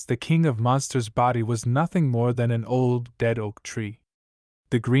surprise, the King of Monsters' body was nothing more than an old, dead oak tree.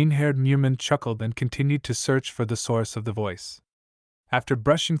 The green-haired Mewman chuckled and continued to search for the source of the voice. After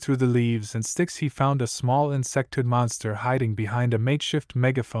brushing through the leaves and sticks, he found a small insectoid monster hiding behind a makeshift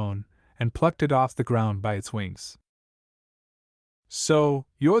megaphone and plucked it off the ground by its wings. "So,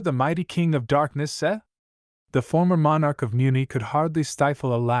 you're the mighty King of Darkness, eh?" The former monarch of Mewni could hardly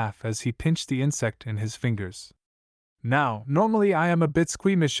stifle a laugh as he pinched the insect in his fingers. "Now, normally I am a bit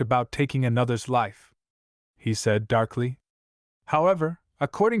squeamish about taking another's life," he said darkly. "However,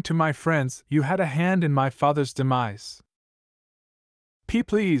 according to my friends, you had a hand in my father's demise."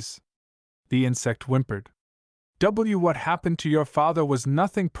 "Please," the insect whimpered. What happened to your father was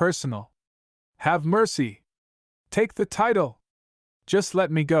nothing personal. Have mercy. Take the title. Just let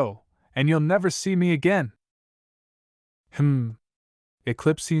me go, and you'll never see me again."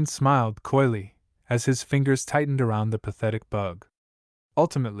 Eclipsine smiled coyly, as his fingers tightened around the pathetic bug.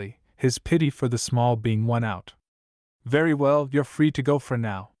 Ultimately, his pity for the small being won out. "Very well, you're free to go for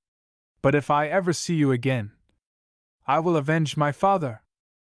now. But if I ever see you again, I will avenge my father."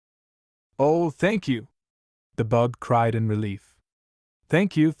 "Oh, thank you!" the bug cried in relief.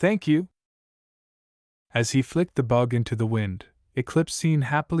 "Thank you, thank you!" As he flicked the bug into the wind, Eclipsine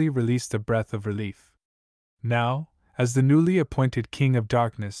happily released a breath of relief. Now, as the newly appointed King of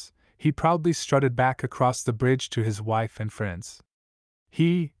Darkness, he proudly strutted back across the bridge to his wife and friends.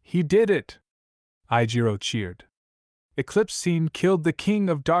 He did it!" Aijiro cheered. "Eclipsine killed the King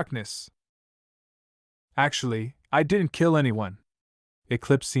of Darkness." "Actually, I didn't kill anyone,"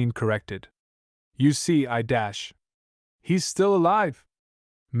 Eclipsine corrected. "You see, He's still alive!"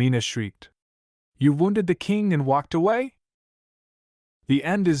 Mina shrieked. "You wounded the king and walked away? The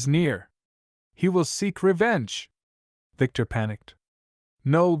end is near. He will seek revenge." Victor panicked.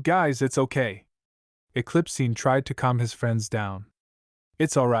 "No, guys, it's okay." Eclipsine tried to calm his friends down.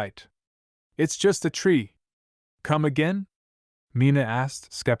 "It's alright. It's just a tree." "Come again?" Mina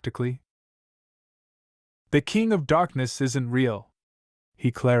asked skeptically. The King of Darkness isn't real, he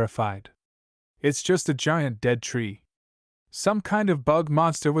clarified. It's just a giant dead tree. Some kind of bug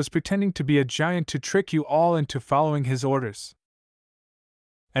monster was pretending to be a giant to trick you all into following his orders.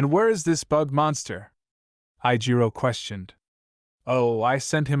 And where is this bug monster? Aijiro questioned. Oh, I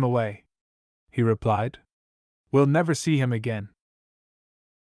sent him away, he replied. We'll never see him again.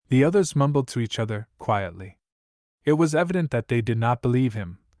 The others mumbled to each other, quietly. It was evident that they did not believe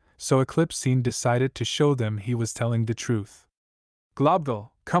him, so Eclipsine decided to show them he was telling the truth.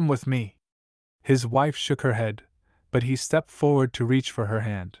 Globgle, come with me. His wife shook her head, but he stepped forward to reach for her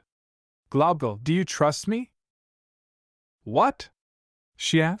hand. Globgle, do you trust me? What?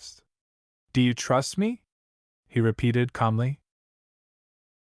 She asked. Do you trust me? He repeated calmly.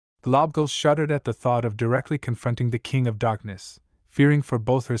 Globgle shuddered at the thought of directly confronting the King of Darkness, fearing for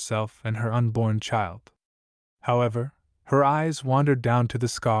both herself and her unborn child. However, her eyes wandered down to the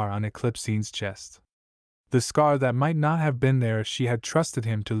scar on Eclipsine's chest. The scar that might not have been there if she had trusted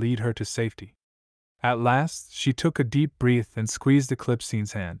him to lead her to safety. At last, she took a deep breath and squeezed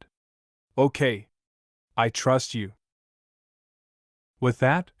Eclipsine's hand. Okay. I trust you. With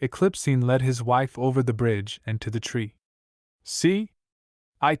that, Eclipsine led his wife over the bridge and to the tree. See?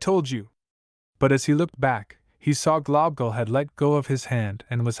 I told you. But as he looked back, he saw Globgle had let go of his hand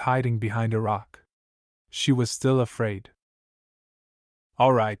and was hiding behind a rock. She was still afraid.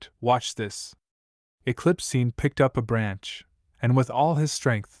 All right, watch this. Eclipsine picked up a branch, and with all his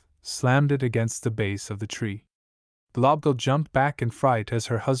strength, slammed it against the base of the tree. Globgle jumped back in fright as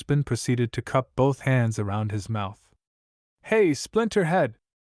her husband proceeded to cup both hands around his mouth. Hey, Splinterhead!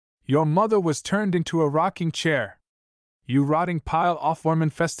 Your mother was turned into a rocking chair! You rotting pile of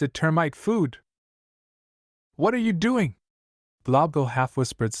worm-infested termite food! What are you doing? Globgle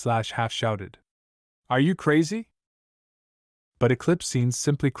half-whispered / half-shouted. Are you crazy? But Eclipsine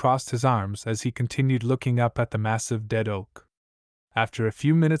simply crossed his arms as he continued looking up at the massive dead oak. After a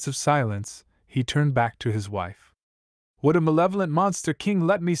few minutes of silence, he turned back to his wife. Would a malevolent monster king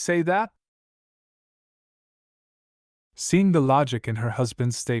let me say that? Seeing the logic in her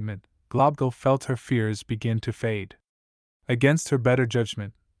husband's statement, Globgle felt her fears begin to fade. Against her better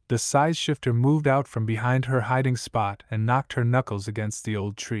judgment, the size shifter moved out from behind her hiding spot and knocked her knuckles against the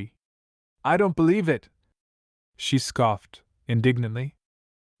old tree. I don't believe it! She scoffed, indignantly.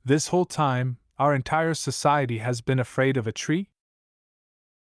 This whole time, our entire society has been afraid of a tree?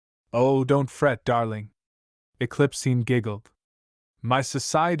 Oh, don't fret, darling. Eclipsine giggled. My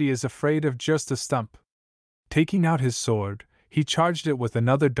society is afraid of just a stump. Taking out his sword, he charged it with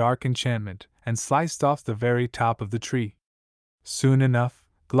another dark enchantment and sliced off the very top of the tree. Soon enough,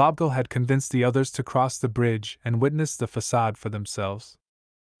 Globgle had convinced the others to cross the bridge and witness the facade for themselves.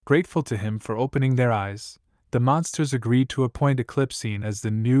 Grateful to him for opening their eyes, the monsters agreed to appoint Eclipsine as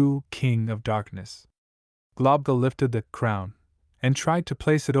the new King of Darkness. Globgle lifted the crown and tried to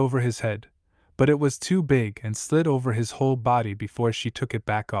place it over his head, but it was too big and slid over his whole body before she took it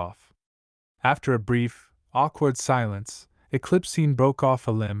back off. After a brief, awkward silence, Eclipsine broke off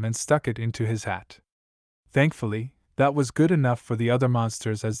a limb and stuck it into his hat. Thankfully, that was good enough for the other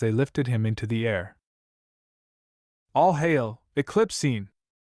monsters as they lifted him into the air. All hail, Eclipsine,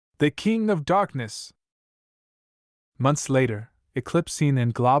 the King of Darkness! Months later, Eclipsine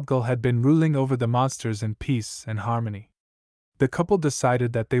and Globgle had been ruling over the monsters in peace and harmony. The couple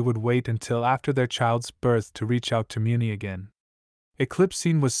decided that they would wait until after their child's birth to reach out to Mewni again.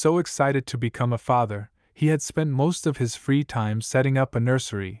 Eclipsine was so excited to become a father, he had spent most of his free time setting up a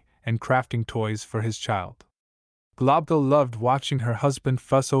nursery and crafting toys for his child. Globgle loved watching her husband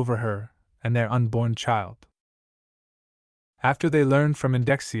fuss over her and their unborn child. After they learned from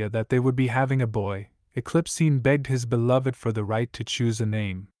Indexia that they would be having a boy, Eclipsine begged his beloved for the right to choose a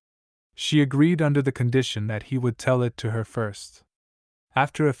name. She agreed under the condition that he would tell it to her first.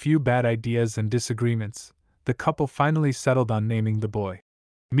 After a few bad ideas and disagreements, the couple finally settled on naming the boy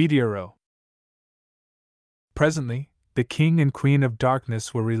Meteoro. Presently, the King and Queen of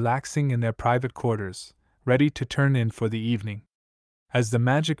Darkness were relaxing in their private quarters, ready to turn in for the evening. As the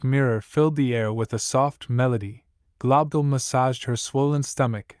magic mirror filled the air with a soft melody, Globgle massaged her swollen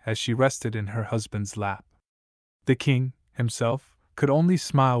stomach as she rested in her husband's lap. The king, himself, could only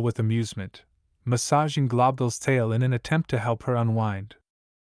smile with amusement, massaging Globgle's tail in an attempt to help her unwind.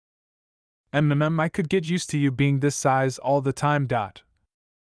 I could get used to you being this size all the time.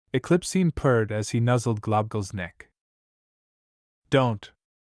 Eclipsine purred as he nuzzled Globgle's neck. Don't,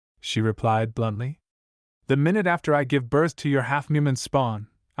 she replied bluntly. The minute after I give birth to your half-human spawn,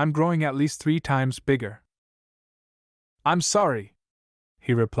 I'm growing at least 3 times bigger. I'm sorry,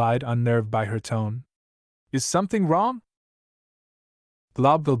 he replied, unnerved by her tone. Is something wrong?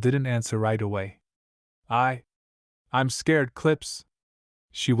 Globgle didn't answer right away. I'm scared, Clips,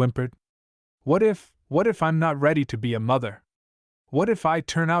 she whimpered. What if I'm not ready to be a mother? What if I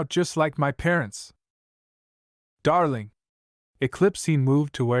turn out just like my parents? Darling! Eclipsine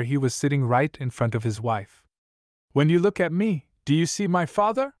moved to where he was sitting right in front of his wife. When you look at me, do you see my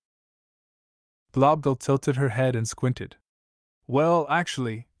father? Globgle tilted her head and squinted. Well,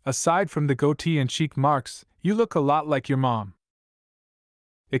 actually, aside from the goatee and cheek marks, you look a lot like your mom.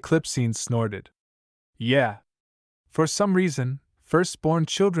 Eclipsine snorted. Yeah. For some reason, firstborn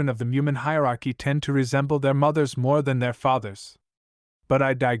children of the Mewni hierarchy tend to resemble their mothers more than their fathers. But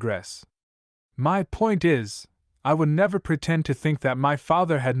I digress. My point is, I would never pretend to think that my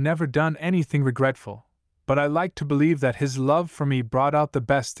father had never done anything regretful, but I like to believe that his love for me brought out the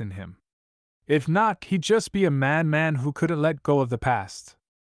best in him. If not, he'd just be a madman who couldn't let go of the past.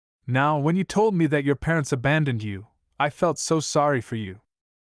 Now, when you told me that your parents abandoned you, I felt so sorry for you.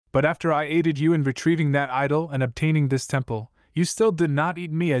 But after I aided you in retrieving that idol and obtaining this temple, you still did not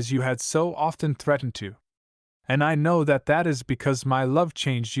eat me as you had so often threatened to. And I know that that is because my love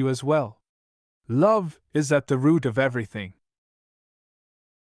changed you as well. Love is at the root of everything.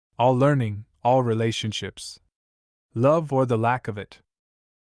 All learning, all relationships. Love or the lack of it.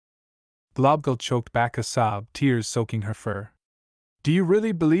 Globgle choked back a sob, tears soaking her fur. Do you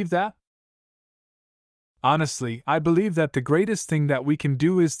really believe that? Honestly, I believe that the greatest thing that we can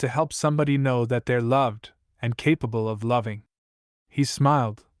do is to help somebody know that they're loved and capable of loving. He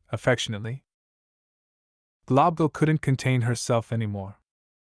smiled, affectionately. Globgle couldn't contain herself anymore.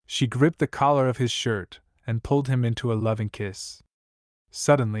 She gripped the collar of his shirt and pulled him into a loving kiss.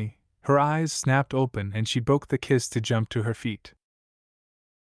 Suddenly, her eyes snapped open and she broke the kiss to jump to her feet.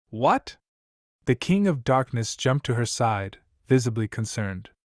 What? The King of Darkness jumped to her side, visibly concerned.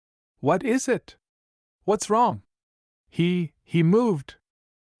 What is it? What's wrong? He moved.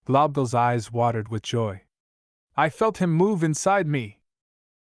 Globgle's eyes watered with joy. I felt him move inside me.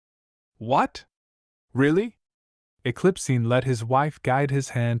 What? Really? Eclipsine let his wife guide his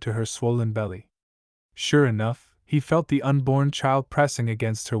hand to her swollen belly. Sure enough, he felt the unborn child pressing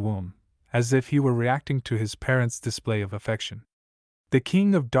against her womb, as if he were reacting to his parents' display of affection. The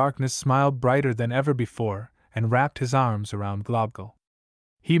King of Darkness smiled brighter than ever before and wrapped his arms around Globgle.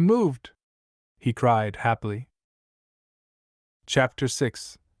 He moved! He cried happily. Chapter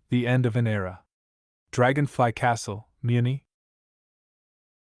 6: The End of an Era. Dragonfly Castle, Mewni.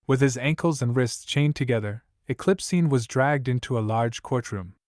 With his ankles and wrists chained together, Eclipsine was dragged into a large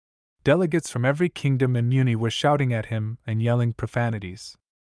courtroom. Delegates from every kingdom in Mewni were shouting at him and yelling profanities.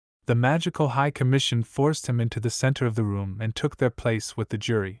 The magical High Commission forced him into the center of the room and took their place with the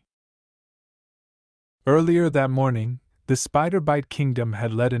jury. Earlier that morning, the Spider-Bite Kingdom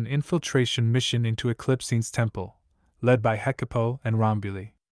had led an infiltration mission into Eclipsine's temple, led by Hecapo and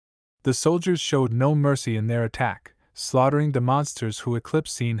Rhombuli. The soldiers showed no mercy in their attack, slaughtering the monsters who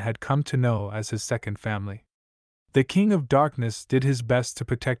Eclipsine had come to know as his second family. The King of Darkness did his best to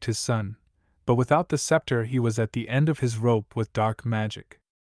protect his son, but without the scepter he was at the end of his rope with dark magic.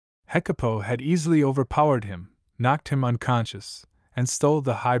 Hecapo had easily overpowered him, knocked him unconscious, and stole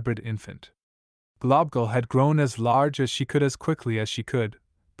the hybrid infant. Globgle had grown as large as she could as quickly as she could,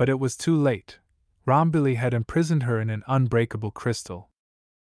 but it was too late. Rhombuli had imprisoned her in an unbreakable crystal.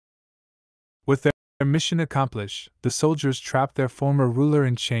 With their mission accomplished, the soldiers trapped their former ruler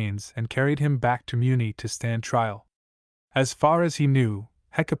in chains and carried him back to Mewni to stand trial. As far as he knew,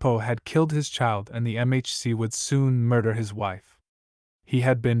 Hecapo had killed his child and the MHC would soon murder his wife. He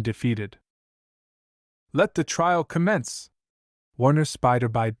had been defeated. Let the trial commence! Warner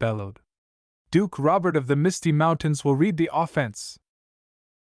Spider-Bite bellowed. Duke Robert of the Misty Mountains will read the offense.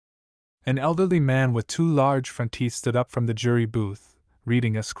 An elderly man with two large front teeth stood up from the jury booth,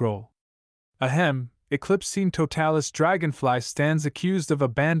 reading a scroll. Ahem, Eclipsine Totalis Dragonfly stands accused of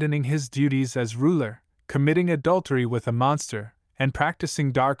abandoning his duties as ruler, committing adultery with a monster, and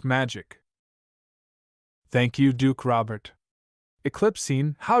practicing dark magic. Thank you, Duke Robert.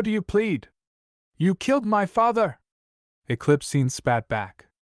 Eclipsine, how do you plead? You killed my father! Eclipsine spat back.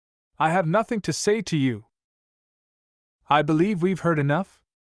 I have nothing to say to you. I believe we've heard enough?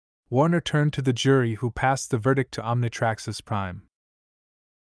 Warner turned to the jury who passed the verdict to Omnitraxus Prime.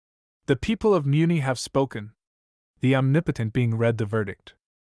 The people of Mewni have spoken. The Omnipotent being read the verdict.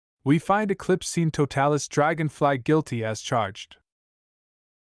 We find Eclipsine Totalis Dragonfly guilty as charged.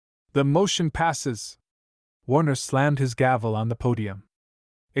 The motion passes. Warner slammed his gavel on the podium.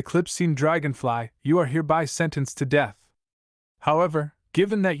 Eclipsine Dragonfly, you are hereby sentenced to death. However,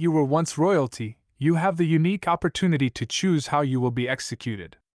 given that you were once royalty, you have the unique opportunity to choose how you will be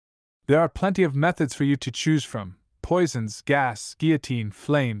executed. There are plenty of methods for you to choose from: poisons, gas, guillotine,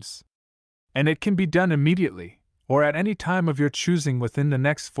 flames. And it can be done immediately, or at any time of your choosing within the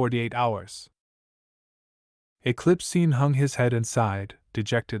next 48 hours. Eclipsine hung his head and sighed,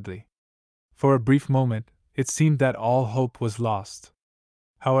 dejectedly. For a brief moment, it seemed that all hope was lost.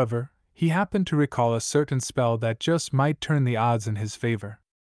 However, he happened to recall a certain spell that just might turn the odds in his favor.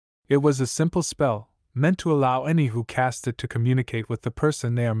 It was a simple spell, meant to allow any who cast it to communicate with the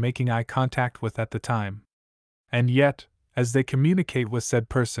person they are making eye contact with at the time. And yet, as they communicate with said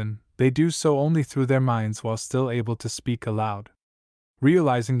person, they do so only through their minds while still able to speak aloud.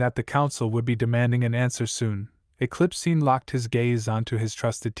 Realizing that the council would be demanding an answer soon, Eclipsine locked his gaze onto his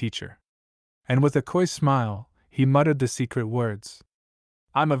trusted teacher. And with a coy smile, he muttered the secret words.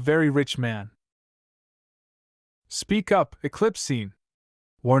 I'm a very rich man. Speak up, Eclipsine,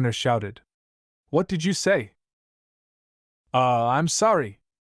 Warner shouted. What did you say? I'm sorry,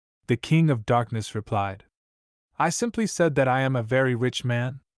 the King of Darkness replied. I simply said that I am a very rich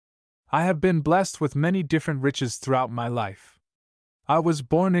man. I have been blessed with many different riches throughout my life. I was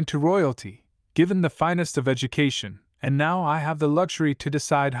born into royalty, given the finest of education, and now I have the luxury to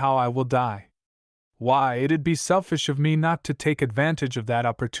decide how I will die. Why, it'd be selfish of me not to take advantage of that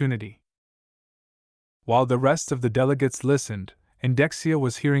opportunity. While the rest of the delegates listened, Indexia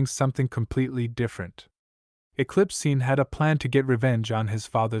was hearing something completely different. Eclipsine had a plan to get revenge on his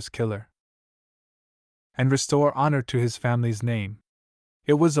father's killer and restore honor to his family's name.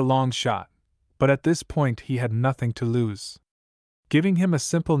 It was a long shot, but at this point he had nothing to lose. Giving him a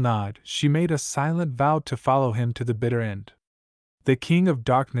simple nod, she made a silent vow to follow him to the bitter end. The King of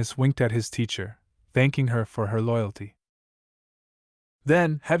Darkness winked at his teacher, thanking her for her loyalty.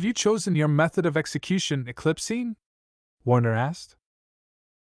 Then, have you chosen your method of execution, Eclipsine? Warner asked.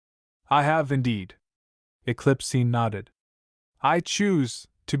 I have indeed. Eclipsine nodded. I choose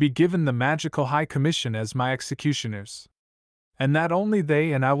to be given the magical High Commission as my executioners. And that only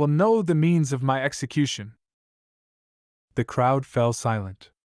they and I will know the means of my execution. The crowd fell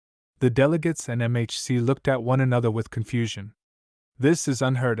silent. The delegates and MHC looked at one another with confusion. This is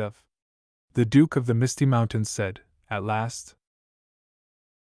unheard of, the Duke of the Misty Mountains said, at last.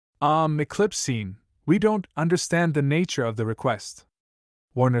 Eclipsine, we don't understand the nature of the request,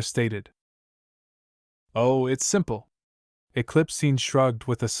 Warner stated. Oh, it's simple. Eclipsine shrugged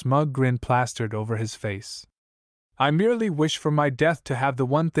with a smug grin plastered over his face. I merely wish for my death to have the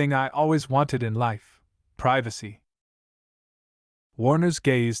one thing I always wanted in life: privacy. Warner's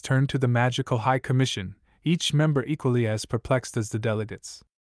gaze turned to the magical High Commission, each member equally as perplexed as the delegates.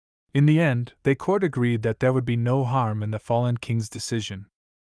 In the end, the court agreed that there would be no harm in the fallen king's decision.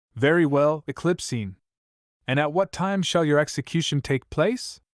 Very well, Eclipsine. And at what time shall your execution take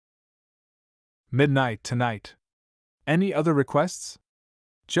place? Midnight tonight. Any other requests?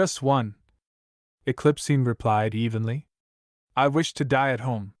 Just one, Eclipsine replied evenly. I wish to die at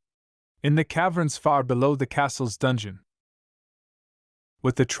home, in the caverns far below the castle's dungeon.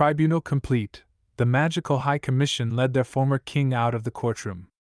 With the tribunal complete, the magical High Commission led their former king out of the courtroom.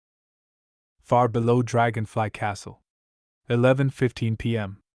 Far below Dragonfly Castle. 11:15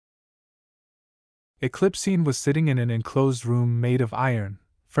 p.m. Eclipsine was sitting in an enclosed room made of iron,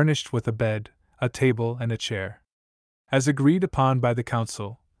 furnished with a bed, a table, and a chair. As agreed upon by the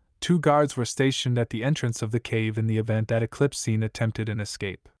council, 2 guards were stationed at the entrance of the cave in the event that Eclipsine attempted an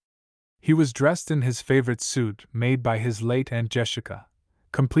escape. He was dressed in his favorite suit made by his late Aunt Jessica,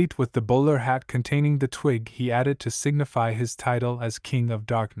 complete with the bowler hat containing the twig he added to signify his title as King of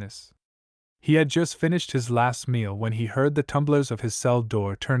Darkness. He had just finished his last meal when he heard the tumblers of his cell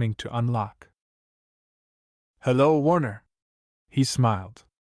door turning to unlock. Hello, Warner. He smiled.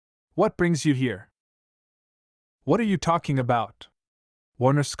 What brings you here? What are you talking about?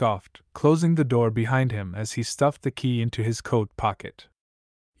 Warner scoffed, closing the door behind him as he stuffed the key into his coat pocket.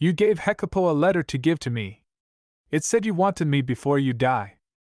 You gave Hecapo a letter to give to me. It said you wanted me before you die.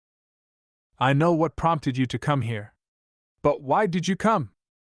 I know what prompted you to come here. But why did you come?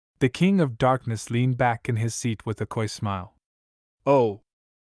 The King of Darkness leaned back in his seat with a coy smile. Oh,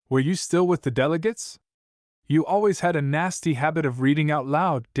 were you still with the delegates? You always had a nasty habit of reading out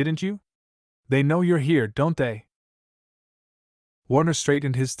loud, didn't you? They know you're here, don't they? Warner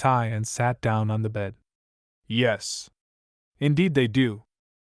straightened his tie and sat down on the bed. Yes. Indeed they do.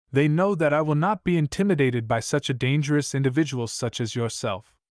 They know that I will not be intimidated by such a dangerous individual such as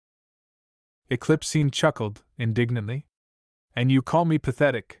yourself. Eclipsine chuckled, indignantly. And you call me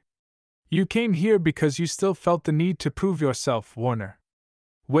pathetic. You came here because you still felt the need to prove yourself, Warner.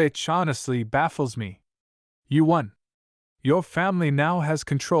 Which, honestly, baffles me. You won. Your family now has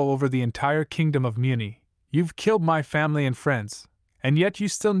control over the entire kingdom of Mewni. You've killed my family and friends, and yet you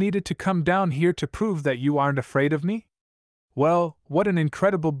still needed to come down here to prove that you aren't afraid of me? Well, what an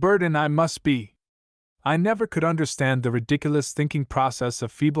incredible burden I must be! I never could understand the ridiculous thinking process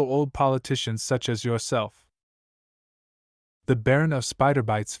of feeble old politicians such as yourself. The Baron of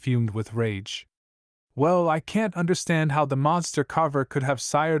Spiderbites fumed with rage. Well, I can't understand how the monster carver could have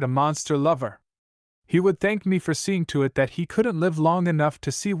sired a monster lover. He would thank me for seeing to it that he couldn't live long enough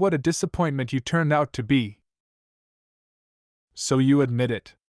to see what a disappointment you turned out to be. So you admit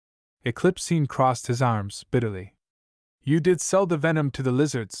it. Eclipsine crossed his arms bitterly. You did sell the venom to the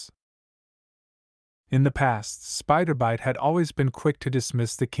lizards. In the past, Spiderbite had always been quick to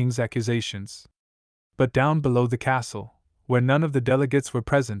dismiss the king's accusations. But down below the castle, where none of the delegates were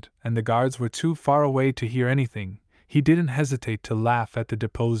present and the guards were too far away to hear anything, he didn't hesitate to laugh at the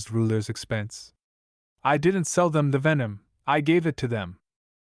deposed ruler's expense. I didn't sell them the venom, I gave it to them.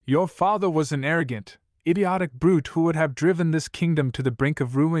 Your father was an arrogant, idiotic brute who would have driven this kingdom to the brink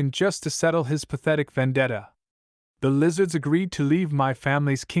of ruin just to settle his pathetic vendetta. The lizards agreed to leave my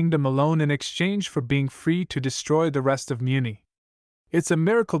family's kingdom alone in exchange for being free to destroy the rest of Mewni. It's a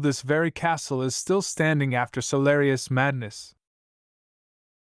miracle this very castle is still standing after Solarius' madness.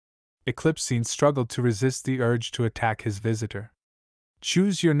 Eclipsine struggled to resist the urge to attack his visitor.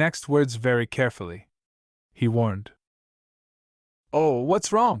 Choose your next words very carefully, he warned. Oh,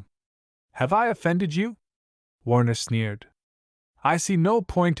 what's wrong? Have I offended you? Warner sneered. I see no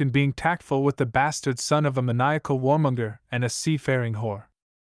point in being tactful with the bastard son of a maniacal warmonger and a seafaring whore.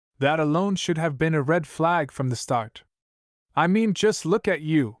 That alone should have been a red flag from the start. I mean, just look at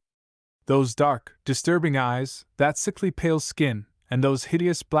you. Those dark, disturbing eyes, that sickly pale skin, and those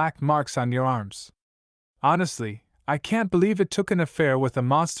hideous black marks on your arms. Honestly, I can't believe it took an affair with a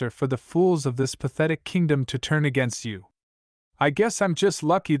monster for the fools of this pathetic kingdom to turn against you. I guess I'm just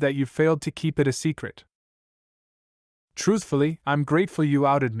lucky that you failed to keep it a secret. Truthfully, I'm grateful you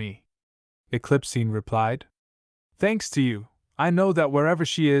outed me, Eclipsine replied. Thanks to you, I know that wherever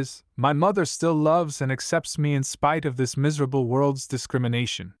she is, my mother still loves and accepts me in spite of this miserable world's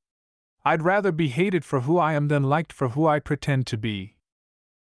discrimination. I'd rather be hated for who I am than liked for who I pretend to be.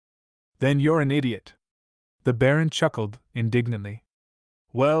 Then you're an idiot. The Baron chuckled indignantly.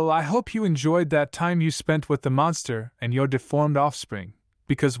 Well, I hope you enjoyed that time you spent with the monster and your deformed offspring,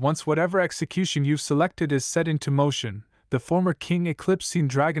 because once whatever execution you've selected is set into motion, the former King Eclipsine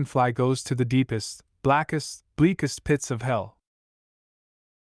Dragonfly goes to the deepest, blackest, bleakest pits of hell.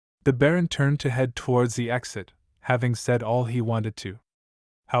 The Baron turned to head towards the exit, having said all he wanted to.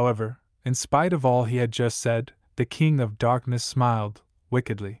 However, in spite of all he had just said, the King of Darkness smiled,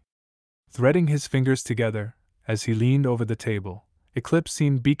 wickedly. Threading his fingers together, as he leaned over the table,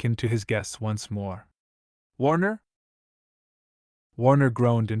 Eclipsine beaconed to his guests once more. Warner? Warner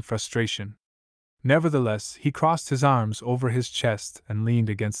groaned in frustration. Nevertheless, he crossed his arms over his chest and leaned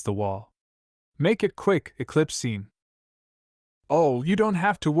against the wall. Make it quick, Eclipsine. Oh, you don't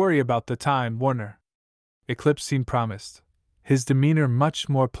have to worry about the time, Warner, Eclipsine promised, his demeanor much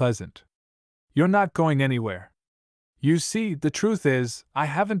more pleasant. You're not going anywhere. You see, the truth is, I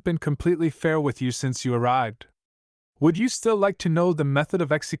haven't been completely fair with you since you arrived. Would you still like to know the method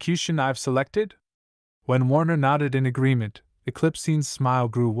of execution I've selected? When Warner nodded in agreement, Eclipsine's smile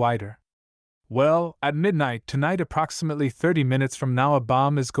grew wider. Well, at midnight tonight, approximately 30 minutes from now, a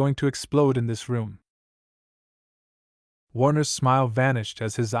bomb is going to explode in this room. Warner's smile vanished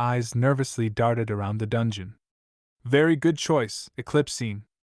as his eyes nervously darted around the dungeon. Very good choice, Eclipsine,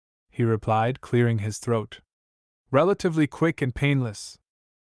 he replied, clearing his throat. Relatively quick and painless.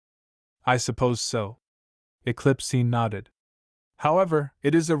 I suppose so. Eclipsine nodded. However,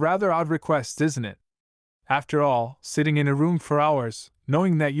 it is a rather odd request, isn't it? After all, sitting in a room for hours,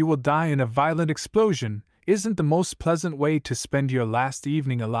 knowing that you will die in a violent explosion, isn't the most pleasant way to spend your last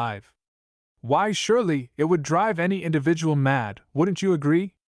evening alive. Why, surely, it would drive any individual mad, wouldn't you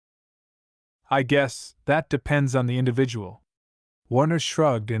agree? I guess that depends on the individual. Warner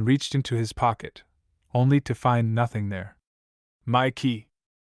shrugged and reached into his pocket, only to find nothing there. My key.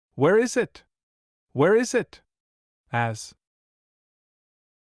 Where is it? Where is it? As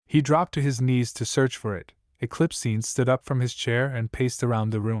he dropped to his knees to search for it, Eclipsine stood up from his chair and paced around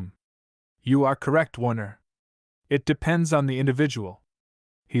the room. You are correct, Warner. It depends on the individual.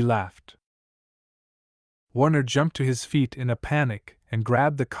 He laughed. Warner jumped to his feet in a panic and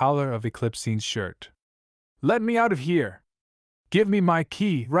grabbed the collar of Eclipsine's shirt. Let me out of here! Give me my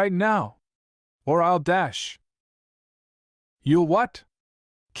key right now! Or I'll dash! You'll what?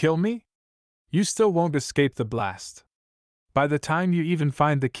 Kill me? You still won't escape the blast. By the time you even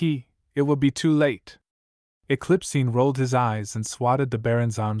find the key, it will be too late. Eclipsine rolled his eyes and swatted the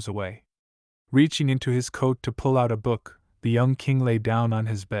Baron's arms away. Reaching into his coat to pull out a book, the young king lay down on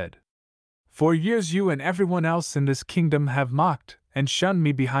his bed. For years you and everyone else in this kingdom have mocked and shunned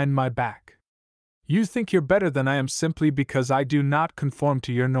me behind my back. You think you're better than I am simply because I do not conform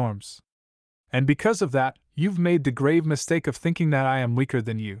to your norms. And because of that, you've made the grave mistake of thinking that I am weaker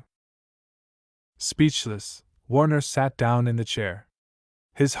than you." Speechless, Warner sat down in the chair.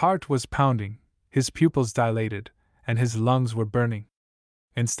 His heart was pounding, his pupils dilated, and his lungs were burning.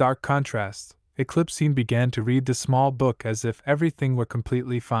 In stark contrast, Eclipsine began to read the small book as if everything were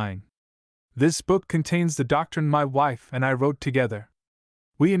completely fine. "This book contains the doctrine my wife and I wrote together.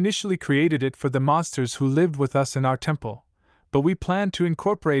 We initially created it for the monsters who lived with us in our temple, but we plan to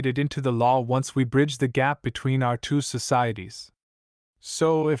incorporate it into the law once we bridge the gap between our two societies.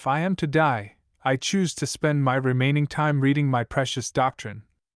 So if I am to die, I choose to spend my remaining time reading my precious doctrine."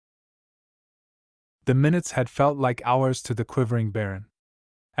 The minutes had felt like hours to the quivering Baron.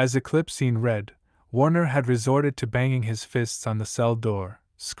 As Eclipsine read, Warner had resorted to banging his fists on the cell door,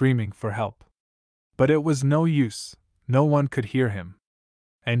 screaming for help. But it was no use, no one could hear him.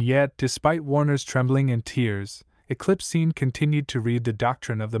 And yet, despite Warner's trembling and tears, Eclipsine continued to read the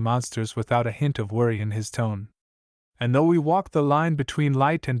doctrine of the monsters without a hint of worry in his tone. "And though we walk the line between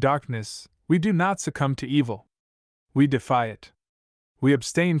light and darkness, we do not succumb to evil. We defy it. We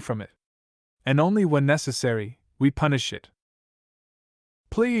abstain from it. And only when necessary, we punish it."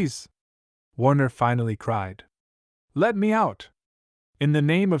 "Please!" Warner finally cried. "Let me out! In the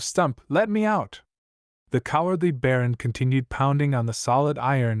name of Stump, let me out!" The cowardly Baron continued pounding on the solid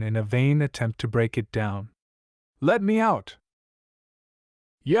iron in a vain attempt to break it down. "Let me out!"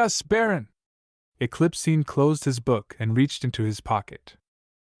 "Yes, Baron!" Eclipsine closed his book and reached into his pocket.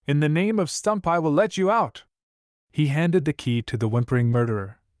 "In the name of Stump, I will let you out!" He handed the key to the whimpering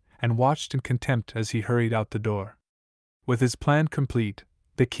murderer, and watched in contempt as he hurried out the door. With his plan complete,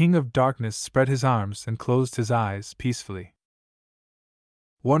 the King of Darkness spread his arms and closed his eyes peacefully.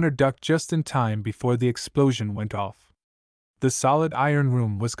 Warner ducked just in time before the explosion went off. The solid iron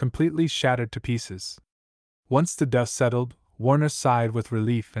room was completely shattered to pieces. Once the dust settled, Warner sighed with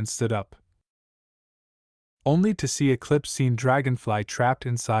relief and stood up, only to see Eclipsine Dragonfly trapped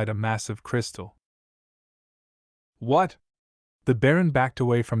inside a massive crystal. "What?" The Baron backed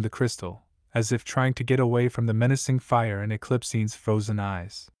away from the crystal, as if trying to get away from the menacing fire in Eclipsine's frozen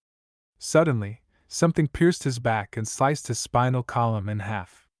eyes. Suddenly, something pierced his back and sliced his spinal column in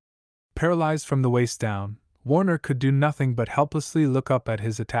half. Paralyzed from the waist down, Warner could do nothing but helplessly look up at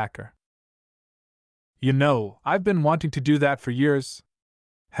his attacker. "You know, I've been wanting to do that for years,"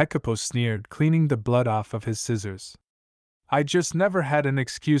 Hecapo sneered, cleaning the blood off of his scissors. "I just never had an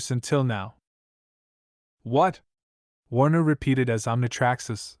excuse until now." "What?" Warner repeated as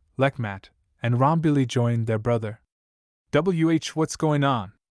Omnitraxus, Lekmat, and Rombili joined their brother. What's going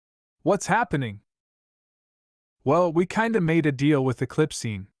on? What's happening?" "Well, we kinda made a deal with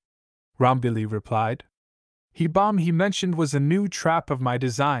Eclipsine," Rombili replied. "Bomb he mentioned was a new trap of my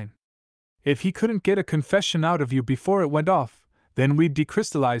design. If he couldn't get a confession out of you before it went off, then we'd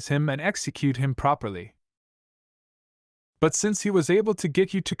decrystallize him and execute him properly. But since he was able to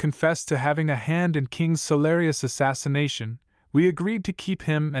get you to confess to having a hand in King Solarius' assassination, we agreed to keep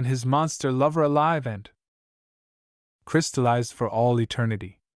him and his monster lover alive and crystallized for all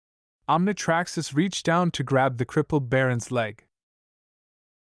eternity." Omnitraxus reached down to grab the crippled Baron's leg.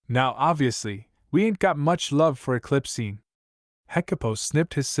 "Now obviously, we ain't got much love for Eclipsine." Hecapo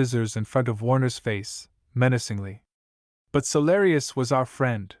snipped his scissors in front of Warner's face, menacingly. "But Solarius was our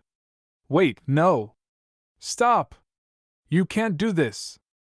friend." "Wait, no! Stop! You can't do this!"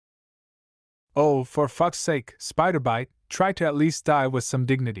 "Oh, for fuck's sake, Spiderbite, try to at least die with some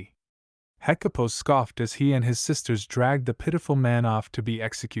dignity." Hecapo scoffed as he and his sisters dragged the pitiful man off to be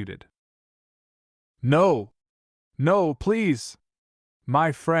executed. "No! No, please!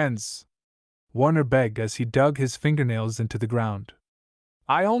 My friends!" Warner begged as he dug his fingernails into the ground.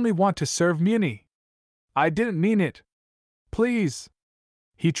 "I only want to serve Mewni. I didn't mean it. Please!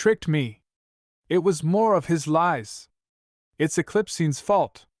 He tricked me. It was more of his lies. It's Eclipsine's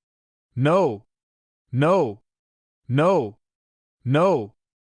fault. No! No! No! No!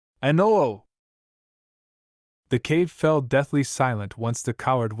 And oh!" The cave fell deathly silent once the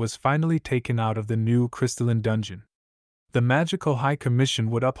coward was finally taken out of the new crystalline dungeon. The magical High Commission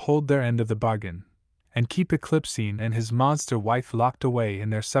would uphold their end of the bargain, and keep Eclipsine and his monster wife locked away in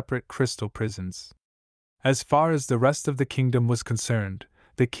their separate crystal prisons. As far as the rest of the kingdom was concerned,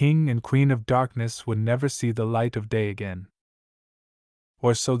 the King and Queen of Darkness would never see the light of day again.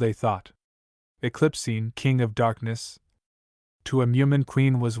 Or so they thought. Eclipsine, King of Darkness, to a human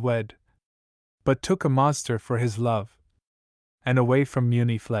queen was wed, but took a monster for his love, and away from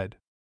Mewni fled.